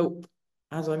can help,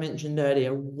 as I mentioned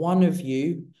earlier, one of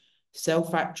you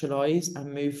self-actualize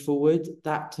and move forward,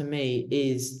 that to me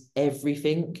is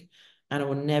everything. And I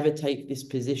will never take this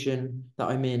position that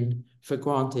I'm in for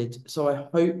granted. So I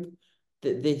hope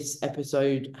that this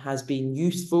episode has been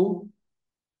useful.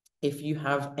 If you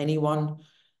have anyone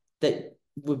that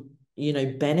would,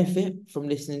 benefit from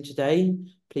listening today,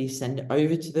 please send it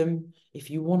over to them.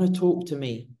 If you want to talk to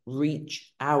me,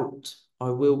 reach out. I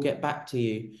will get back to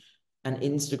you. And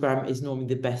Instagram is normally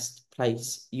the best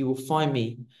place. You will find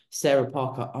me, Sarah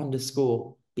Parker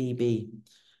 _BB.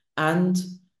 And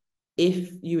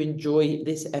if you enjoy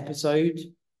this episode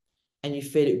and you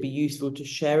feel it would be useful to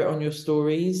share it on your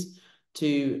stories,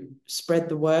 to spread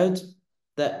the word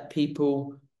that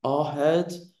people are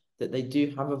heard, that they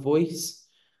do have a voice,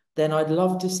 then I'd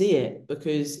love to see it,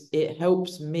 because it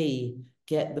helps me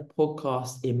get the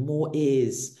podcast in more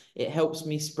ears. It helps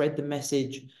me spread the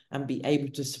message and be able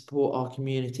to support our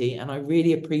community. And I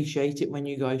really appreciate it when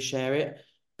you guys share it,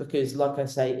 because like I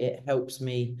say, it helps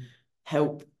me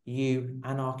help you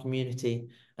and our community.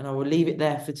 And I will leave it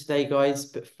there for today, guys.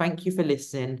 But thank you for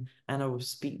listening, and I will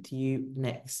speak to you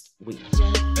next week.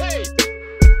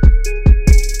 Hey!